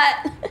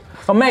that.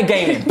 Oh, Meg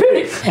Gaming.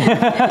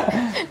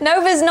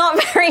 Nova's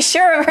not very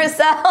sure of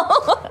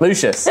herself.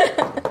 Lucius.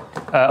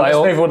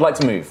 Nova would like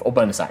to move, or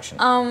bonus action.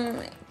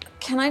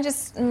 Can I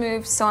just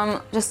move so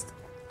I'm just...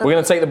 We're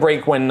going to take the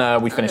break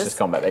when we finish this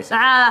combat, basically.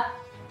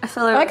 I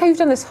feel I like how you've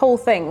done this whole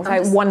thing without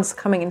just- once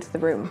coming into the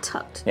room.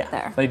 tucked Yeah,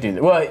 there. they do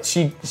that. Well,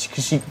 she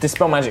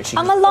dispel magic. She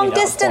I'm can a long point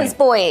out distance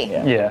point.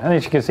 boy. Yeah, I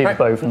think you can see Right.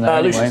 the bow from there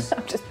anyway. Lucius.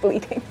 I'm just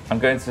bleeding. I'm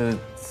going to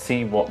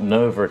see what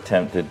Nova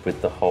attempted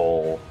with the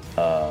whole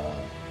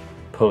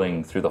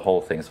pulling through the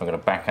whole thing. So I'm going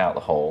to back out the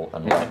hole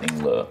and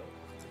lightning lure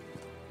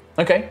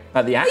Okay,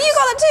 at the axe. You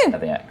got it too.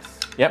 at the axe.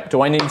 Yep.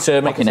 Do I need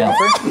to make a saving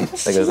throw?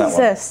 There goes that one.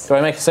 Jesus. Do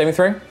I make a saving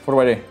throw? What do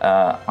I do?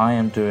 I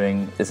am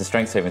doing. It's a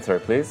strength saving throw,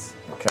 please.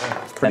 Okay.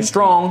 Pretty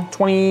strong.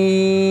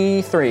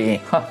 23.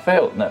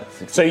 Failed. No.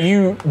 So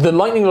the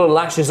lightning lure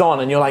lashes on,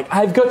 and you're like,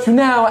 "I've got you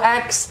now,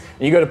 axe!"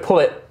 And you go to pull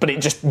it, but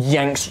it just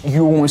yanks.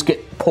 You almost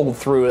get pulled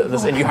through it,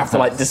 and you have to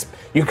like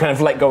you kind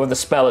of let go of the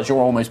spell as you're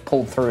almost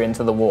pulled through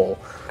into the wall.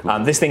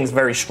 This thing's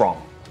very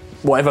strong.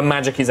 Whatever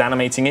magic is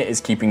animating it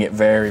is keeping it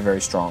very,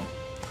 very strong.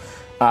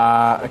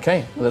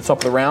 Okay, at the top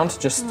of the round,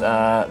 just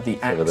the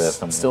Over there axe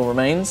somewhere. still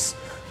remains.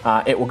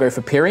 It will go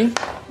for Piri.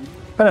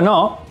 Better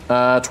not.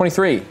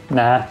 23.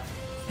 Nah.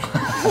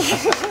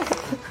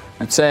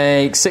 You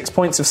take 6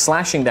 points of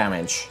slashing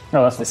damage.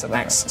 Oh, that's This not so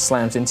bad. axe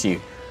slams into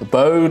you. The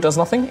bow does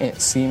nothing.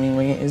 It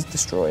seemingly is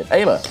destroyed.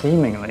 Ayla.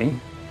 Seemingly.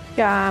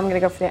 Yeah, I'm gonna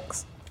go for the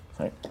X.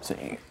 So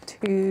you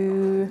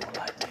 2.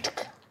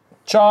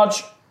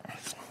 charge.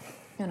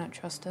 I don't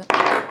trust it.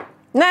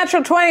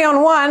 Natural 20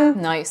 on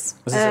 1. Nice.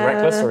 Was this a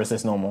reckless or is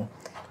this normal?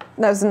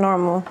 That was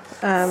normal.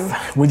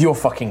 With your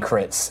fucking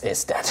crits,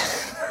 it's dead.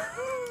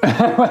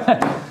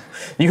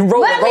 You can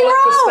roll, Let roll me it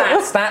for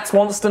roll! stats. Stats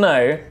wants to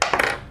know.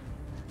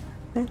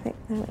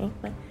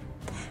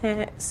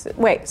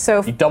 Wait,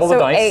 so You double the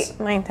dice. 8,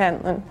 9, 10,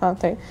 11, 12,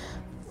 13,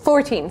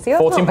 14. See,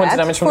 that's 14 not points bad.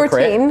 of damage from 14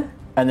 the crit.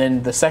 And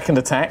then the second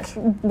attack.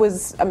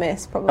 was a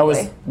miss, probably. That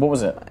was, what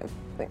was it?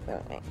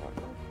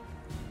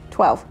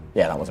 12.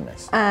 Yeah, that was a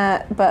miss.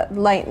 But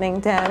lightning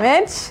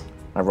damage.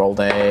 I rolled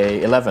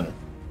a 11.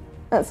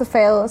 That's a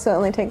fail, so it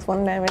only takes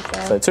 1 damage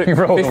there. So it took You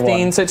rolled a 15.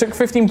 one. So it took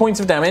 15 points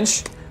of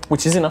damage,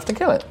 which is enough to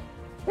kill it.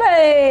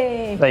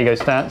 Yay! There you go,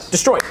 stats.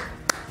 Destroyed.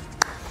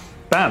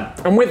 Bam.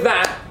 And with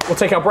that, we'll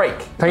take our break.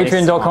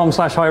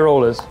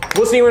 Patreon.com/highrollers.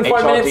 We'll see you in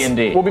 5 minutes.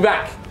 HRD&D. We'll be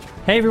back.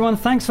 Hey everyone,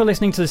 thanks for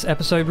listening to this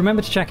episode.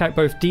 Remember to check out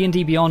both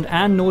D&D Beyond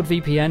and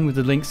NordVPN with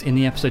the links in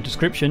the episode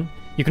description.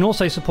 You can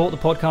also support the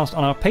podcast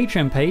on our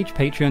Patreon page,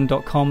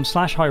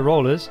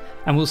 patreon.com/highrollers,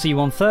 and we'll see you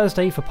on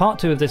Thursday for part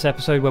 2 of this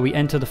episode where we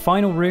enter the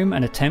final room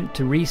and attempt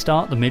to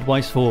restart the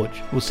Midwife's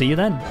Forge. We'll see you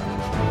then.